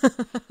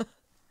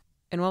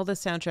 And while the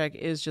soundtrack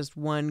is just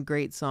one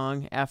great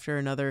song after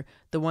another,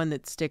 the one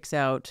that sticks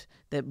out,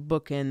 that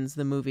bookends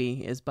the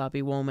movie, is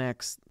Bobby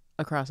Womack's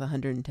Across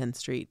 110th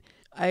Street.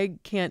 I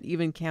can't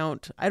even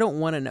count. I don't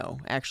want to know,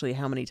 actually,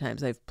 how many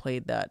times I've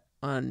played that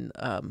on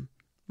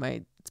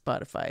my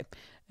Spotify.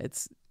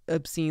 It's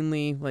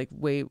obscenely, like,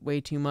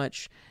 way too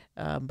much.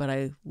 But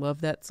I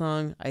love that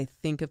song. I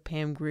think of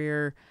Pam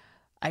Grier.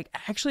 I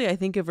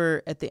think of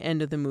her at the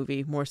end of the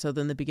movie more so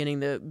than the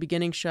beginning. The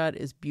beginning shot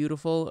is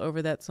beautiful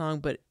over that song,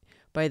 but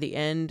by the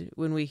end,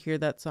 when we hear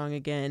that song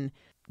again,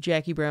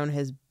 Jackie Brown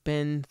has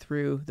been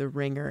through the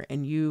ringer,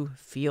 and you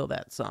feel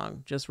that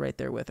song just right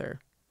there with her.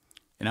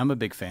 And I'm a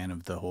big fan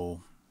of the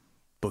whole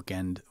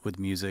bookend with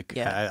music.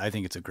 Yeah. I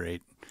think it's a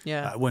great,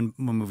 Yeah. when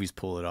movies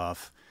pull it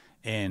off.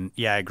 And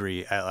yeah, I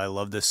agree. I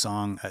love this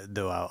song,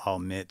 though I'll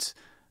admit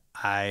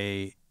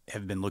I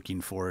have been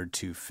looking forward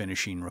to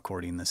finishing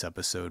recording this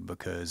episode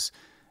because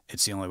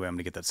it's the only way I'm going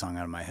to get that song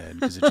out of my head,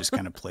 because it just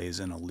kind of plays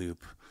in a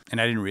loop. And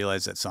I didn't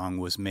realize that song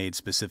was made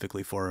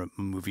specifically for a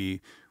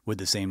movie with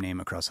the same name,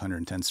 Across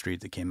 110th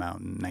Street, that came out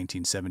in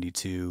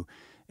 1972.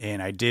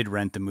 And I did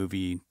rent the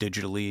movie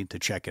digitally to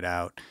check it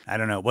out. I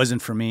don't know. It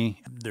wasn't for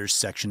me. There's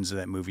sections of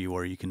that movie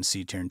where you can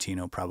see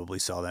Tarantino probably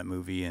saw that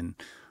movie and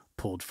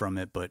pulled from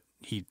it. But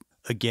he,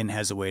 again,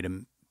 has a way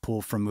to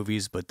pull from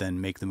movies, but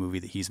then make the movie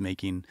that he's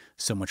making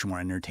so much more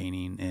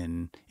entertaining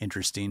and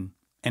interesting.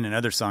 And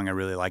another song I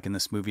really like in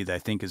this movie that I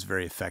think is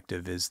very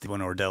effective is when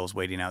Ordell's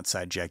waiting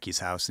outside Jackie's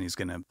house and he's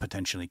going to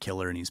potentially kill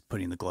her, and he's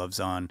putting the gloves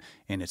on,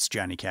 and it's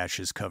Johnny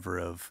Cash's cover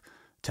of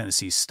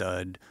Tennessee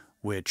Stud,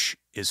 which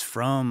is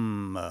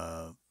from,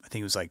 I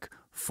think it was like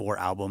 4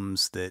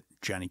 albums that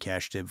Johnny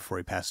Cash did before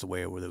he passed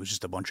away, where there was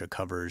just a bunch of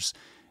covers.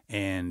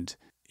 And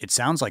it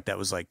sounds like that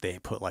was like they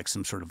put like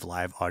some sort of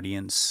live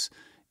audience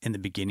in the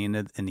beginning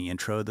in the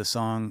intro of the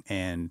song.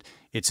 And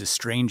it's a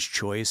strange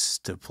choice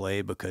to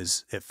play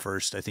because at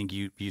first, I think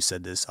you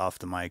said this off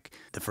the mic,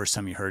 the first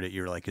time you heard it,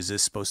 you're like, is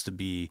this supposed to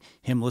be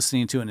him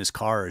listening to it in his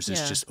car, or is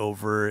this just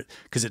over?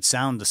 Because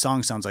the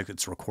song sounds like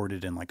it's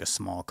recorded in like a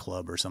small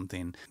club or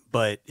something,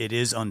 but it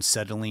is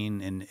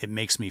unsettling and it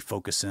makes me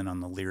focus in on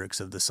the lyrics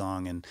of the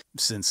song. And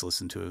since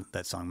listened to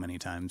that song many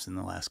times in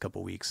the last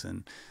couple weeks,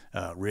 and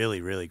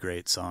really, really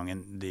great song.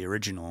 And the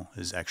original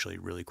is actually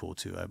really cool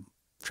too. I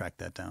tracked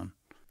that down.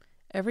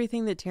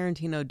 Everything that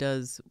Tarantino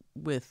does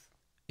with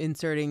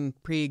inserting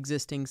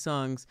pre-existing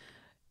songs,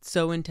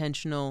 so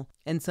intentional,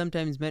 and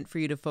sometimes meant for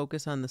you to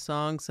focus on the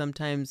song,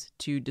 sometimes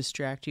to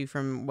distract you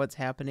from what's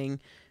happening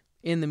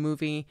in the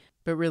movie.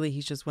 But really,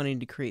 he's just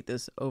wanting to create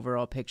this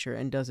overall picture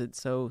and does it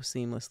so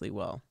seamlessly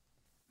well.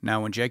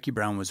 Now, when Jackie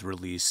Brown was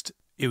released,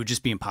 it would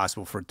just be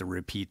impossible for it to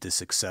repeat the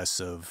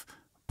success of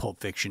Pulp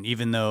Fiction,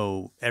 even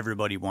though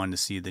everybody wanted to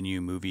see the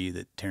new movie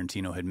that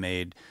Tarantino had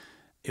made.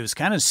 It was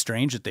kind of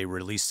strange that they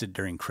released it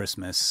during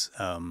Christmas.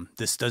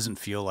 This doesn't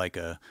feel like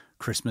a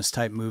Christmas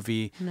type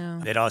movie.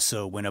 No. It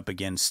also went up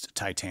against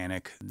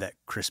Titanic that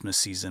Christmas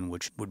season,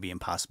 which would be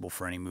impossible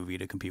for any movie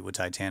to compete with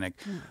Titanic.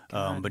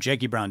 But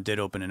Jackie Brown did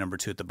open at number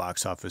 2 at the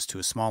box office to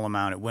a small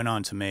amount. It went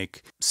on to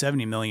make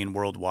 $70 million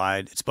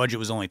worldwide. Its budget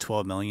was only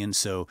 $12 million,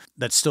 so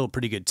that's still a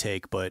pretty good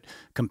take. But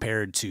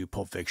compared to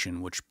Pulp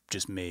Fiction, which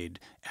just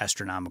made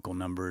astronomical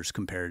numbers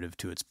comparative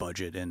to its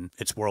budget and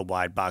its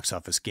worldwide box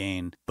office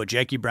gain. But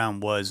Jackie Brown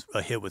was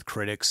a hit with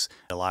critics.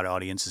 A lot of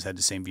audiences had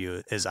the same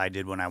view as I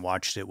did when I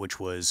watched it, which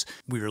was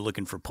we were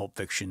looking for Pulp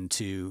Fiction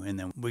 2, and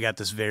then we got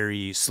this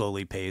very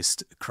slowly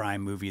paced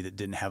crime movie that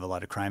didn't have a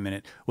lot of crime in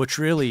it, which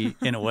really,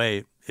 in a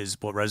way, is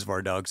what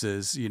Reservoir Dogs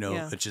is.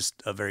 It's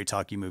just a very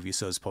talky movie,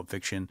 so is Pulp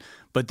Fiction.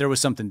 But there was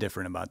something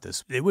different about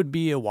this. It would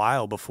be a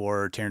while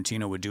before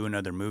Tarantino would do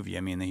another movie.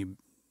 I mean,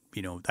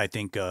 I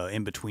think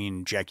in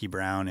between Jackie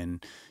Brown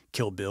and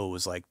Kill Bill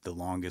was like the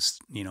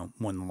longest,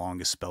 one of the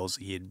longest spells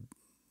he had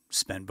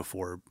spent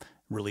before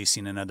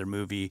releasing another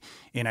movie.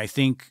 And I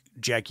think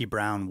Jackie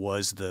Brown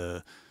was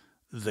the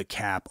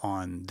cap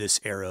on this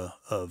era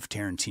of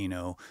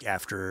Tarantino.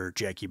 After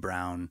Jackie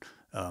Brown,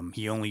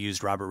 he only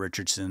used Robert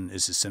Richardson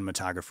as his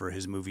cinematographer.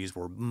 His movies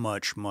were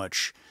much,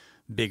 much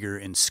bigger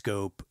in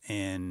scope,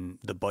 and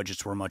the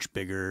budgets were much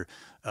bigger.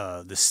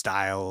 The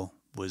style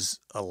was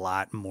a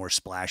lot more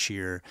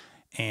splashier,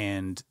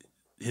 and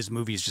his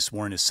movies just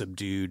weren't as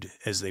subdued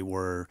as they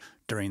were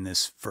during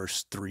this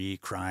first 3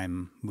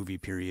 crime movie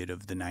period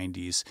of the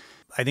 90s.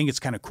 I think it's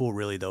kind of cool,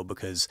 really, though,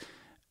 because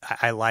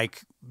I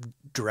like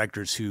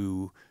directors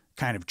who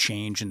kind of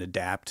change and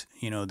adapt.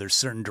 There's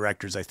certain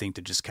directors I think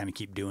that just kind of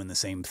keep doing the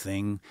same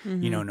thing,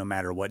 no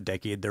matter what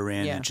decade they're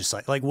in. Yeah. It's just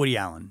like Woody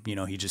Allen,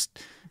 he just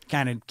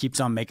kind of keeps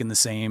on making the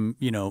same,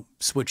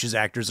 switches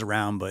actors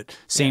around, but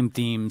same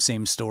themes,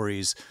 same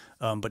stories.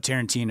 But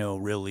Tarantino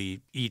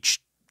really,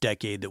 each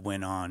decade that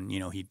went on,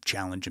 he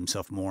challenged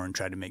himself more and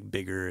tried to make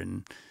bigger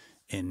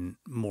and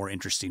more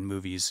interesting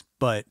movies.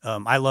 But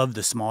I love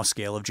the small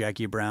scale of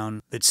Jackie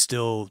Brown. It's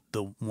still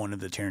one of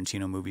the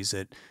Tarantino movies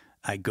that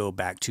I go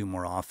back to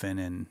more often,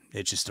 and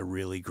it's just a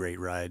really great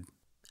ride.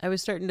 I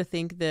was starting to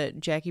think that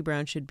Jackie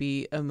Brown should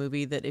be a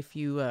movie that if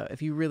you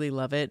really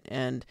love it,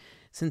 and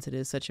since it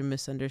is such a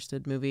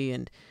misunderstood movie,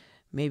 and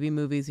maybe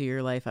movies of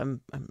your life,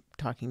 I'm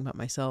talking about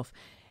myself,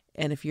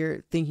 and if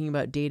you're thinking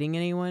about dating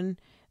anyone,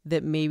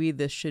 that maybe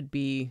this should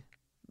be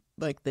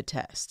like the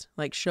test.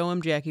 Like, show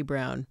them Jackie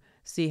Brown,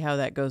 see how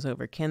that goes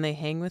over. Can they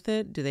hang with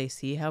it? Do they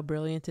see how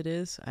brilliant it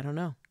is? I don't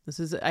know.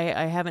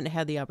 I haven't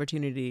had the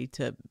opportunity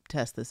to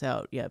test this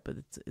out yet, but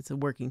it's a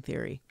working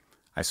theory.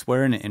 I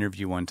swear in an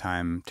interview one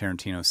time,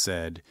 Tarantino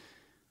said,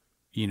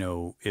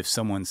 if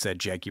someone said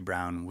Jackie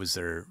Brown was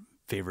their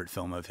favorite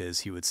film of his,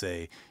 he would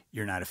say,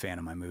 "You're not a fan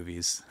of my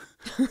movies,"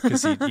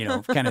 because he,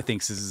 kind of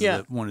thinks this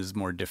is one of his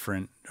more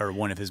different, or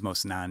one of his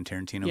most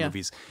non-Tarantino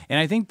movies. And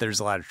I think there's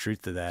a lot of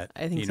truth to that.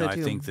 I think so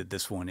too. I think that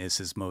this one is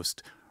his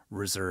most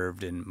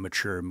reserved and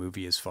mature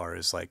movie as far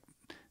as like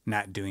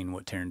not doing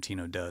what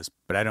Tarantino does.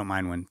 But I don't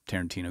mind when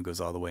Tarantino goes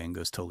all the way and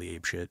goes totally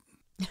apeshit.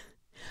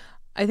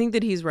 I think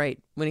that he's right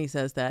when he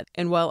says that.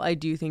 And while I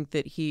do think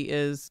that he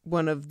is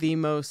one of the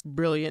most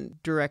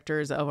brilliant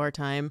directors of our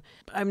time,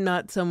 I'm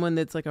not someone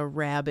that's like a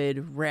rabid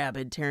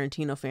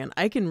Tarantino fan.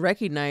 I can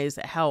recognize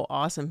how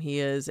awesome he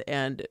is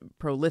and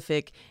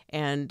prolific,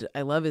 and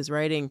I love his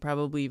writing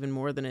probably even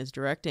more than his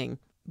directing.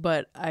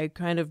 But I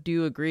kind of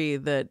do agree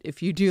that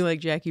if you do like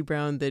Jackie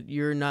Brown, that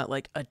you're not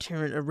like a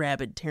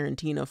rabid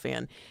Tarantino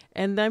fan.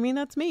 And I mean,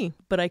 that's me,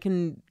 but I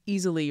can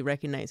easily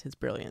recognize his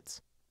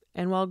brilliance.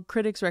 And while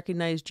critics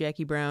recognize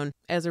Jackie Brown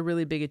as a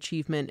really big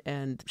achievement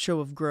and show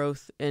of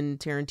growth in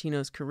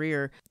Tarantino's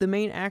career, the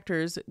main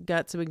actors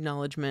got some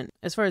acknowledgement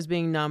as far as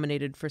being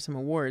nominated for some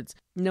awards.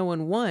 No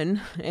one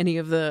won any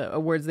of the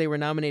awards they were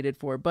nominated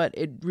for, but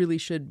it really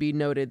should be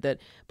noted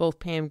that both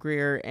Pam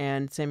Grier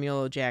and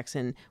Samuel L.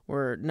 Jackson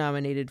were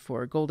nominated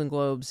for Golden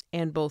Globes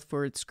and both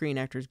for Screen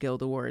Actors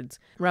Guild Awards.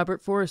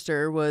 Robert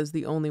Forster was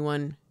the only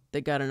one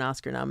that got an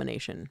Oscar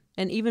nomination.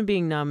 And even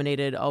being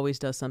nominated always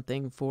does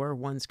something for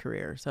one's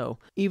career. So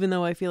even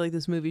though I feel like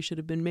this movie should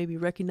have been maybe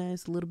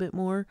recognized a little bit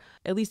more,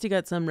 at least it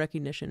got some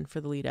recognition for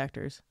the lead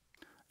actors.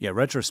 Yeah,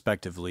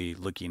 retrospectively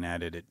looking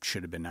at it, it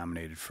should have been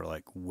nominated for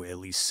like at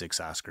least 6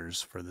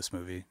 Oscars for this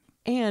movie.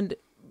 And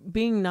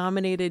being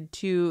nominated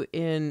too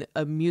in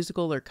a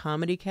musical or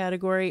comedy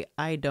category,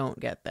 I don't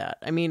get that.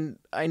 I mean,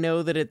 I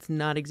know that it's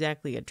not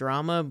exactly a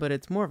drama, but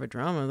it's more of a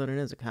drama than it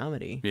is a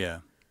comedy. Yeah.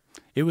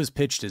 It was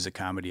pitched as a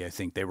comedy. I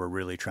think they were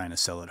really trying to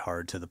sell it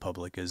hard to the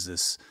public as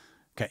this,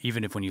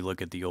 even if when you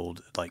look at the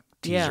old like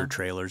teaser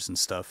trailers and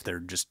stuff,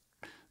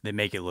 they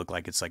make it look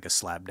like it's like a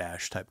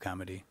slapdash type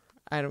comedy.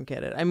 I don't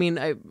get it. I mean,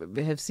 I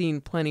have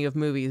seen plenty of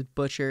movies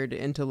butchered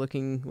into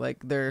looking like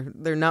they're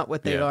not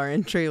what they are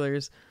in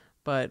trailers.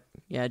 But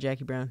yeah,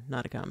 Jackie Brown,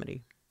 not a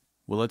comedy.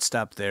 Well, let's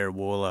stop there.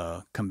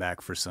 We'll come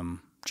back for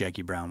some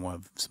Jackie Brown. We'll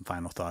have some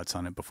final thoughts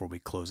on it before we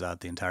close out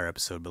the entire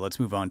episode. But let's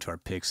move on to our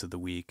picks of the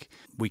week.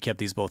 We kept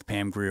these both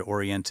Pam Grier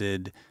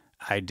oriented.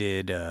 I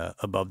did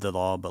Above the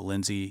Law, but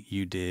Lindsay,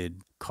 you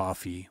did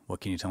Coffy.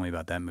 What can you tell me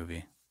about that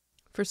movie?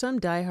 For some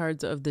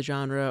diehards of the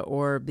genre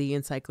or the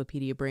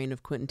encyclopedia brain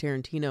of Quentin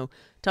Tarantino,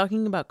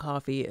 talking about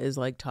Coffy is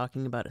like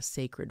talking about a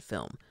sacred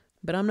film.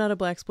 But I'm not a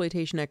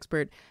Blaxploitation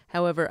expert.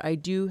 However, I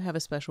do have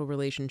a special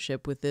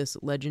relationship with this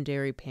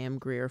legendary Pam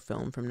Grier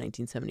film from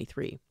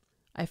 1973.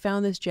 I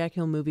found this Jack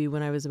Hill movie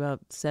when I was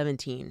about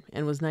 17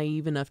 and was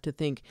naive enough to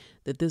think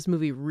that this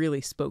movie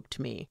really spoke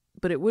to me.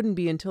 But it wouldn't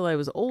be until I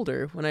was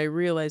older when I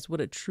realized what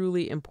a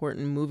truly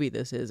important movie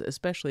this is,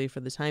 especially for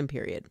the time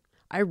period.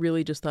 I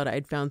really just thought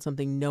I'd found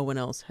something no one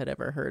else had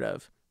ever heard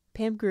of.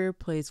 Pam Grier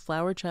plays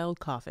flower child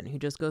Coffin, who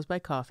just goes by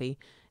Coffy,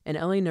 an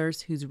LA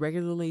nurse who's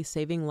regularly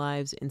saving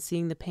lives and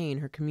seeing the pain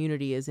her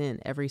community is in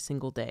every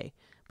single day.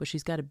 But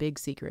she's got a big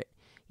secret.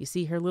 You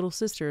see, her little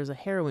sister is a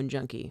heroin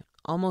junkie,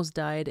 almost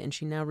died, and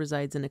she now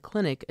resides in a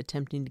clinic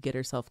attempting to get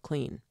herself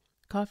clean.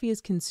 Coffy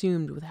is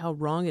consumed with how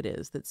wrong it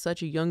is that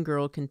such a young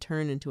girl can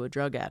turn into a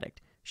drug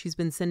addict. She's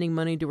been sending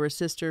money to her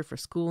sister for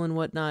school and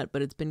whatnot,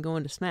 but it's been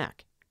going to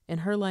smack. In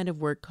her line of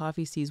work,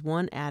 Coffy sees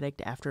one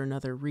addict after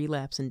another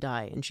relapse and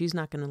die, and she's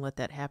not going to let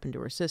that happen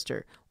to her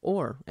sister,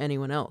 or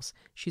anyone else.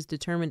 She's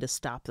determined to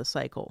stop the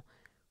cycle,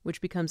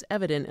 which becomes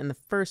evident in the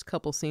first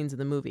couple scenes of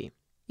the movie.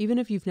 Even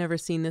if you've never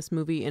seen this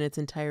movie in its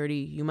entirety,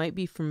 you might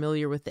be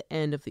familiar with the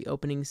end of the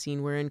opening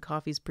scene wherein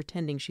Coffy's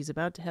pretending she's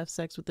about to have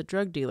sex with a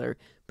drug dealer,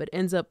 but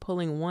ends up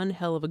pulling one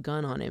hell of a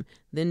gun on him,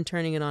 then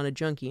turning it on a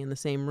junkie in the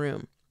same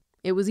room.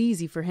 It was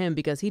easy for him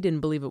because he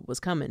didn't believe it was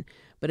coming,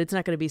 but it's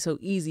not going to be so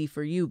easy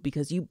for you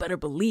because you better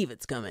believe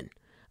it's coming.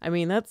 I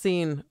mean, that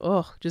scene,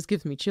 just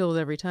gives me chills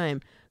every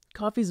time.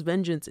 Coffy's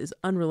vengeance is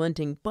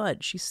unrelenting,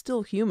 but she's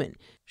still human.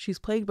 She's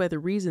plagued by the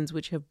reasons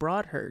which have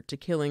brought her to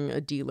killing a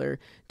dealer,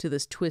 to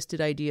this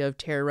twisted idea of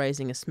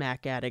terrorizing a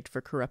smack addict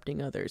for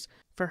corrupting others.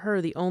 For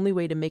her, the only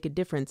way to make a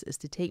difference is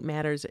to take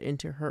matters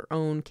into her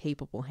own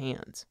capable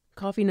hands.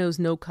 Coffy knows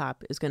no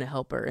cop is going to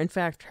help her. In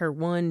fact, her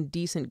one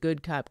decent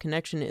good cop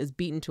connection is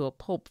beaten to a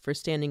pulp for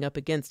standing up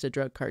against a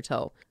drug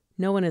cartel.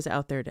 No one is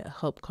out there to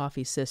help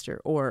Coffy's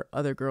sister or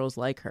other girls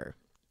like her.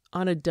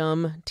 On a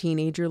dumb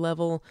teenager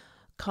level,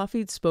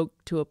 Coffy spoke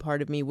to a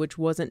part of me which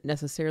wasn't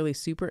necessarily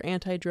super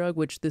anti-drug,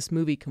 which this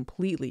movie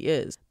completely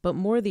is, but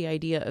more the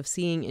idea of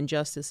seeing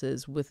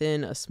injustices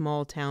within a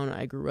small town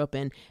I grew up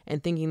in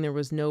and thinking there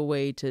was no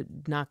way to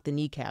knock the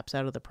kneecaps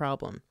out of the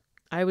problem.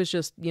 I was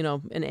just,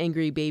 an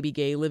angry baby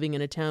gay living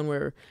in a town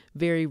where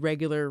very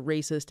regular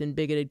racist and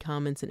bigoted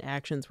comments and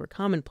actions were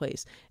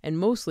commonplace, and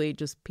mostly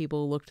just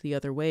people looked the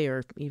other way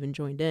or even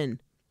joined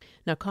in.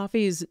 Now,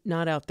 Coffy's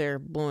not out there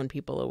blowing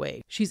people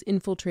away. She's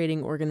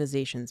infiltrating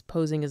organizations,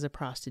 posing as a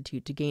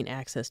prostitute to gain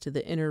access to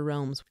the inner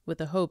realms with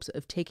the hopes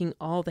of taking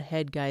all the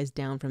head guys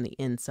down from the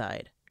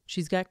inside.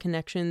 She's got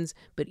connections,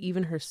 but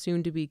even her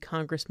soon-to-be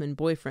congressman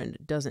boyfriend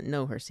doesn't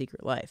know her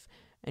secret life.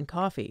 And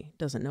Coffy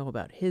doesn't know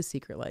about his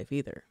secret life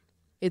either.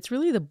 It's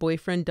really the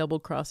boyfriend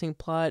double-crossing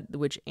plot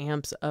which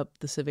amps up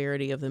the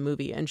severity of the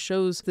movie and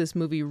shows this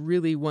movie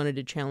really wanted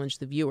to challenge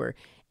the viewer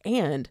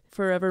and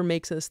forever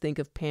makes us think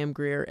of Pam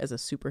Grier as a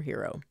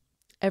superhero.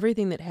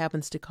 Everything that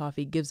happens to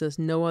Coffy gives us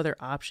no other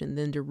option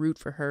than to root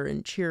for her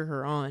and cheer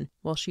her on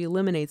while she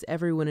eliminates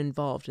everyone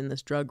involved in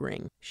this drug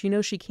ring. She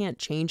knows she can't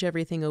change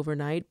everything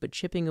overnight, but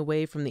chipping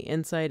away from the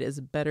inside is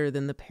better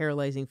than the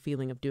paralyzing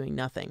feeling of doing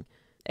nothing.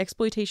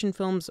 Exploitation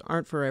films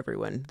aren't for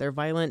everyone. They're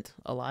violent,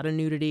 a lot of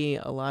nudity,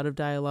 a lot of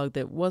dialogue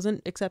that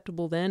wasn't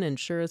acceptable then and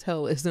sure as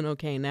hell isn't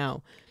okay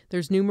now.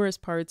 There's numerous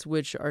parts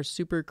which are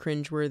super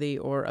cringeworthy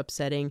or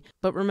upsetting,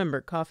 but remember,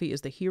 Coffy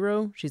is the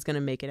hero, she's going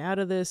to make it out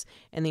of this,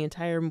 and the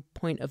entire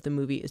point of the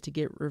movie is to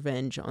get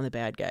revenge on the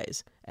bad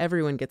guys.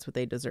 Everyone gets what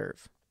they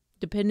deserve.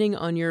 Depending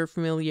on your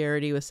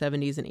familiarity with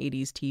 70s and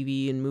 80s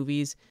TV and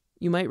movies,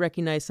 you might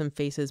recognize some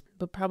faces,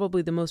 but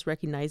probably the most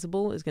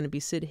recognizable is going to be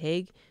Sid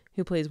Haig,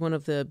 who plays one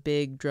of the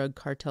big drug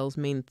cartel's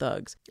main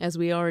thugs. As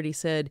we already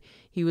said,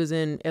 he was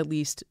in at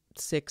least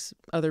 6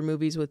 other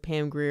movies with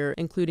Pam Grier,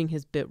 including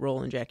his bit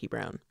role in Jackie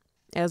Brown.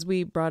 As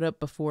we brought up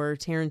before,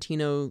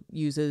 Tarantino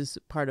uses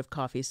part of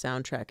Coffy's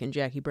soundtrack in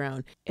Jackie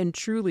Brown, and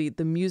truly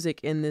the music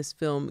in this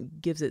film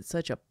gives it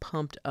such a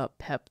pumped up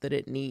pep that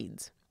it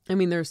needs. I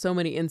mean, there are so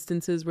many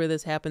instances where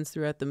this happens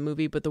throughout the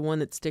movie, but the one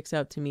that sticks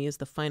out to me is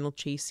the final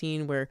chase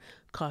scene where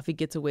Coffy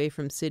gets away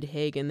from Sid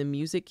Haig, and the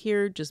music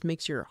here just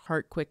makes your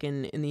heart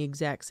quicken in the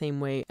exact same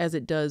way as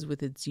it does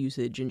with its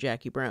usage in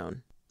Jackie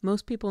Brown.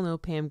 Most people know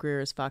Pam Grier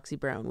as Foxy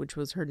Brown, which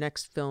was her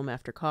next film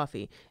after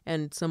Coffy,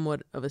 and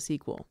somewhat of a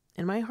sequel.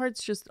 And my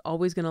heart's just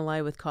always going to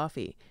lie with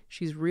Coffy.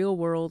 She's real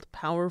world,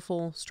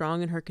 powerful,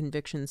 strong in her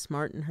convictions,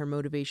 smart in her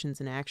motivations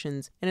and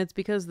actions, and it's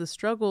because the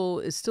struggle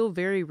is still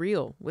very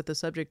real with the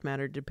subject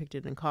matter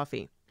depicted in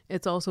Coffy.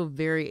 It's also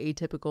very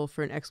atypical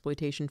for an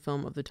exploitation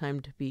film of the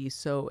time to be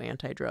so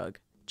anti-drug.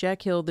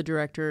 Jack Hill, the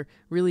director,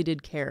 really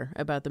did care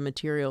about the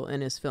material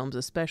in his films,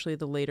 especially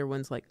the later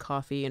ones like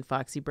Coffy and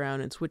Foxy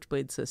Brown and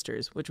Switchblade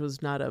Sisters, which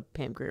was not a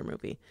Pam Grier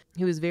movie.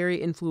 He was very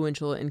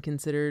influential and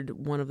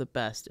considered one of the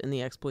best in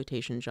the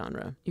exploitation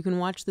genre. You can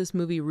watch this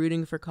movie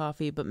rooting for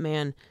Coffy, but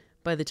man,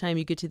 by the time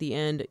you get to the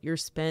end, you're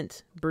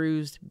spent,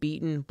 bruised,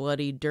 beaten,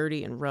 bloody,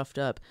 dirty, and roughed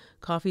up.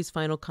 Coffy's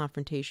final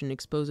confrontation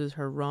exposes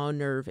her raw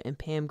nerve, and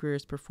Pam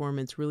Grier's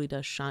performance really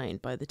does shine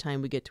by the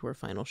time we get to her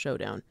final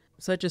showdown.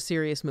 Such a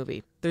serious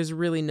movie. There's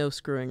really no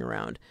screwing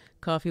around.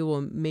 Coffy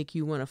will make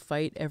you want to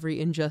fight every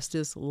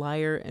injustice,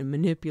 liar, and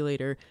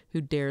manipulator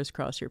who dares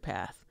cross your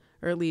path.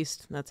 Or at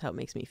least, that's how it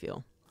makes me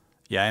feel.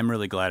 Yeah, I'm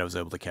really glad I was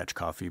able to catch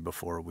Coffy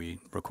before we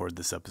record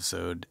this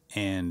episode.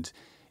 And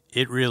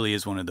it really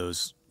is one of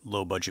those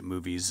low-budget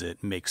movies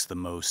that makes the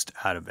most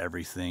out of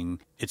everything.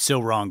 It's so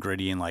raw and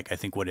gritty, and like I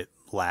think what it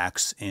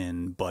lacks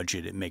in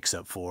budget, it makes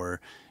up for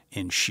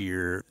in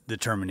sheer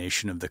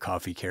determination of the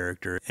Coffy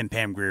character. And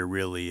Pam Grier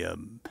really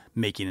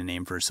making a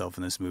name for herself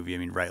in this movie. I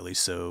mean, rightly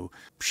so.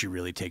 She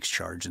really takes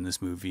charge in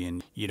this movie,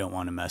 and you don't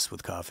want to mess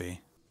with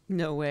Coffy.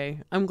 No way.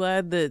 I'm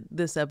glad that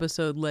this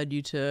episode led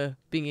you to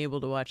being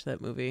able to watch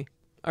that movie.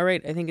 All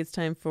right, I think it's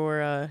time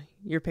for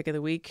your pick of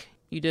the week.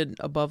 You did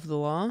Above the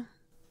Law.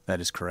 That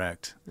is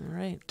correct. All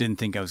right. Didn't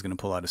think I was going to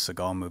pull out a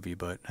Seagal movie,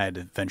 but I had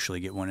to eventually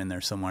get one in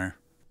there somewhere.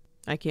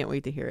 I can't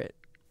wait to hear it.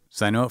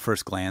 So I know at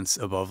first glance,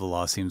 Above the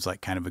Law seems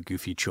like kind of a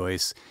goofy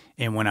choice.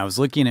 And when I was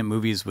looking at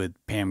movies with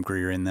Pam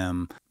Grier in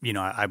them, you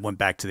know, I went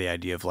back to the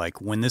idea of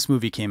like when this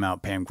movie came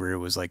out, Pam Grier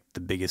was like the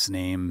biggest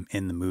name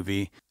in the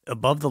movie.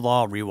 Above the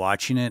Law,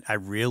 rewatching it, I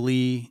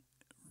really,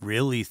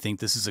 really think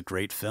this is a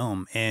great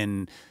film.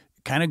 And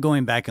kind of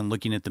going back and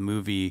looking at the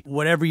movie,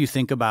 whatever you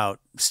think about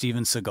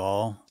Steven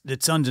Seagal,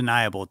 it's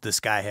undeniable that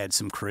this guy had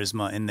some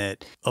charisma, and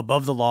that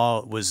Above the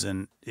Law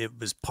it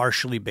was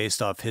partially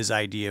based off his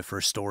idea for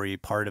a story.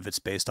 Part of it's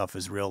based off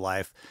his real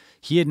life.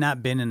 He had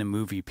not been in a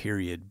movie,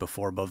 period,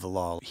 before Above the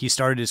Law. He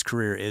started his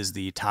career as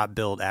the top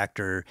billed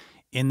actor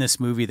in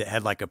this movie that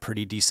had like a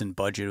pretty decent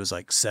budget. It was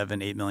like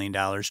 $7-8 million,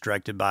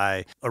 directed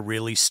by a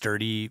really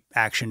sturdy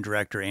action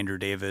director, Andrew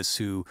Davis,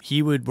 who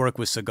he would work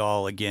with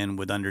Seagal again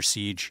with Under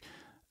Siege.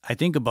 I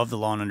think Above the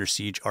Law and Under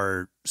Siege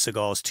are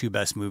Seagal's 2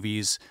 best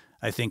movies.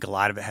 I think a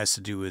lot of it has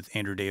to do with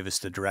Andrew Davis,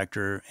 the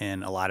director,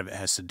 and a lot of it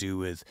has to do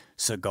with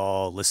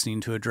Seagal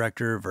listening to a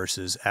director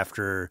versus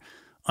after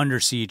Under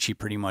Siege, he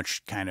pretty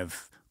much kind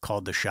of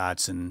called the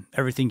shots, and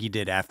everything he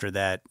did after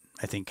that,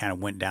 I think kind of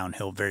went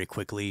downhill very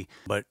quickly.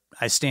 But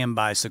I stand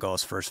by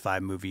Seagal's first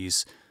 5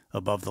 movies,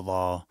 Above the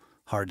Law,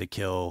 Hard to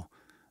Kill,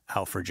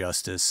 Out for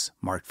Justice,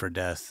 Marked for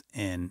Death,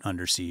 and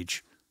Under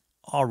Siege.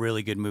 All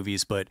really good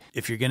movies, but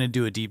if you're going to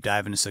do a deep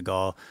dive into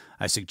Seagal,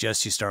 I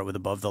suggest you start with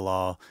Above the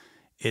Law.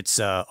 It's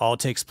all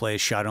takes place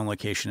shot on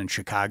location in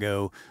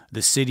Chicago.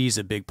 The city's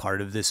a big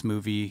part of this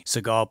movie.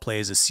 Seagal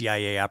plays a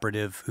CIA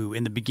operative who,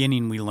 in the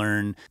beginning, we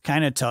learn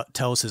kind of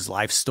tells his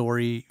life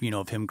story, you know,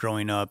 of him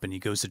growing up, and he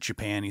goes to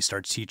Japan. He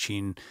starts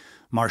teaching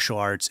martial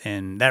arts,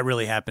 and that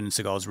really happened in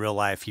Seagal's real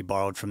life. He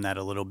borrowed from that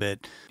a little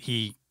bit.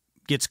 He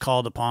gets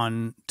called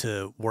upon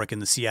to work in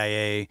the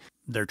CIA.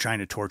 They're trying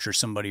to torture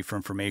somebody for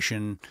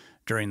information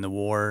during the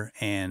war,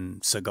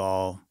 and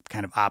Seagal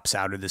kind of opts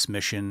out of this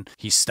mission.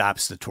 He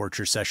stops the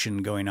torture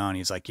session going on.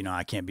 He's like,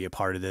 I can't be a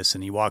part of this.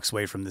 And he walks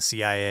away from the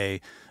CIA,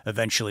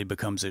 eventually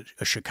becomes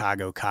a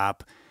Chicago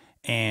cop.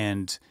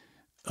 And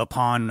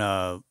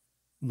upon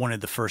one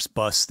of the first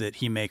busts that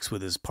he makes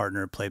with his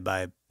partner, played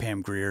by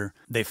Pam Grier,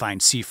 they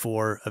find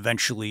C4.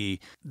 Eventually,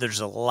 there's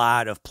a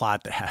lot of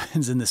plot that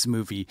happens in this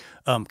movie,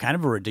 kind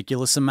of a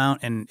ridiculous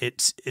amount. And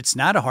it's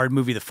not a hard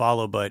movie to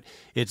follow, but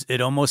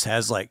it almost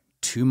has like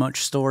too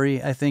much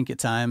story, I think, at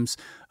times.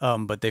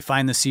 But they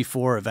find the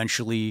C4.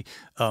 Eventually,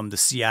 the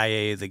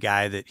CIA, the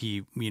guy that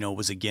he,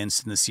 was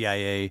against in the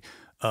CIA,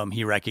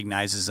 he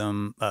recognizes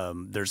him.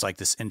 There's like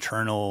this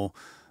internal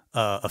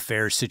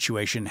affairs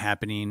situation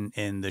happening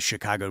in the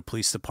Chicago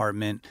Police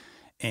Department,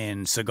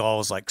 and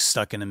Seagal's like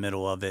stuck in the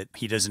middle of it.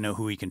 He doesn't know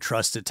who he can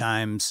trust at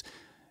times.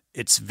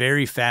 It's a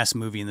very fast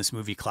movie, and this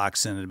movie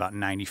clocks in at about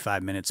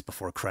 95 minutes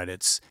before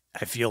credits.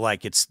 I feel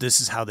like this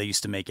is how they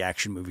used to make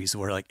action movies,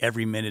 where like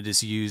every minute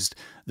is used.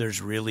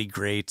 There's really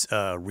great,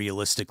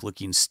 realistic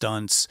looking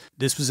stunts.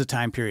 This was a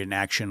time period in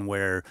action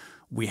where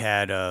we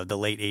had the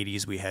late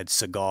 80s. We had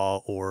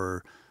Seagal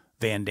or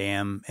Van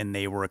Damme, and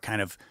they were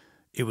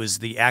it was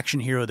the action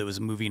hero that was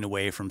moving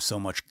away from so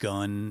much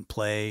gun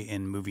play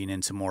and moving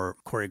into more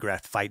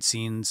choreographed fight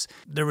scenes.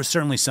 There was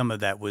certainly some of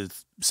that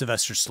with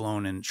Sylvester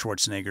Stallone and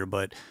Schwarzenegger,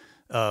 but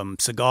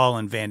Seagal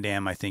and Van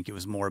Damme, I think it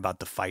was more about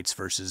the fights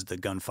versus the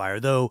gunfire,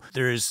 though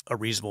there is a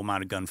reasonable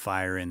amount of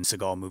gunfire in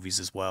Seagal movies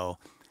as well.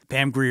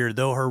 Pam Grier,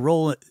 though her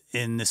role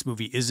in this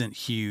movie isn't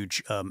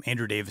huge,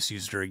 Andrew Davis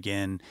used her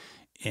again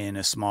in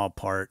a small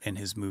part in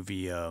his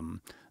movie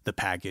The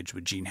Package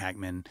with Gene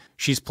Hackman.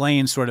 She's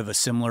playing sort of a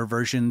similar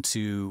version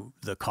to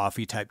the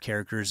Coffy type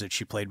characters that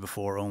she played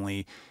before,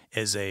 only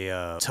as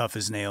a tough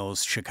as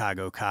nails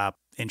Chicago cop.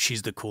 And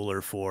she's the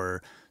cooler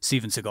for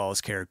Steven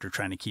Seagal's character,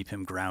 trying to keep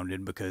him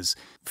grounded, because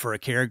for a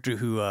character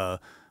who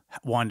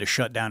wanted to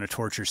shut down a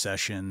torture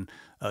session,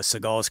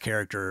 Seagal's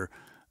character,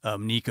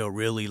 Nico,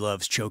 really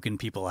loves choking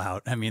people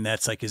out. I mean,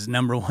 that's like his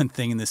number one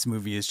thing in this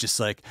movie, is just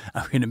like,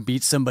 I'm going to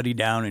beat somebody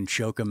down and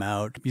choke him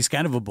out. He's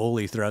kind of a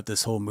bully throughout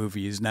this whole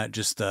movie. He's not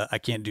just, I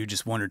can't do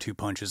just one or two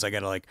punches. I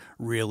got to like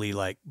really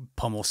like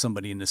pummel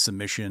somebody into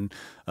submission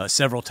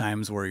several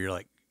times, where you're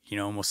like,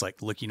 almost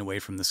like looking away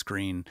from the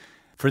screen.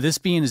 For this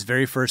being his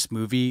very first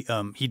movie,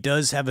 he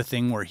does have a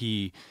thing where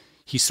he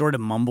sort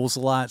of mumbles a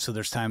lot, so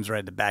there's times where I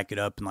had to back it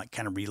up and like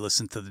kind of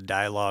re-listen to the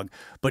dialogue.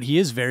 But he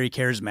is very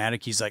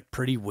charismatic. He's like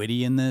pretty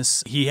witty in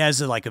this. He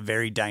has a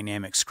very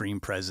dynamic screen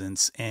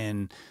presence,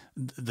 and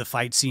the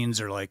fight scenes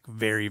are like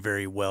very,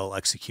 very well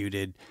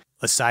executed.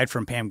 Aside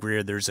from Pam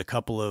Grier, there's a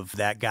couple of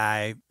that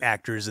guy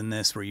actors in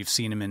this where you've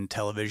seen him in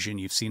television,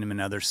 you've seen him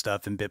in other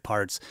stuff in bit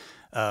parts.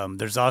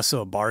 There's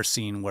also a bar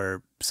scene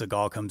where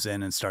Seagal comes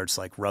in and starts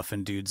like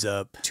roughing dudes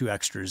up. Two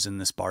extras in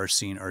this bar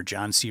scene are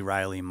John C.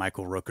 Reilly and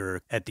Michael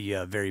Rooker at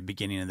the very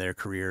beginning of their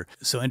career.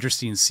 So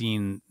interesting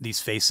seeing these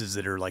faces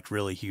that are like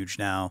really huge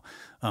now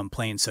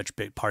playing such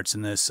big parts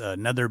in this.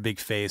 Another big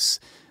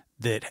face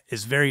that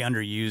is very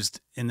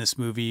underused in this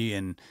movie,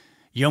 and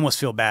you almost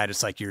feel bad.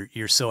 It's like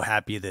you're so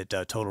happy that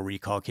Total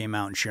Recall came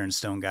out and Sharon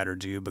Stone got her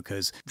due,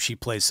 because she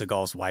plays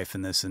Seagal's wife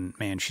in this, and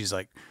man, she's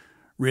like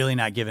really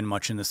not given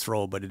much in this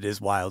role, but it is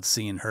wild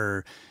seeing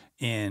her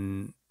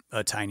in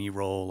a tiny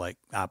role like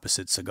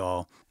opposite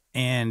Seagal.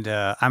 And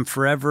I'm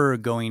forever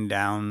going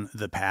down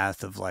the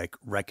path of like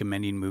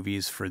recommending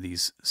movies for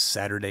these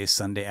Saturday,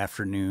 Sunday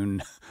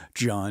afternoon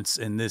jaunts,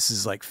 and this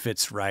is like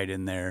fits right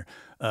in there.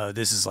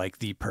 This is like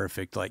the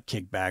perfect like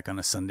kickback on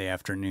a Sunday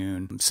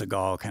afternoon.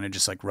 Seagal kind of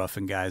just like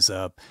roughing guys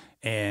up,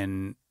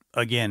 and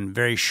again,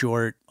 very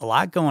short. A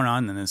lot going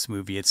on in this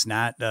movie. It's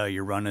not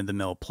your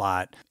run-of-the-mill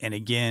plot. And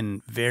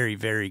again, very,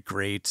 very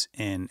great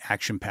and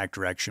action-packed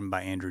direction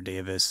by Andrew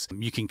Davis.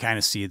 You can kind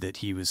of see that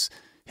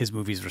his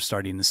movies were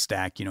starting to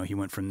stack. He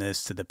went from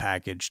this to The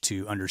Package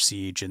to Under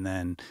Siege, and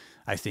then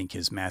I think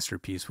his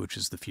masterpiece, which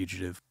is The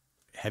Fugitive.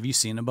 Have you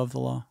seen Above the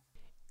Law?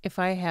 If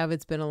I have,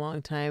 it's been a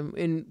long time.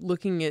 In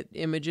looking at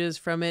images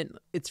from it,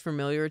 it's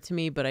familiar to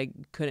me, but I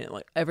couldn't,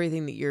 like,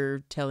 everything that you're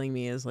telling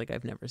me is like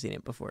I've never seen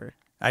it before.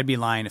 I'd be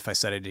lying if I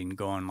said I didn't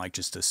go on like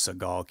just a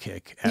Seagal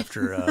kick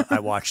after I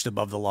watched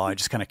Above the Law. I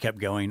just kind of kept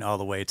going all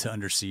the way to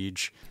Under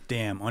Siege.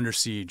 Damn, Under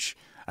Siege.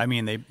 I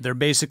mean, they're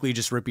basically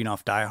just ripping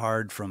off Die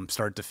Hard from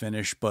start to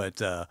finish,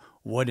 but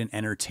what an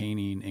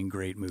entertaining and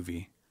great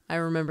movie. I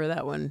remember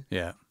that one.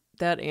 Yeah.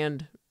 That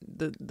and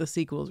the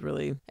sequels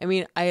really. I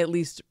mean, I at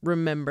least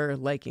remember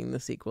liking the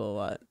sequel a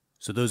lot.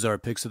 So those are our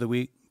picks of the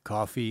week,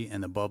 Coffy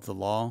and Above the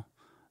Law.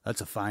 That's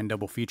a fine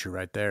double feature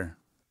right there.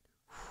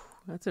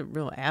 That's a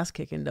real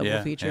ass-kicking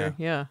double feature.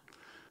 Yeah.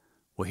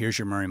 Well, here's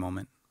your Murray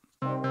moment.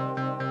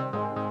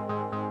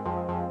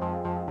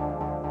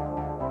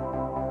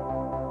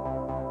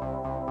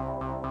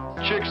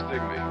 Chicks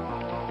dig me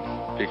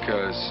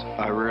because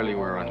I rarely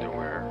wear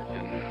underwear,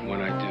 and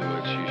when I do,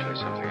 it's usually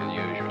something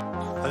unusual.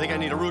 I think I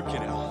need a root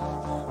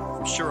canal.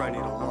 I'm sure I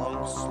need a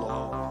long,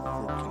 slow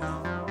root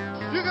canal.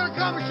 You gonna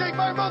come and shake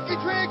my monkey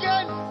tree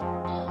again?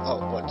 Oh,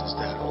 what does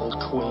that old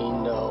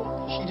queen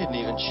know? She didn't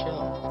even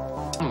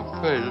show.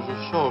 Hey, this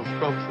is so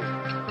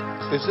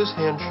scrumptious. Is this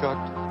hand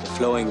shucked? The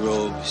flowing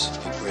robes,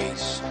 the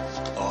grace,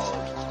 all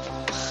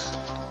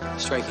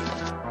striking.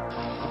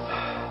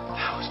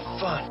 That was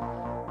fun.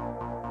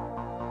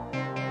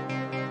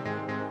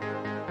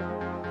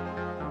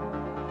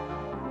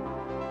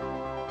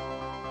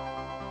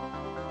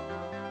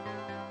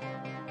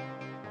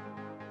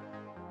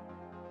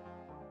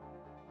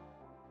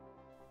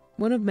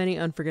 One of many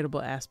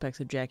unforgettable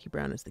aspects of Jackie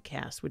Brown is the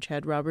cast, which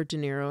had Robert De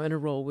Niro in a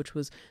role which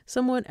was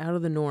somewhat out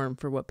of the norm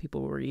for what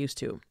people were used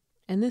to.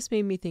 And this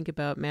made me think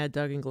about Mad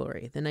Dog and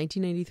Glory, the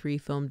 1993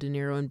 film De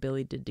Niro and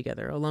Billy did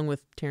together, along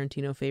with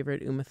Tarantino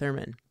favorite Uma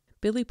Thurman.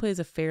 Billy plays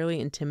a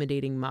fairly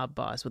intimidating mob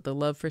boss with a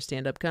love for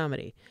stand-up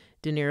comedy.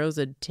 De Niro's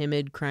a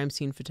timid crime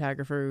scene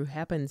photographer who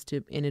happens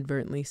to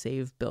inadvertently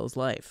save Bill's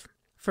life.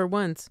 For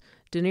once,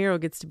 De Niro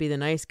gets to be the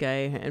nice guy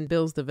and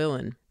Bill's the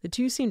villain. The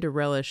two seem to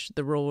relish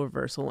the role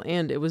reversal,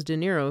 and it was De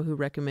Niro who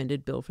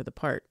recommended Bill for the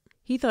part.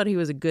 He thought he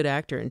was a good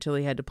actor until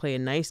he had to play a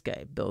nice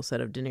guy, Bill said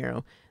of De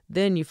Niro.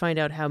 Then you find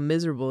out how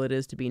miserable it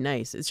is to be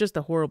nice. It's just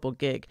a horrible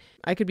gig.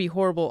 I could be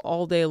horrible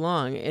all day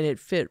long, and it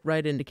fit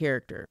right into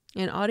character.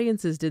 And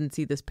audiences didn't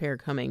see this pair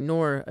coming,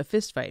 nor a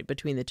fistfight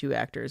between the two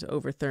actors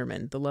over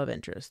Thurman, the love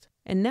interest.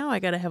 And now I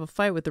gotta have a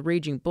fight with the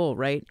raging bull,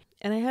 right?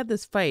 And I had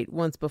this fight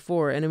once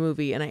before in a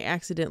movie, and I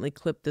accidentally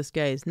clipped this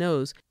guy's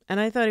nose, and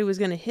I thought he was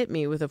gonna hit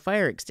me with a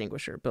fire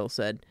extinguisher, Bill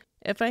said.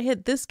 If I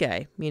hit this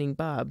guy, meaning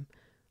Bob,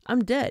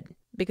 I'm dead.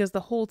 Because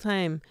the whole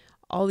time,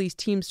 all these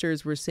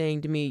Teamsters were saying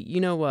to me,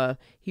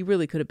 he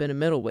really could have been a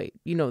middleweight.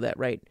 You know that,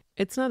 right?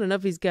 It's not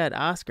enough he's got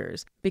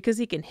Oscars, because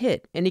he can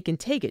hit, and he can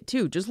take it,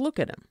 too. Just look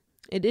at him.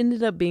 It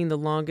ended up being the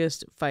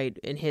longest fight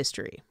in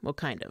history. Well,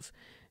 kind of.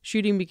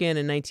 Shooting began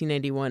in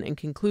 1991 and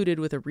concluded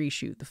with a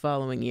reshoot the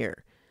following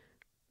year.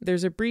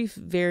 There's a brief,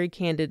 very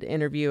candid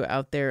interview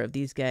out there of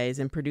these guys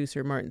and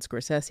producer Martin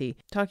Scorsese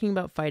talking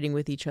about fighting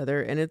with each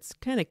other, and it's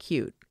kind of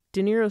cute.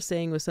 De Niro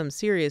saying with some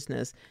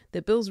seriousness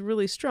that Bill's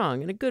really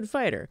strong and a good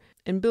fighter,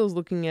 and Bill's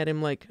looking at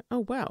him like,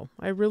 oh wow,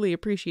 I really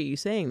appreciate you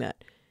saying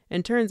that.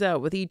 And turns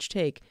out with each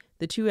take,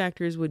 the two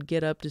actors would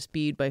get up to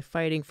speed by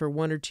fighting for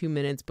 1 or 2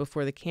 minutes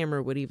before the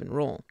camera would even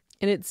roll.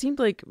 And it seemed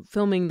like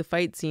filming the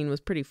fight scene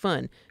was pretty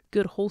fun,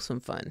 good wholesome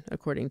fun,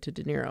 according to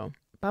De Niro.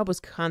 Bob was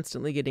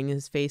constantly getting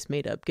his face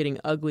made up, getting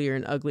uglier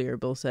and uglier,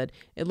 Bill said.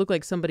 It looked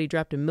like somebody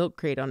dropped a milk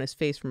crate on his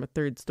face from a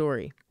 3rd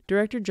story.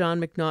 Director John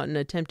McNaughton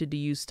attempted to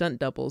use stunt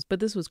doubles, but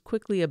this was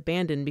quickly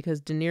abandoned because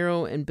De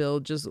Niro and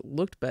Bill just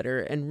looked better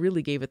and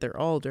really gave it their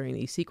all during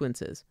these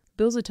sequences.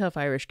 Bill's a tough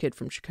Irish kid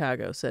from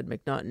Chicago, said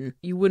McNaughton.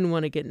 You wouldn't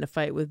want to get in a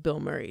fight with Bill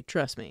Murray,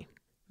 trust me.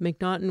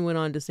 McNaughton went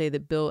on to say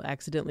that Bill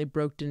accidentally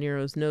broke De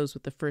Niro's nose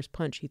with the first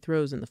punch he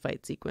throws in the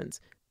fight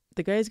sequence.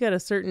 The guy's got a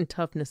certain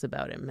toughness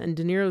about him, and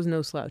De Niro's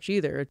no slouch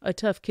either, a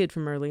tough kid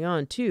from early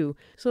on too,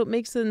 so it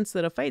makes sense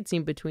that a fight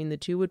scene between the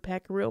two would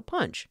pack a real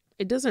punch.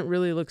 It doesn't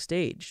really look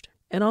staged.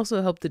 It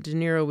also helped that De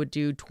Niro would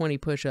do 20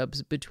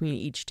 push-ups between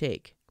each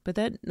take. But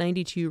that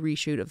 92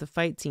 reshoot of the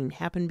fight scene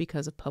happened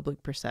because of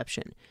public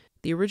perception.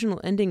 The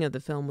original ending of the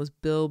film was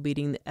Bill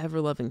beating the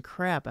ever-loving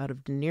crap out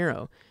of De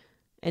Niro,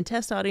 and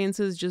test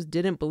audiences just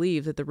didn't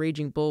believe that the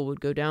raging bull would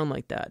go down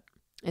like that.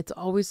 It's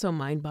always so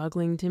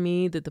mind-boggling to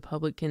me that the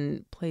public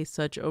can play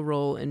such a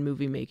role in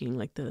movie making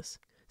like this.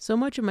 So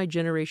much of my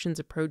generation's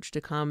approach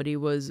to comedy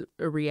was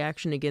a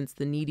reaction against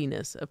the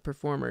neediness of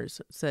performers,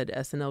 said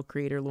SNL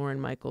creator Lorne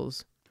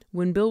Michaels.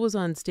 When Bill was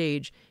on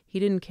stage, he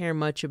didn't care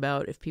much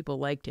about if people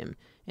liked him,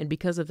 and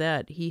because of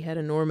that, he had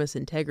enormous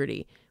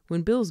integrity.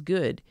 When Bill's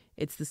good,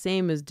 it's the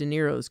same as De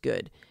Niro's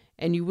good,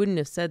 and you wouldn't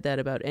have said that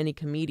about any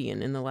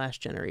comedian in the last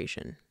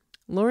generation.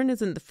 Lauren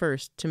isn't the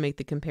first to make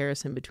the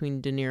comparison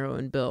between De Niro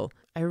and Bill.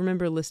 I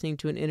remember listening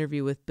to an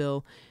interview with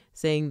Bill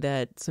saying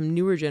that some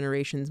newer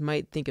generations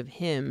might think of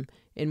him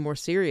in more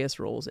serious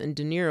roles and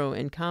De Niro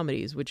in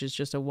comedies, which is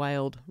just a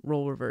wild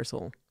role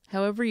reversal.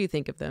 However you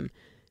think of them,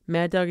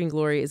 Mad Dog and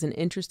Glory is an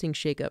interesting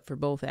shakeup for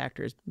both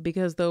actors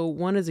because though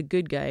one is a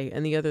good guy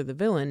and the other the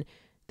villain,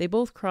 they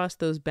both cross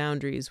those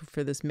boundaries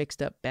for this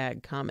mixed-up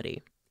bad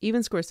comedy.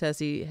 Even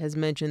Scorsese has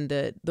mentioned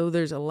that though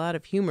there's a lot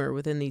of humor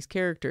within these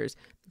characters,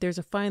 there's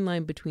a fine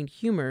line between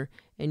humor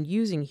and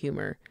using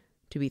humor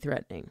to be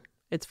threatening.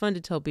 It's fun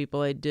to tell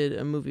people I did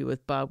a movie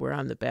with Bob where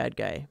I'm the bad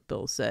guy,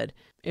 Bill said.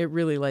 It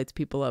really lights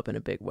people up in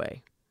a big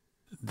way.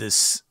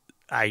 This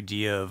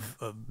idea of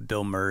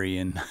Bill Murray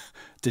and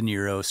De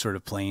Niro sort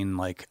of playing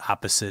like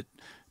opposite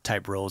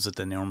type roles that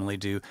they normally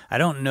do. I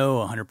don't know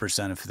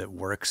 100% if that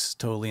works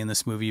totally in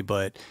this movie,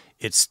 but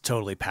it's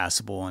totally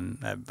passable, and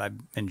I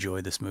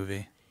enjoy this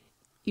movie.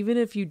 Even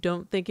if you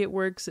don't think it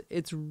works,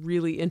 it's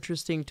really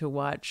interesting to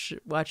watch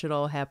it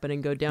all happen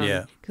and go down.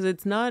 Yeah. Because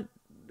it's not,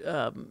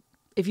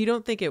 if you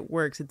don't think it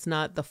works, it's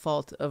not the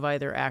fault of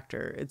either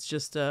actor. It's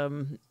just, I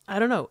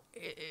don't know.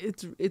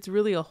 It's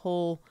really a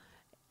whole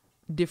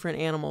different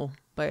animal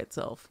by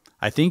itself.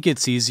 I think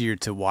it's easier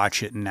to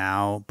watch it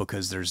now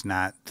because there's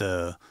not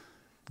the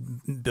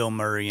Bill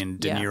Murray and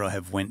De Niro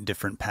have went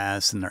different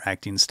paths in their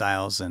acting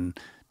styles, and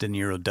De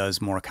Niro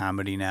does more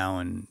comedy now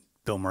and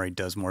Bill Murray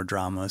does more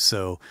drama.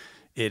 So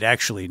it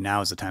actually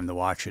now is the time to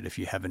watch it if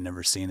you haven't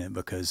never seen it,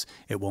 because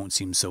it won't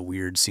seem so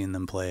weird seeing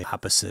them play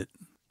opposite.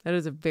 That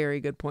is a very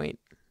good point.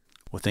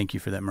 Well, thank you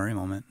for that Murray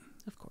moment.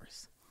 Of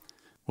course.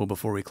 Well,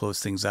 before we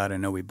close things out, I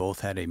know we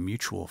both had a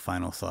mutual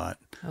final thought.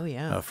 Oh,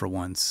 yeah. For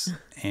once.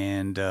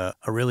 And a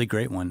really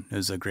great one. It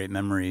was a great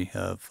memory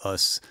of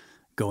us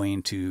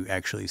going to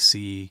actually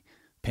see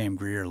Pam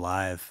Grier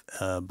live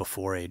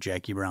before a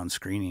Jackie Brown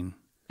screening.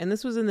 And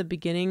this was in the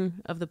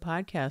beginning of the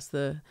podcast,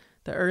 the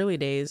early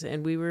days,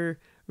 and we were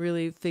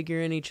really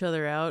figuring each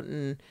other out,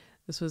 and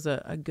this was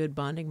a good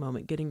bonding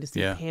moment, getting to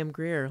see Pam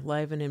Grier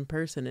live and in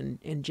person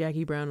and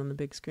Jackie Brown on the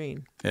big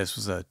screen. This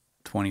was a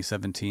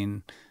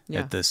 2017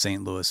 at the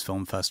St. Louis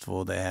Film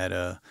Festival. They had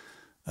a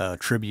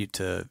tribute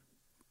to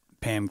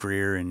Pam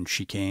Grier, and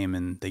she came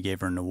and they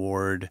gave her an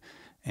award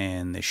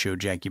and they showed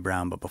Jackie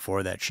Brown. But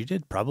before that, she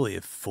did probably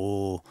a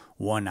full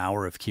 1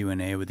 hour of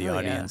Q&A with the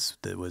audience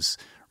that was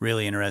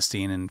really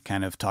interesting, and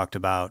kind of talked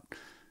about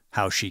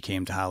how she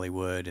came to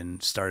Hollywood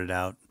and started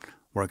out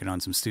working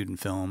on some student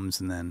films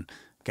and then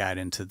got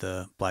into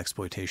the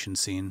Blaxploitation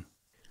scene.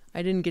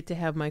 I didn't get to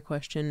have my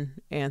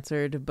question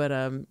answered, but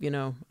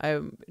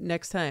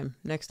next time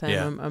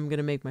I'm going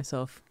to make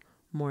myself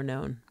more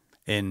known.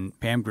 And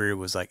Pam Grier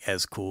was like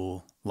as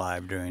cool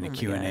live during a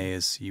Q&A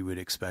as you would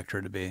expect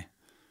her to be.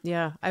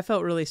 Yeah, I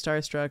felt really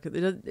starstruck.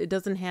 It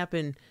doesn't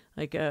happen,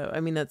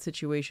 that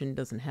situation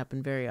doesn't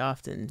happen very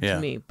often to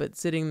me, but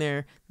sitting there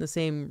in the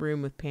same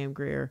room with Pam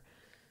Grier,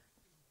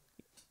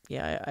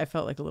 I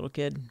felt like a little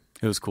kid.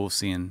 It was cool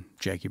seeing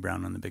Jackie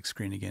Brown on the big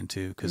screen again,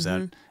 too, because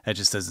that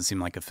just doesn't seem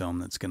like a film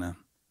that's going to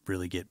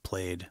really get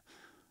played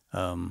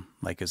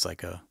as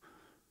a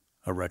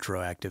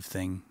retroactive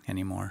thing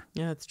anymore.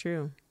 Yeah, that's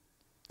true.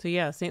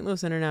 So, St.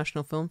 Louis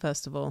International Film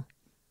Festival,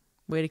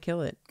 way to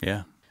kill it.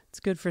 Yeah. It's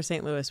good for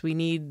St. Louis. We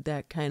need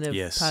that kind of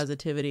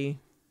positivity.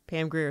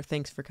 Pam Grier,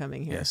 thanks for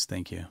coming here. Yes,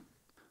 thank you.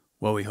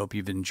 Well, we hope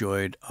you've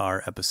enjoyed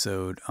our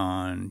episode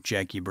on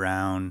Jackie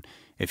Brown.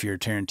 If you're a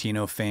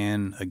Tarantino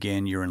fan,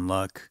 again, you're in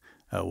luck.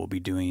 We'll be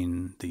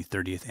doing the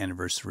 30th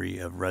anniversary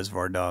of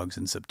Reservoir Dogs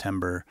in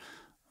September.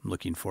 I'm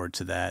looking forward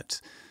to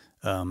that.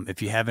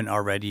 If you haven't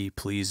already,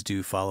 please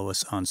do follow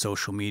us on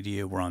social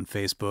media. We're on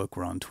Facebook.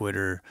 We're on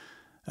Twitter.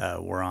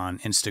 We're on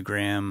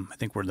Instagram. I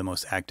think we're the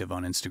most active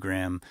on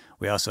Instagram.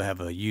 We also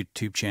have a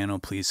YouTube channel.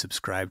 Please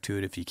subscribe to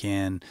it if you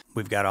can.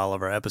 We've got all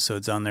of our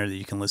episodes on there that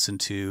you can listen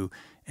to,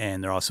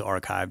 and they're also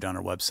archived on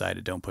our website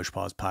at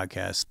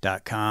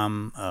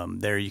don'tpushpausepodcast.com.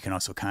 There you can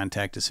also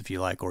contact us if you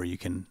like, or you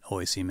can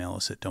always email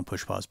us at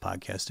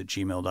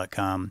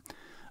don'tpushpausepodcast@gmail.com.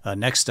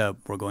 Next up,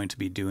 we're going to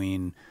be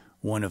doing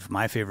one of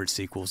my favorite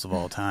sequels of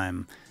all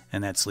time,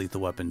 and that's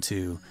Lethal Weapon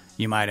 2.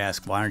 You might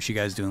ask, why aren't you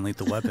guys doing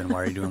Lethal Weapon?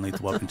 Why are you doing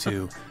Lethal Weapon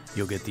 2?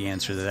 You'll get the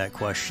answer to that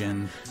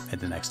question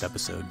at the next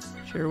episode.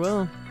 Sure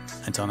will.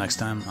 Until next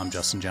time, I'm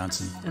Justin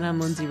Johnson. And I'm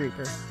Lindsay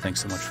Reaper.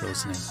 Thanks so much for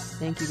listening.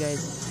 Thank you,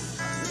 guys.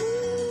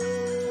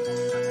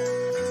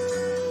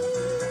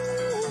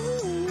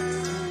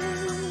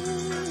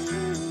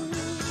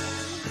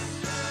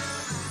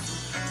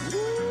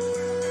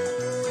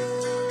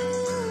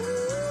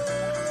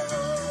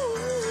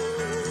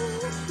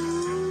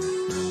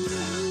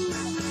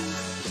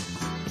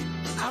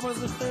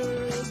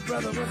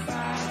 Brother was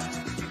fine,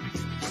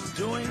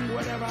 doing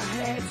whatever I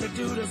had to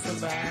do to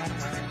survive.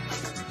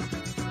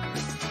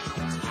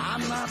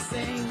 I'm not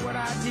saying what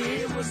I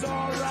did was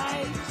all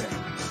right.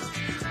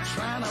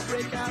 Trying to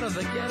break out of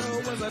the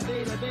ghetto was a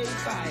day-to-day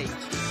fight.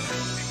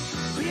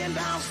 Being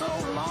down so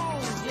long,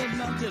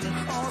 getting up didn't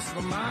cross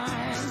my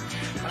mind.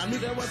 But I knew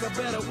there was a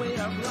better way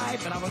of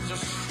life, and I was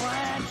just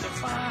trying to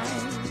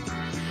find.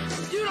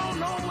 You don't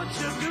know what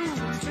you do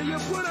until you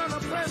put under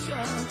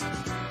pressure.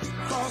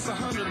 Across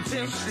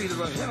 110th Street is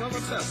a hell of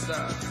a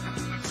tester.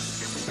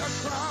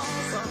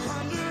 Across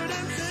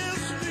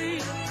 110th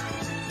Street,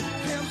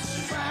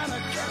 pimps trying to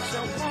catch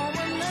a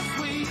woman that's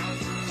weak.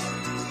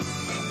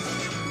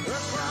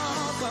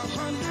 Across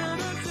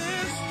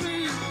 110th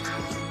Street,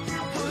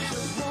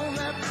 pushers won't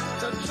let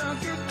the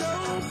junkie go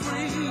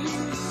free.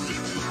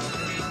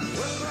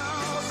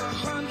 Across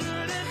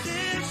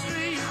 110th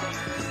Street,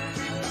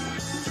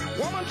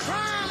 woman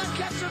trying to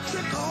catch a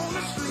trick on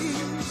the street.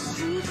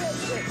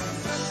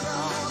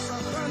 Across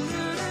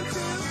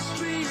 110th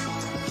Street,